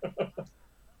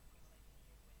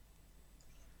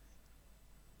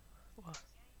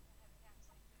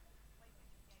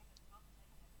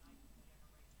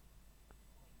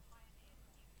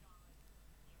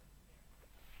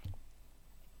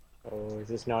 Oh, is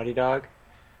this Naughty Dog?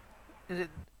 Is it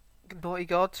Naughty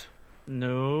Gods?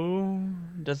 No,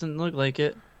 doesn't look like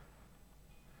it.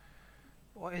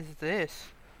 What is this?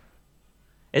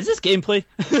 Is this gameplay?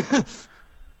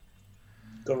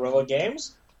 Guerrilla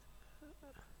Games?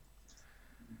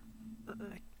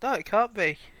 No, it can't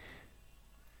be.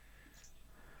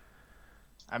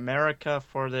 America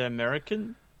for the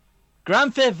American?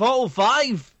 Grand Theft Auto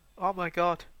 5! Oh my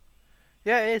god.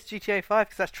 Yeah, it is GTA 5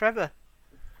 because that's Trevor.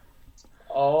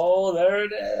 Oh, there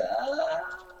it is.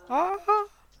 Oh.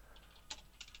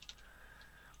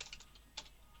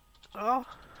 Oh.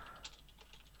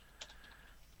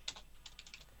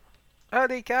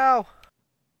 Holy cow.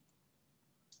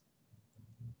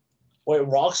 Wait,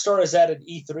 Rockstar is at an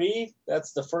E3?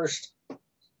 That's the first.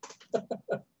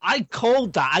 I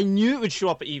called that. I knew it would show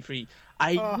up at E3.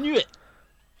 I knew it.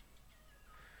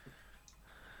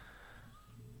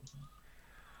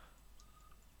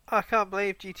 I can't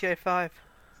believe GTA 5.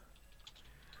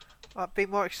 I'd be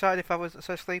more excited if I wasn't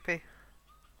so sleepy.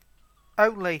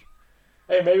 Only.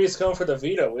 Hey, maybe it's coming for the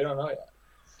Vita. We don't know yet.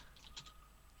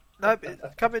 Nope,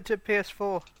 it's coming to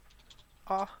PS4.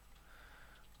 Oh.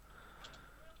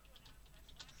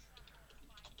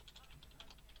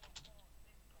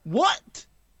 What?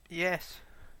 Yes.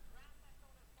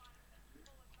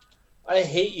 I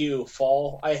hate you,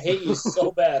 Fall. I hate you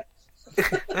so bad.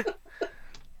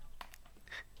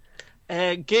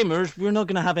 Gamers, we're not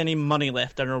going to have any money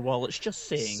left in our wallets, just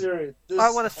saying. Serious, I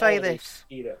want to say holiday, this.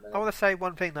 eat it, man. I want to say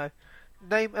one thing though.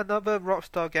 Name another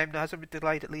Rockstar game that hasn't been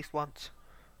delayed at least once.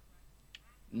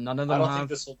 None of I them don't have. think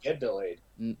this will get delayed.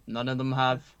 None of them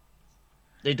have.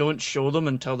 They don't show them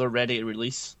until they're ready to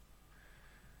release.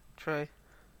 True.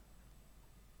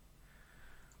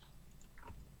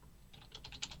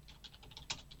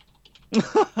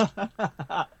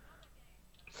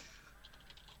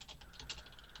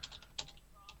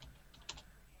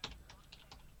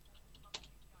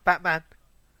 Batman.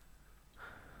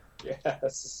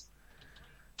 Yes.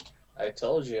 I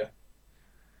told you.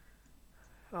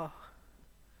 Oh.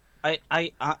 I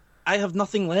have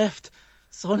nothing left.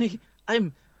 Sony,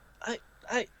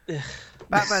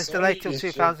 Batman's delayed till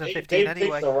 2015 they anyway.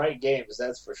 picked the right games,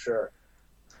 that's for sure.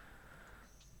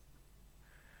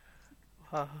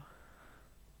 Oh.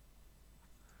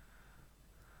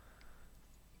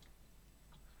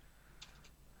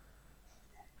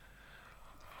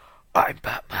 I'm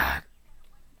Batman.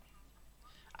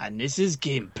 And this is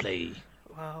gameplay.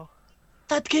 Wow.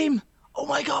 That game! Oh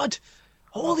my god!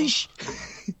 Holy sh...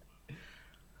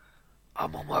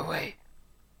 I'm on my way.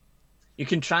 You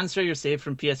can transfer your save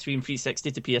from PS3 and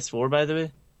 360 to PS4, by the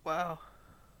way. Wow.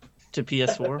 To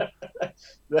PS4.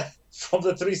 From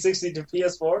the 360 to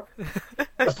PS4?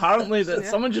 Apparently, Yeah.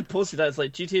 someone just posted that. It's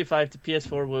like GTA 5 to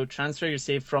PS4 will transfer your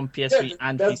save from PS3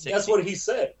 and 360. That's what he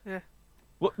said. Yeah.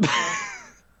 What?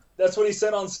 That's what he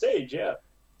said on stage, yeah.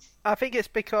 I think it's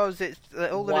because it's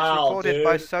all of it's Wow, recorded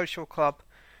by dude. Social Club,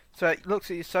 so it looks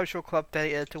at your Social Club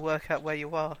data to work out where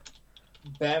you are.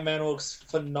 Batman looks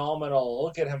phenomenal.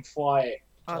 Look at him flying.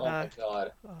 I Oh know. my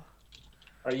god. Oh.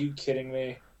 Are you kidding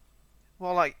me?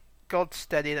 More like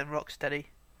Godsteady than Rocksteady.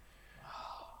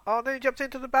 Oh, then he jumped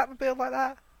into the Batmobile like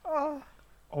that. Oh.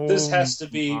 This has to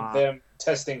be my. them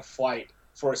testing flight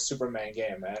for a Superman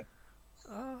game, man.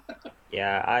 Oh.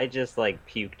 Yeah, I just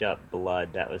puked up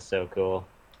blood. That was so cool.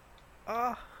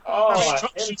 Oh. Oh,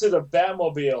 Destruction. into the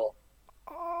Batmobile.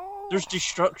 Oh. There's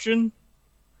destruction.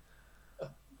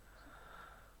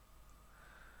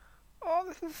 Oh,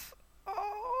 this is.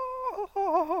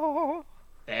 Oh.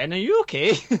 Ben, are you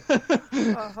okay?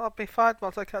 I'll be fine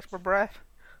once I catch my breath.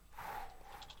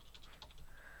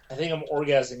 I think I'm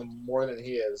orgasming more than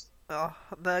he is. Oh,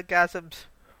 nerdgasms.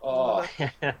 Oh,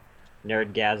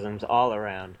 Nerdgasms all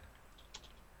around.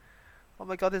 Oh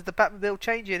my god, is the Batmobile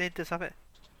changing into something?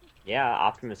 Yeah,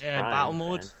 Optimus Yeah, Prime. battle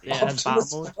mode. man. Yeah, it has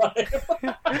battle Optimus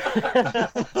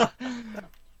mode. Prime.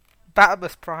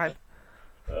 Batimus Prime.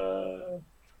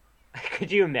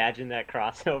 Could you imagine that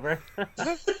crossover?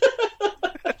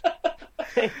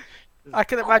 I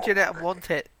can imagine it and want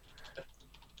it.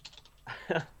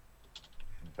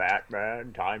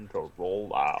 Batman, time to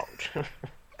roll out.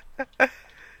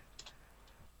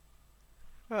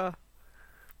 Oh,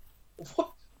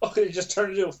 What? Okay, it just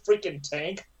turned into a freaking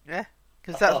tank. yeah,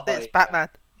 because that's it's yeah. Batman.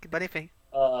 It can be anything.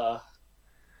 Uh,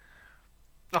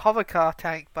 A hover car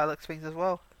tank by looks things as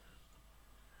well.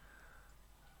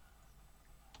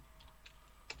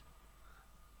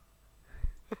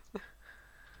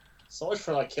 so much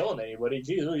for not killing anybody.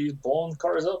 Jeez, he's blowing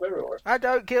cars up everywhere. I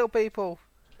don't kill people.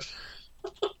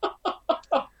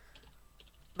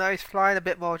 No, he's flying a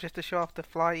bit more just to show off the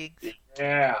flying.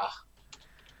 Yeah.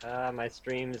 My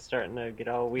stream is starting to get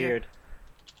all weird.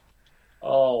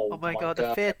 Oh my god,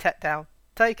 the fear tech down.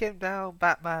 Take him down,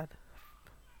 Batman.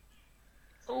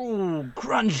 Oh,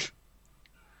 crunch!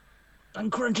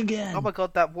 And crunch again. Oh my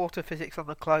god, that water physics on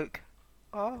the cloak.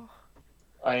 Oh.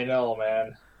 I know,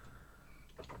 man.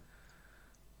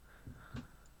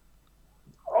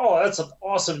 Oh, that's an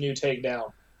awesome new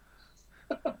takedown.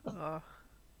 Oh.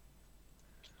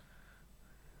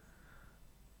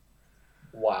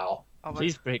 Wow. Oh,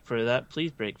 Please break through that.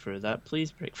 Please break through that.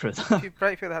 Please break through that. If you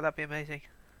break through that, that'd be amazing.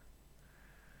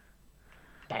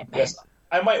 Yes,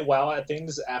 I might wow at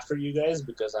things after you guys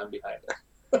because I'm behind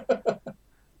her.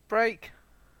 Break.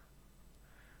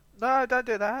 No, don't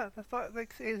do that. That's not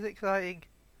is exciting.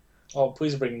 Oh,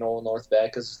 please bring Nolan North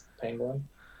back as Penguin.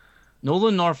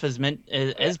 Nolan North is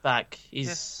back.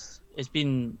 It's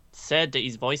been said that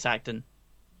he's voice acting.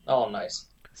 Oh, nice.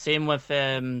 Same with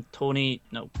Tony.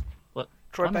 No, what?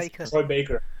 Troy Baker. Troy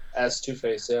Baker as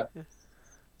Two-Face. Yeah.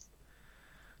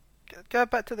 Go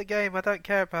back to the game. I don't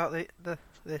care about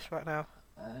this right now.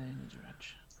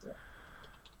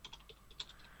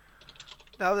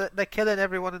 Now they're killing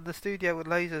everyone in the studio with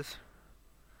lasers.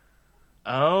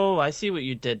 Oh, I see what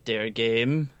you did there,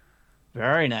 game.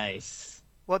 Very nice.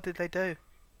 What did they do?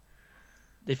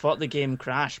 They thought the game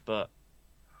crashed, but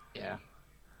yeah.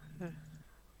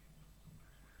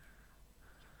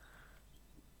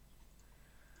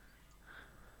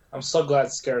 I'm so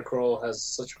glad Scarecrow has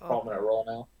such a prominent role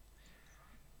now.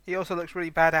 He also looks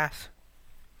really badass.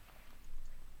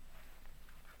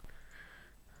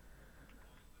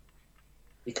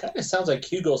 He kind of sounds like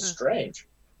Hugo Strange.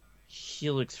 He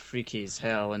looks freaky as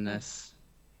hell in this.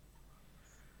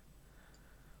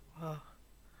 Wow.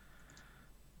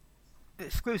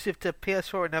 Exclusive to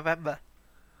PS4 in November.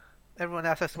 Everyone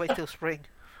else has to wait till spring.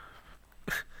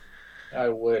 I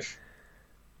wish.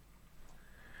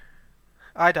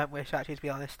 I don't wish, actually, to be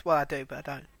honest. Well, I do, but I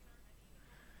don't.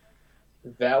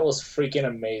 That was freaking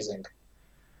amazing.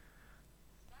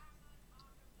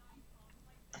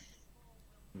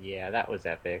 Yeah, that was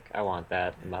epic. I want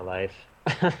that in my life.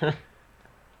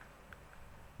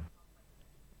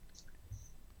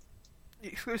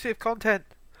 Exclusive content.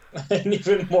 And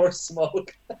even more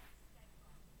smoke.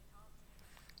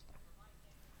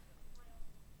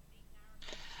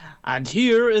 And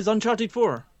here is Uncharted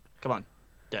 4. Come on.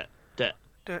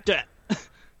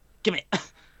 Give me.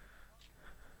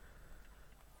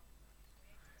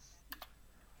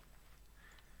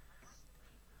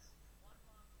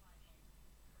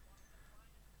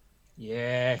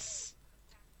 Yes.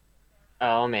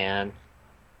 Oh, man.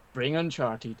 Bring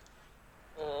Uncharted.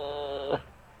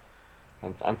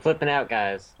 I'm flipping out,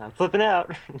 guys. I'm flipping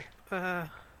out.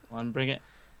 One, bring it.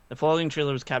 The following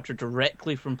trailer was captured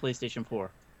directly from PlayStation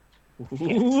 4.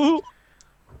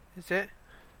 Is it?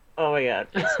 Oh my god.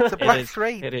 It's a black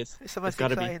screen. It is. It's the most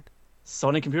gotta exciting. be.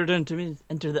 Sonic computer into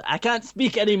the... I can't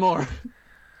speak anymore.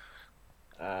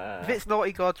 If it's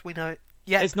Naughty Gods, we know it.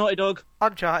 Yeah. It's Naughty Dog.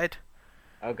 Uncharted.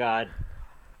 Oh god.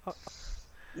 Oh,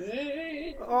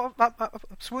 I'm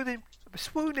swooning. I'm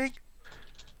swooning.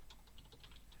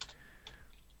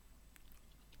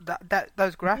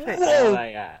 Those graphics. Oh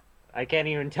my god. I can't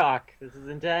even talk. This is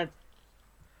intense.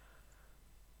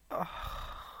 Oh.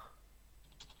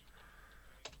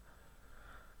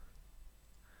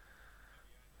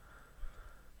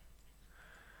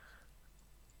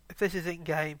 If this is in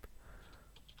game.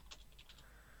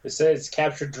 They say it's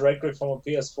captured directly from a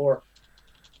PS4.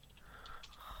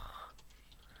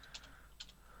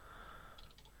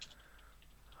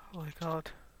 Oh my god.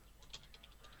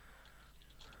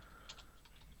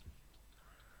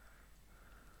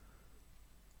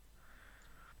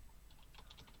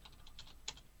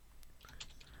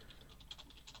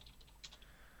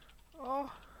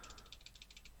 Oh.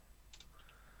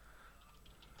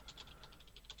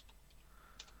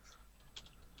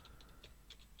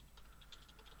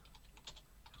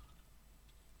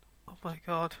 Oh my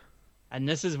god. And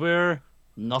this is where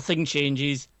nothing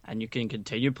changes and you can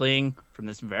continue playing from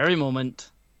this very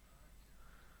moment.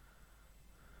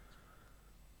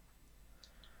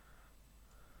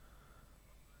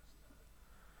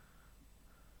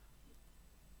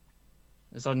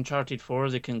 Is Uncharted 4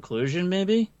 the conclusion,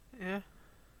 maybe? Yeah.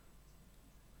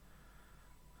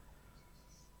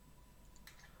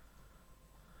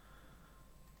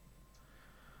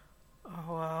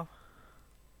 Oh wow.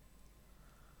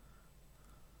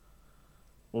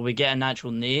 Will we get an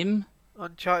actual name?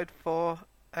 Uncharted 4,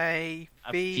 a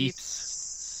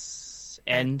Thief's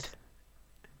End.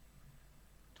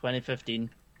 2015.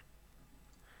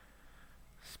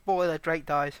 Spoiler, Drake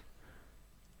dies.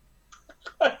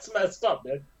 That's messed up,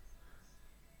 man.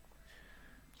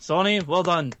 Sony, well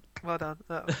done. Well done.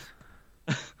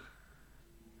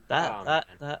 That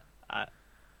was...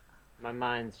 My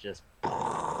mind's just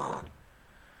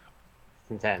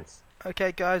intense.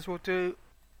 Okay, guys, we'll do.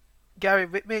 Gary,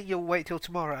 with me, you'll wait till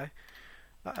tomorrow.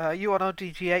 You on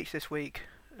RDGH this week,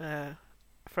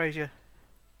 Fraser?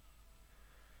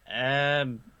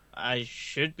 I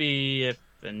should be if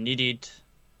needed.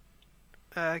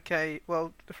 Okay,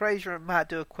 well, Fraser and Matt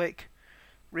do a quick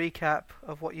recap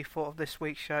of what you thought of this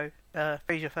week's show.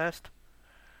 Fraser first.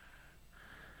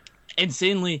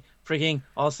 Insanely freaking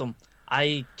awesome.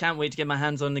 I can't wait to get my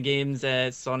hands on the games.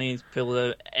 Sony's pulled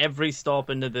out every stop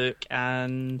in the book,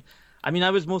 and I mean,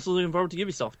 I was mostly looking forward to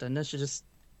Ubisoft, and this is just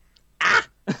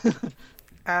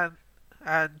and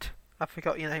I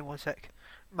forgot your name 1 sec,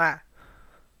 Matt.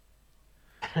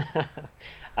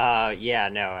 Yeah,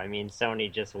 no, I mean, Sony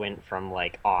just went from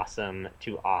like awesome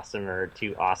to awesomer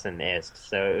to awesomest,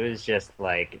 so it was just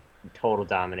like total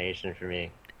domination for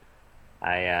me.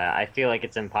 I feel like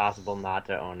it's impossible not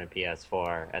to own a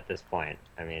PS4 at this point.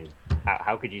 I mean,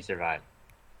 how could you survive?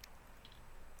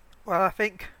 Well, I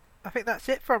think that's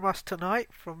it from us tonight,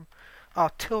 from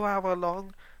our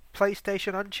 2-hour-long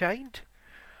PlayStation Unchained.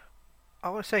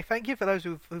 I want to say thank you for those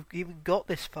who've even got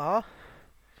this far.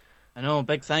 I know,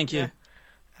 big thank you.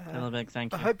 Yeah. Big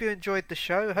thank you. I hope you enjoyed the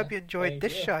show. I hope you enjoyed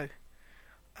this show.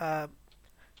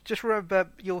 Just remember,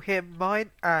 you'll hear mine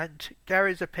and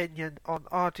Gary's opinion on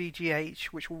RDGH,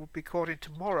 which we'll be recording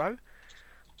tomorrow.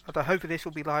 Although hopefully this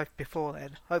will be live before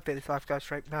then. Hopefully this live goes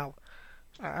straight now.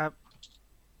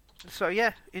 So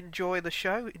yeah, enjoy the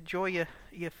show, enjoy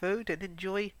your food, and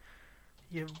enjoy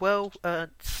your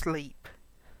well-earned sleep.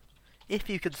 If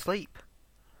you can sleep.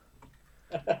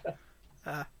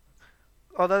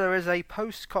 Although there is a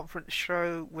post-conference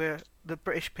show where the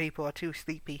British people are too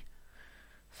sleepy.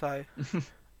 So...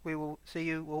 we will see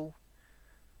you all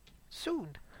soon.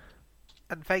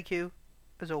 And thank you,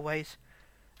 as always.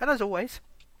 And as always,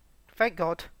 thank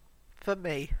God for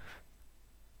me.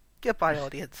 Goodbye,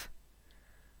 audience.